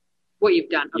done. What you've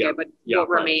done, okay, yeah, but yeah, what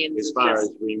remains? As far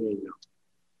as remain, no.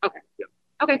 Okay. Yeah.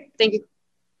 Okay. Thank you.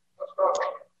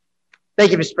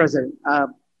 Thank you, Mr. President.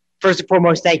 First and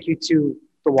foremost, thank you to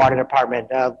the water department.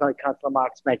 Like Councilor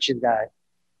Marks mentioned,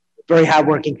 very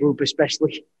hardworking group,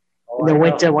 especially in the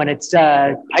winter when it's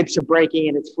pipes are breaking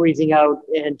and it's freezing out,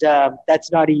 and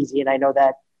that's not easy. And I know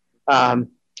that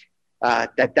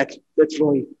that's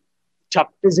really tough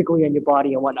physically on your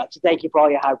body and whatnot. So thank you for all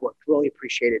your hard work. Really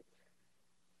appreciate it.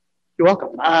 You're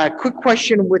welcome. Quick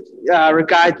question with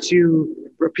regard to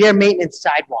repair maintenance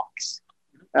sidewalks.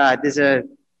 There's a,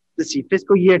 let's see,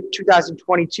 fiscal year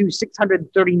 2022,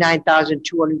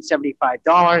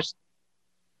 $639,275.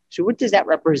 So what does that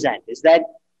represent? Is that?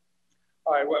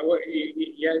 All right, well,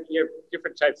 you have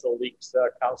different types of leaks,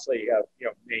 Council. You have,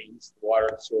 mains, water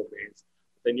and sewer mains.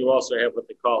 Then you also have what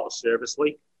they call a service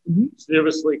leak. Mm-hmm.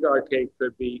 Service leak, okay,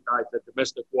 could be the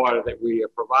domestic water that we are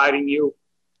providing you,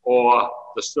 or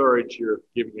the storage you're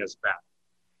giving us back.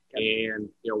 Okay. And,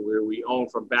 where we own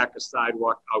from back of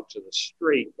sidewalk out to the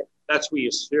street, that's where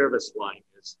your service line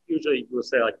is. Usually we'll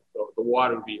say like the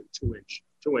water would be a two inch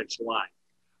line.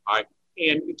 All right.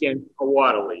 And again, a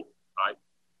water leak. All right.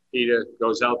 Peter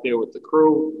goes out there with the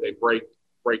crew, they break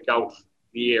out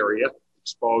the area,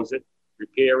 expose it,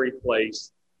 repair,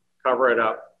 replace, cover it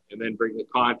up, and then bring the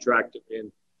contractor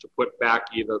in to put back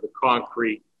either the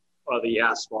concrete or the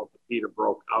asphalt that Peter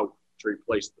broke out to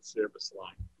replace the service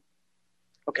line.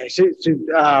 Okay, so it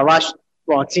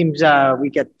seems we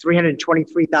get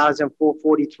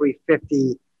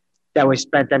 $323,443.50 that was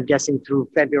spent, I'm guessing, through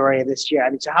February of this year. I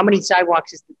mean, so how many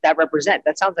sidewalks does that represent?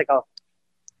 That sounds like a...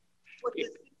 What, the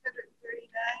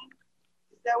 639?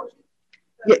 Is that what you...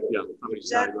 Yeah. How many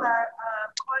that's our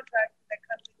contract that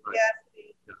comes in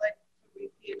Gatsby, like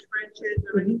repair trenches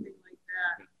or anything like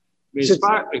that. I mean, as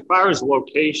far as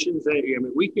locations, I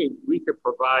mean, we could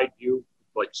provide you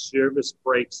like service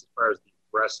breaks as far as the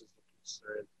addresses are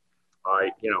concerned.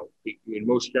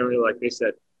 Most generally, like they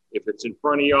said, if it's in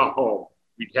front of your home,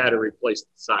 we'd had to replace the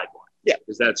sidewalk. Yeah,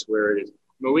 because that's where it is. I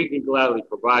mean, we can gladly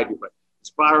provide you, but as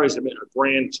far as a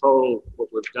grand total,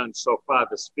 what we've done so far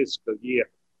this fiscal year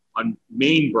on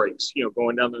main breaks,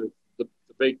 going down the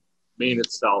big main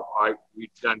itself,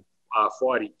 we've done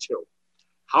 42.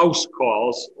 House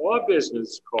calls or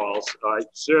business calls,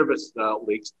 service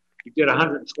leaks, you get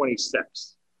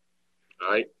 126. All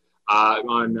right.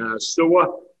 On sewer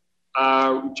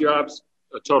jobs,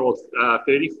 a total of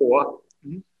 34.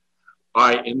 Mm-hmm. All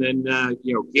right, and then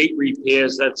gate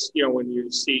repairs. That's when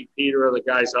you see Peter or the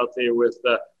guys out there with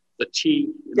the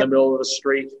T in the middle of the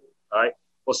street. All right.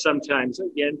 Well, sometimes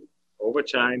again, over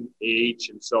time, age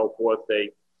and so forth,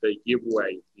 they give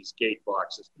way these gate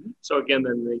boxes. Mm-hmm. So again,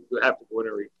 then they have to go in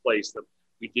and replace them.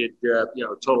 We did a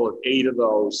total of 8 of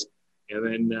those, and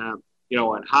then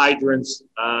on hydrants,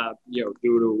 due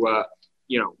to,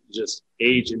 just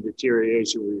age and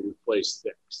deterioration, we replace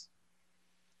 6.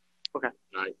 Okay.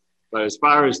 Right. But as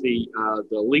far as the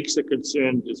leaks are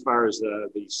concerned, as far as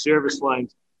the service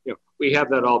lines, we have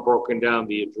that all broken down,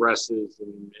 the addresses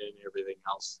and everything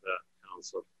else.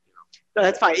 So, No,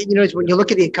 that's fine. When you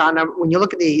look at the account, when you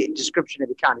look at the description of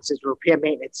the account, it says repair,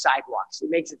 maintenance, sidewalks. It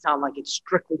makes it sound like it's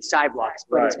strictly sidewalks,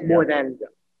 but it's more than,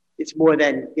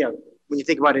 when you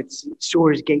think about it, it's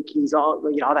sewers, gate keys, all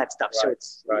that stuff. So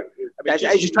it's, I was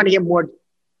just trying to get more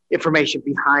information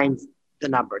behind the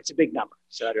number. It's a big number.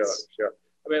 So sure.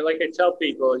 I mean, like I tell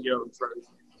people,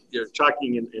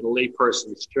 talking in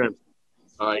layperson's terms,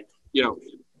 all right,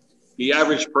 the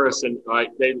average person, all right,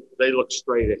 they look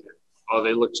straight ahead, or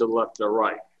they look to the left or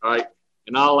right, all right?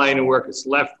 In our line of work, it's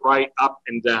left, right, up,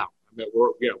 and down. I mean,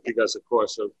 because of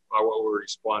course of what we're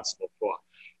responsible for.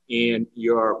 And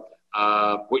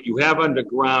what you have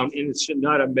underground, and it's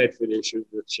not a Medford issue,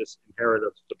 it's just inherent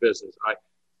of the business, all right?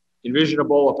 Envision a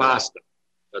bowl of pasta.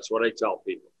 That's what I tell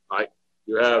people, all right?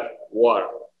 You have water,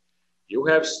 you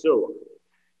have sewer,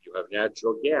 you have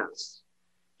natural gas,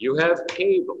 you have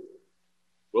cable.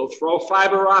 We'll throw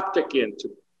fiber optic in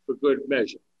for good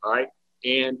measure, all right?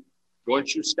 And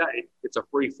once you start, it's a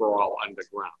free-for-all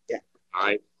underground, all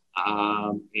right?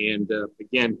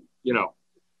 Again,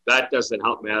 that doesn't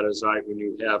help matters, all right, when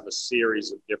you have a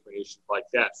series of different issues like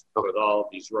that with all of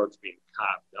these roads being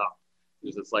carved up.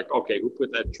 Because it's like, okay, who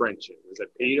put that trench in? Was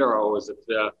it Peter or was it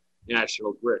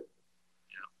National Grid?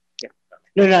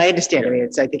 No, I understand. I mean,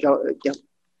 I think a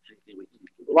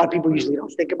lot of people usually don't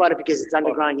think about it because it's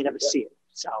underground, you never see it.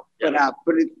 So, but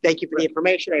thank you for the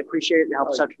information. I appreciate it. It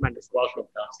helps out tremendously. Welcome,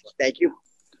 Counselor. Thank you.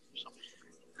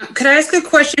 Could I ask a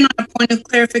question on a point of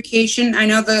clarification? I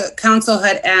know the council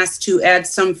had asked to add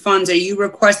some funds. Are you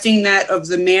requesting that of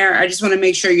the mayor? I just want to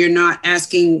make sure you're not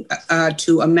asking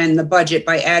to amend the budget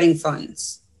by adding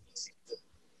funds.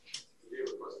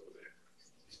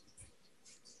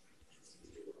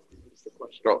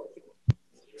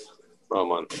 Wrong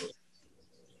one.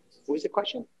 What was the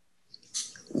question?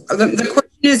 The question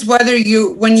is whether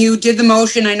when you did the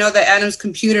motion, I know that Adam's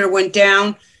computer went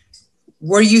down.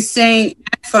 Were you saying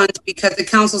add funds because the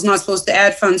council's not supposed to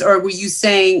add funds, or were you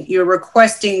saying you're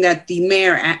requesting that the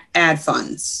mayor add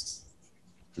funds?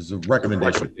 There's a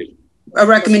recommendation. A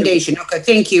recommendation. Okay,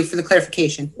 thank you for the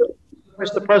clarification.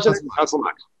 Mr. President, Council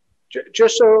Max.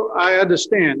 Just so I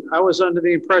understand, I was under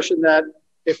the impression that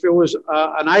if it was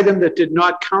an item that did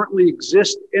not currently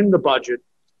exist in the budget,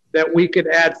 that we could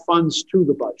add funds to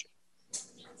the budget.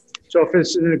 So if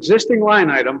it's an existing line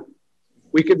item,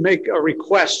 we could make a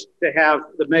request to have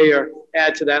the mayor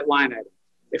add to that line item.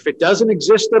 If it doesn't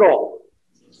exist at all,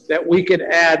 that we could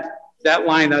add that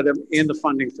line item in the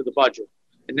funding to the budget.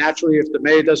 And naturally, if the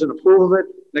mayor doesn't approve of it,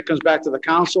 then it comes back to the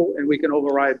council and we can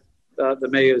override the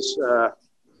mayor's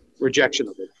rejection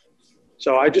of it.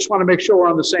 So I just want to make sure we're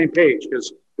on the same page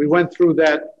because we went through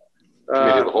that. We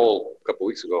did the whole couple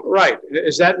weeks ago. Right.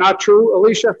 Is that not true,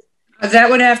 Alicia? That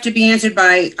would have to be answered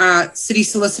by City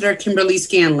Solicitor Kimberly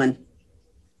Scanlon.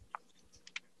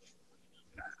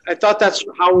 I thought that's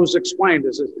how it was explained,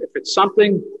 is if it's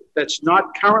something that's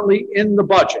not currently in the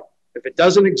budget, if it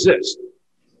doesn't exist,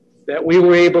 that we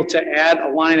were able to add a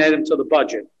line item to the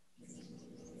budget.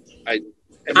 I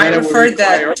referred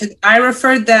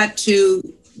that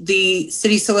to the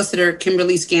City Solicitor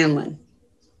Kimberly Scanlon.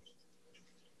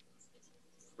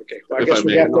 Okay, well, I guess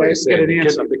we have to get an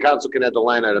answer. The council can add the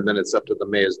line item, then it's up to the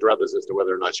mayor's druthers as to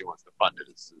whether or not she wants to fund it.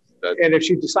 And if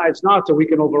she decides not to, we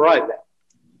can override that.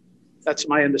 That's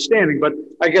my understanding, but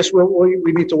I guess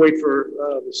we need to wait for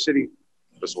the city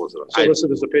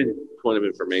solicitor's opinion. Point of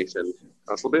information,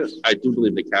 Council Beers. I do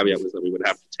believe the caveat was that we would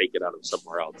have to take it out of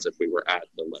somewhere else if we were at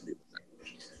the levy limit.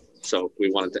 So if we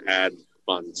wanted to add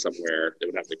funds somewhere, they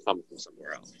would have to come from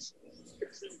somewhere else.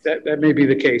 That may be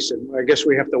the case, and I guess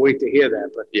we have to wait to hear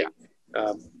that. But yeah.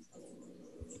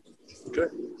 Okay.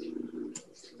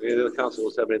 Any of the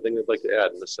councilors have anything they'd like to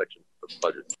add in this section of the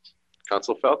budget?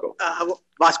 Council Falco.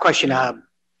 Last question.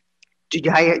 Did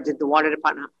the water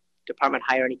department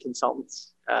hire any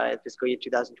consultants fiscal year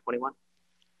 2021?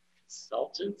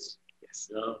 Consultants? Yes.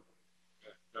 No.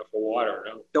 Not for water,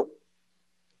 no. Nope.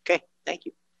 Okay, thank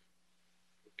you.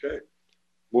 Okay.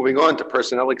 Moving on to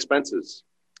personnel expenses.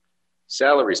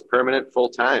 Salaries, permanent,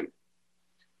 full-time.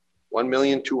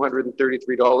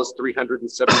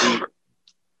 $1,233,370.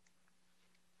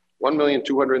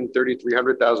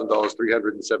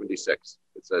 $1,233,376.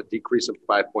 It's a decrease of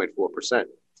 5.4%.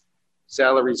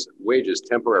 Salaries, wages,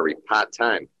 temporary,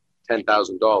 part-time,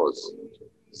 $10,000.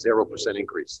 0%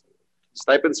 increase.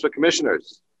 Stipends for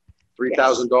commissioners,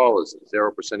 $3,000,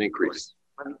 0% increase.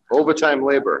 Overtime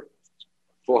labor,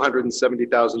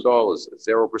 $470,000,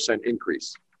 0%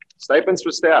 increase. Stipends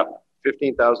for staff,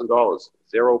 $15,000,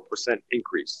 0%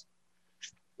 increase.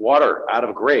 Water out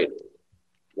of grade,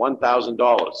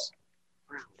 $1,000,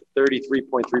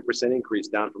 33.3% increase,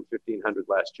 down from $1,500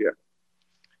 last year.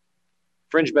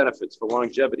 Fringe benefits for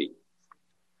longevity,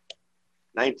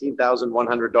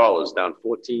 $19,100, down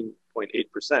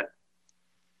 14.8%.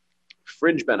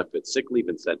 Fringe benefits, sick leave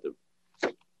incentive,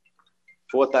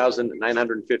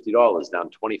 $4,950, down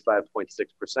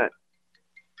 25.6%.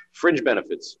 Fringe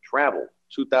benefits, travel,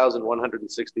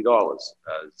 $2,160,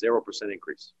 0%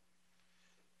 increase.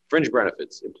 Fringe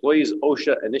benefits, employees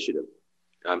OSHA incentive,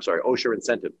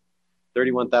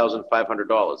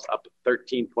 $31,500, up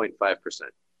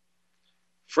 13.5%.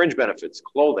 Fringe benefits,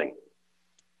 clothing,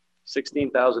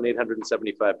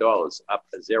 $16,875, up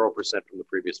 0% from the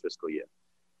previous fiscal year.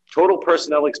 Total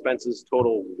personnel expenses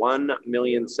total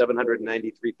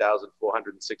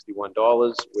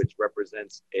 $1,793,461, which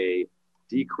represents a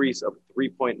decrease of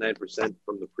 3.9%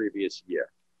 from the previous year.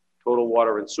 Total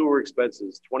water and sewer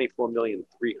expenses,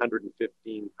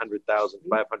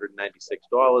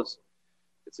 $24,315,596.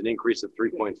 It's an increase of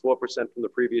 3.4% from the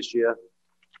previous year.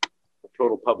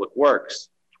 Total public works,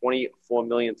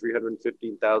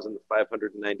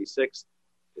 $24,315,596.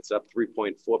 It's up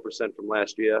 3.4% from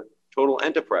last year. Total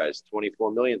enterprise,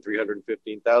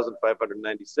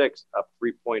 $24,315,596, up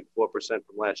 3.4%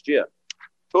 from last year.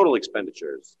 Total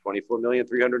expenditures,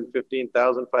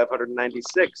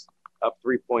 $24,315,596, up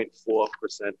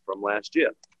 3.4% from last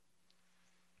year.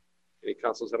 Any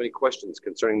councilors have any questions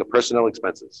concerning the personnel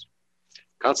expenses?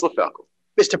 Councilor Falco.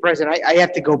 Mr. President, I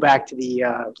have to go back to the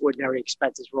ordinary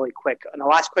expenses really quick. On the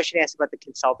last question I asked about the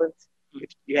consultants, if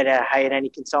you had hired any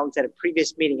consultants at a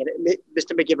previous meeting, and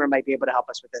Mr. McGivern might be able to help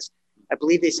us with this. I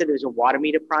believe they said there was a water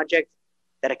meter project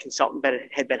that a consultant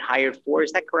had been hired for.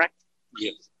 Is that correct?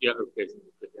 Yes. Yeah. Okay.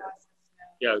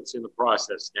 Yeah, it's in the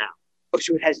process now. Oh,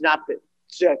 so it has not been.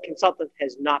 So a consultant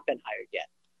has not been hired yet.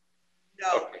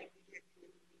 No.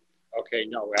 Okay.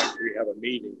 No. After you have a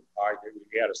meeting,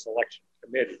 we had a selection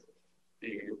committee,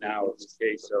 and now it's a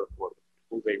case of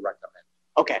who they recommend.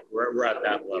 Okay. We're at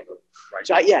that level, right?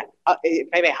 So if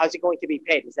I may, how's it going to be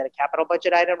paid? Is that a capital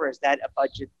budget item, or is that a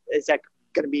budget? Is that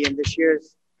going to be in this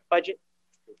year's budget?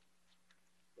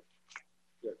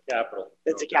 Yeah, capital.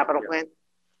 That's a capital plan.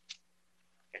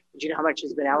 Okay. Do you know how much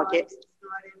has been allocated? It's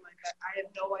not in my. I have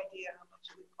no idea how much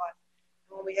it would cost.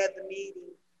 When we had the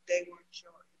meeting, they weren't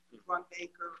sure. Ron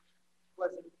Baker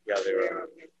wasn't aware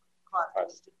of the cost. It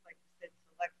was just like you said,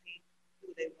 selecting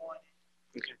who they wanted.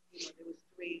 Okay. You know, there was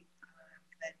 3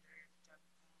 vendors,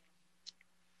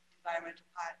 environmental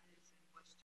partners.